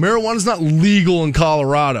Colorado. Marijuana's not legal in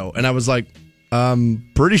Colorado. And I was like,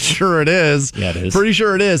 pretty sure it is. Yeah, it is. Pretty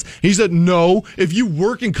sure it is. He said, no, if you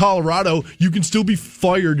work in Colorado, you can still be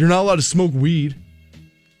fired. You're not allowed to smoke weed.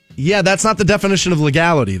 Yeah, that's not the definition of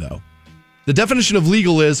legality, though. The definition of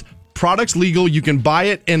legal is product's legal. You can buy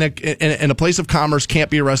it in a place of commerce, can't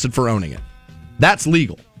be arrested for owning it. That's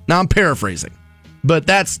legal. Now, I'm paraphrasing, but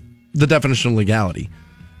that's the definition of legality.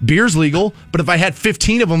 Beer's legal, but if I had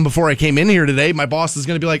 15 of them before I came in here today, my boss is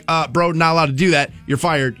going to be like, bro, not allowed to do that. You're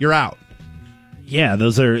fired. You're out. Yeah,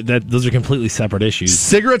 those are completely separate issues.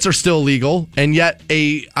 Cigarettes are still legal, and yet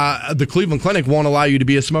the Cleveland Clinic won't allow you to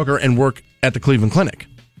be a smoker and work at the Cleveland Clinic.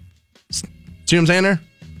 See what I'm saying there?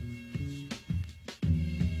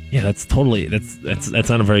 Yeah, that's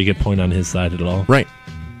not a very good point on his side at all. Right.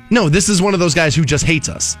 No, this is one of those guys who just hates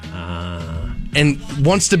us. And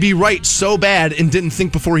wants to be right so bad and didn't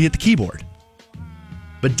think before he hit the keyboard.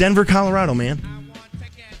 But Denver, Colorado, man.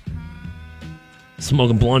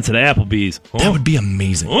 Smoking blunts at Applebee's. Oh. That would be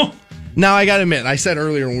amazing. Oh. Now, I got to admit, I said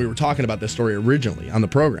earlier when we were talking about this story originally on the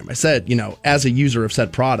program, I said, as a user of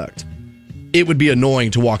said product, it would be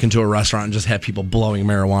annoying to walk into a restaurant and just have people blowing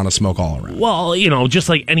marijuana smoke all around. Well, just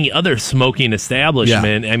like any other smoking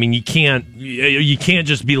establishment, I mean, you can't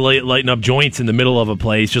just be lighting up joints in the middle of a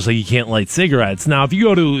place, just like you can't light cigarettes. Now, if you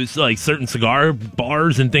go to like certain cigar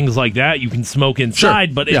bars and things like that, you can smoke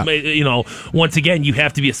inside, sure. but once again, you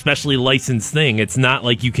have to be a specially licensed thing. It's not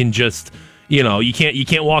like you can just. You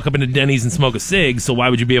can't walk up into Denny's and smoke a cig, so why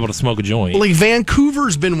would you be able to smoke a joint? Like,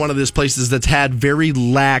 Vancouver's been one of those places that's had very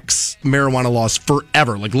lax marijuana laws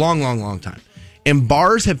forever, like long time. And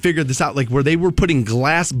bars have figured this out, like where they were putting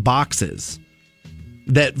glass boxes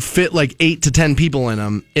that fit like 8 to 10 people in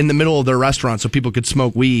them in the middle of their restaurant so people could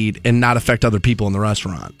smoke weed and not affect other people in the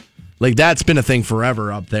restaurant. Like, that's been a thing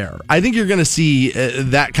forever up there. I think you're going to see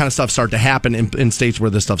that kind of stuff start to happen in states where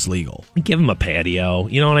this stuff's legal. Give them a patio.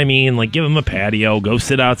 You know what I mean? Like, give them a patio. Go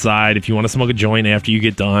sit outside if you want to smoke a joint after you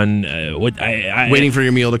get done. Waiting for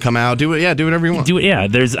your meal to come out. Do it. Yeah, do whatever you want. Do it. Yeah.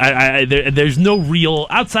 There's no real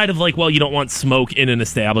outside of like, well, you don't want smoke in an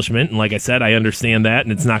establishment, and like I said, I understand that,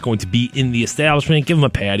 and it's not going to be in the establishment. Give them a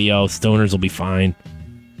patio. Stoners will be fine.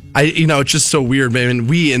 It's just so weird, man.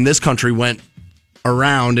 We in this country went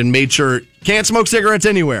around and made sure can't smoke cigarettes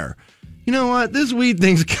anywhere. You know what? This weed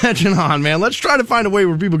thing's catching on, man. Let's try to find a way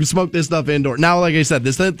where people can smoke this stuff indoor. Now, like I said,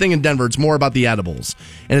 this thing in Denver, it's more about the edibles.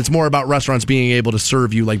 And it's more about restaurants being able to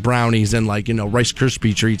serve you like brownies and like, Rice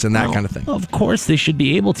Krispie treats and that kind of thing. Of course they should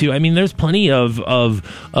be able to. I mean, there's plenty of like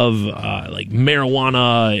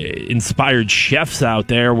marijuana inspired chefs out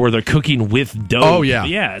there where they're cooking with dope. Oh yeah.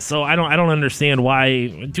 Yeah. So I don't understand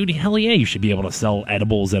why, dude, hell yeah, you should be able to sell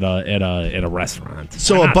edibles at a restaurant.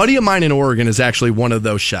 So a buddy of mine in Oregon is actually one of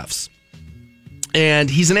those chefs. And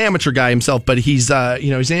he's an amateur guy himself, but he's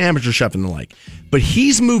he's an amateur chef and the like. But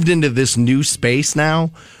he's moved into this new space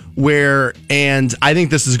now and I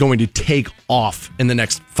think this is going to take off in the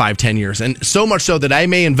next 5-10 years. And so much so that I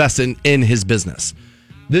may invest in his business.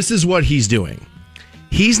 This is what he's doing.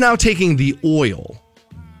 He's now taking the oil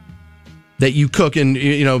that you cook and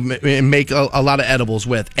and make a lot of edibles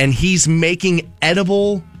with, and he's making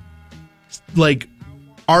edible, like,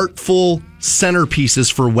 artful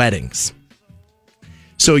centerpieces for weddings.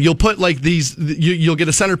 So you'll put like these, you'll get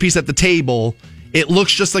a centerpiece at the table. It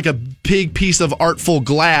looks just like a big piece of artful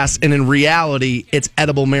glass, and in reality, it's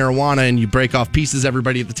edible marijuana, and you break off pieces.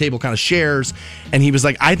 Everybody at the table kind of shares. And he was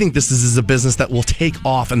like, I think this is a business that will take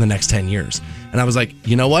off in the next 10 years. And I was like,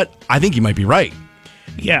 you know what? I think you might be right.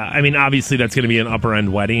 Yeah, I mean, obviously that's going to be an upper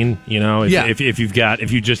end wedding.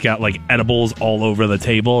 If you just got like edibles all over the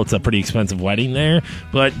table, it's a pretty expensive wedding there.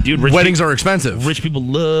 But dude, weddings are expensive. Rich people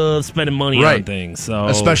love spending money on things, so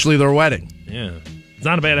especially their wedding. Yeah, it's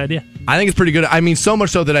not a bad idea. I think it's pretty good. I mean, so much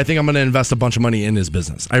so that I think I'm going to invest a bunch of money in his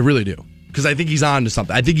business. I really do, because I think he's on to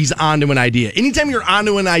something. I think he's on to an idea. Anytime you're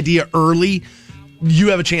onto an idea early, you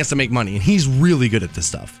have a chance to make money, and he's really good at this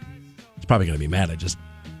stuff. He's probably going to be mad I just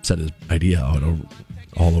said his idea out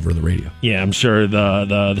all over the radio. Yeah, I'm sure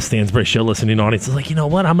the Stansbury Show listening audience is like, you know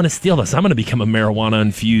what? I'm going to steal this. I'm going to become a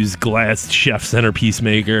marijuana-infused glass chef centerpiece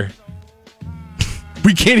maker.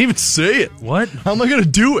 We can't even say it. What? How am I going to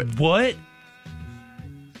do it? What?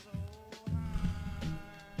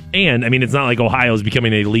 And, I mean, it's not like Ohio is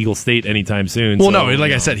becoming a legal state anytime soon. Well, no,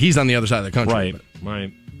 like I said, he's on the other side of the country.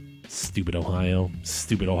 Right. Stupid Ohio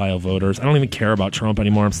voters. I don't even care about Trump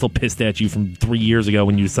anymore. I'm still pissed at you from 3 years ago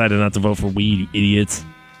when you decided not to vote for weed, you idiots.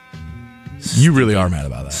 You really are mad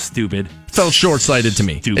about that. Stupid. Felt short-sighted to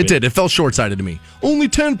me. Stupid. It did. It felt short-sighted to me. Only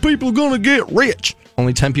 10 people gonna get rich.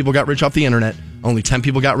 Only 10 people got rich off the internet. Only 10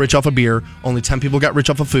 people got rich off of beer. Only 10 people got rich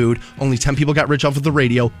off of food. Only 10 people got rich off of the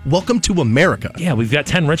radio. Welcome to America. Yeah, we've got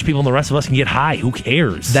 10 rich people and the rest of us can get high. Who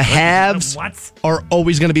cares? The haves are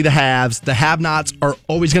always going to be the haves. The have-nots are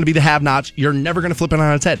always going to be the have-nots. You're never going to flip it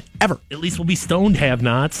on its head. Ever. At least we'll be stoned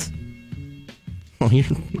have-nots. Well,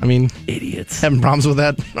 idiots. Having problems with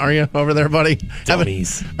that, are you, over there, buddy?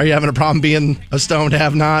 Dummies. Are you having a problem being a stoned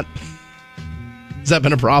have-not? Has that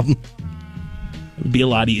been a problem? It would be a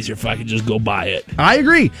lot easier if I could just go buy it. I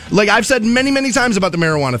agree. Like I've said many, many times about the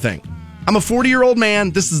marijuana thing. I'm a 40-year-old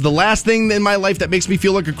man. This is the last thing in my life that makes me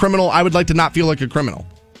feel like a criminal. I would like to not feel like a criminal.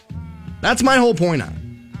 That's my whole point on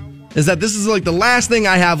it. Is that this is like the last thing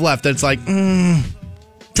I have left that's like,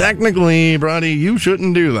 technically, buddy, you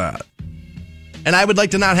shouldn't do that. And I would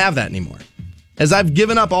like to not have that anymore. As I've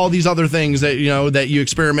given up all these other things that, that you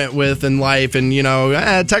experiment with in life and,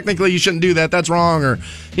 technically you shouldn't do that. That's wrong. Or,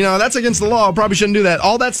 that's against the law. Probably shouldn't do that.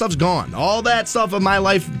 All that stuff's gone. All that stuff of my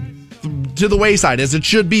life to the wayside, as it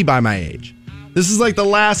should be by my age. This is like the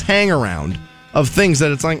last hang around of things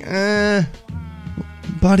that it's like,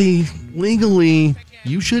 buddy, legally,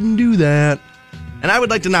 you shouldn't do that. And I would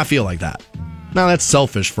like to not feel like that. Now, that's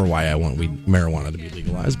selfish for why I want marijuana to be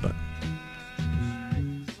legalized, but...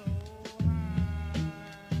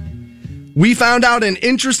 We found out an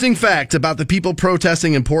interesting fact about the people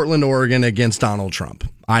protesting in Portland, Oregon against Donald Trump.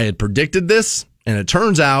 I had predicted this, and it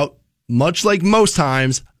turns out, much like most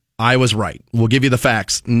times, I was right. We'll give you the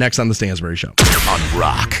facts next on The Stansbury Show. On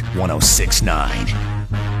Rock 1069.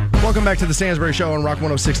 Welcome back to The Stansbury Show on Rock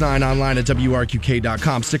 1069, online at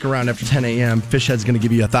WRQK.com. Stick around after 10 a.m. Fishhead's going to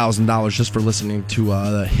give you $1,000 just for listening to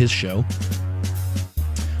his show.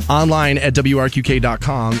 Online at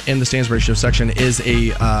WRQK.com in the Stansbury Show section is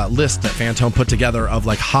a list that Fantone put together of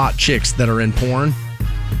like hot chicks that are in porn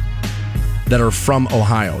that are from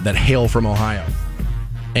Ohio, that hail from Ohio.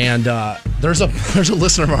 And there's a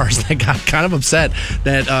listener of ours that got kind of upset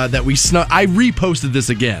that we snuck. I reposted this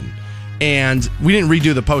again, and we didn't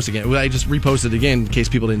redo the post again. I just reposted it again in case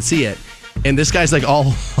people didn't see it. And this guy's like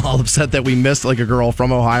all upset that we missed like a girl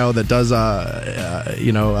from Ohio that does the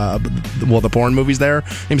porn movies there.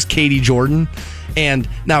 Her name's Katie Jordan. And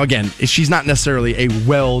now again, she's not necessarily a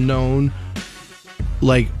well-known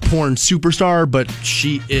like porn superstar, but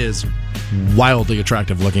she is wildly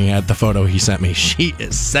attractive looking at the photo he sent me. She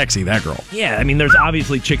is sexy, that girl. Yeah, I mean, there's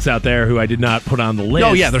obviously chicks out there who I did not put on the list.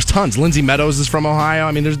 Oh, yeah, there's tons. Lindsay Meadows is from Ohio.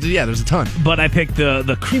 I mean, there's a ton. But I picked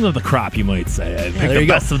the cream of the crop, you might say. I picked the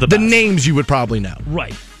best of the best. The names you would probably know.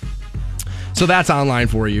 Right. So that's online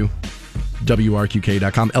for you.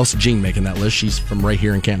 WRQK.com. Elsa Jean making that list. She's from right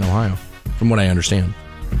here in Canton, Ohio, from what I understand.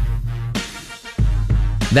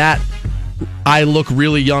 That I look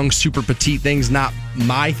really young, super petite thing's not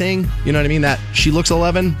my thing. You know what I mean? That she looks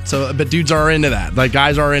 11. So, but dudes are into that. Like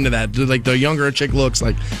guys are into that. Like the younger a chick looks,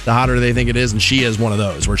 like the hotter they think it is, and she is one of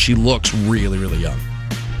those where she looks really, really young.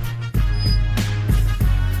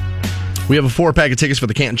 We have a 4-pack of tickets for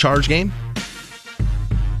the Canton Charge game.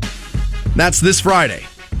 That's this Friday.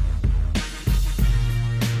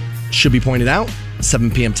 Should be pointed out, 7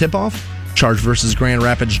 p.m. tip-off. Charge versus Grand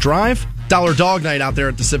Rapids Drive. $1 dog night out there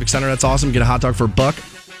at the Civic Center. That's awesome. Get a hot dog for $1.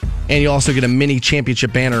 And you also get a mini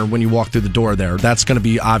championship banner when you walk through the door there. That's going to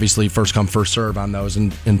be obviously first come, first serve on those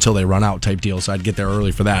until they run out type deal. So I'd get there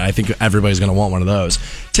early for that. I think everybody's going to want one of those.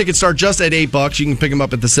 Tickets start just at $8. You can pick them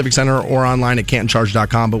up at the Civic Center or online at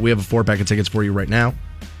cantoncharge.com. But we have a 4-pack of tickets for you right now.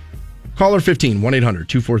 Caller 15,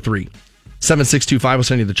 1-800-243-7625. We'll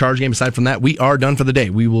send you the Charge game. Aside from that, we are done for the day.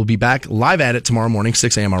 We will be back live at it tomorrow morning,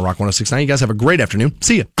 6 a.m. on Rock 1069. You guys have a great afternoon.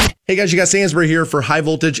 See ya. Hey guys, you got Stansbury here for High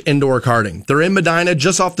Voltage Indoor Karting. They're in Medina,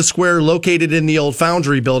 just off the square, located in the old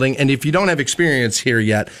Foundry building. And if you don't have experience here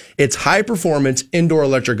yet, it's high performance indoor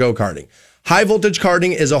electric go-karting. High Voltage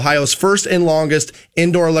Karting is Ohio's first and longest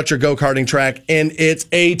indoor electric go-karting track, and it's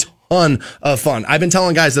a ton of fun. I've been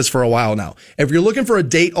telling guys this for a while now. If you're looking for a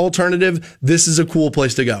date alternative, this is a cool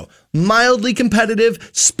place to go. Mildly competitive,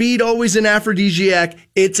 speed always an aphrodisiac.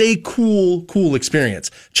 It's a cool experience.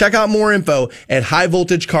 Check out more info at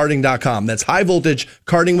highvoltagekarting.com. That's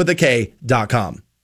highvoltagekarting with a K.com.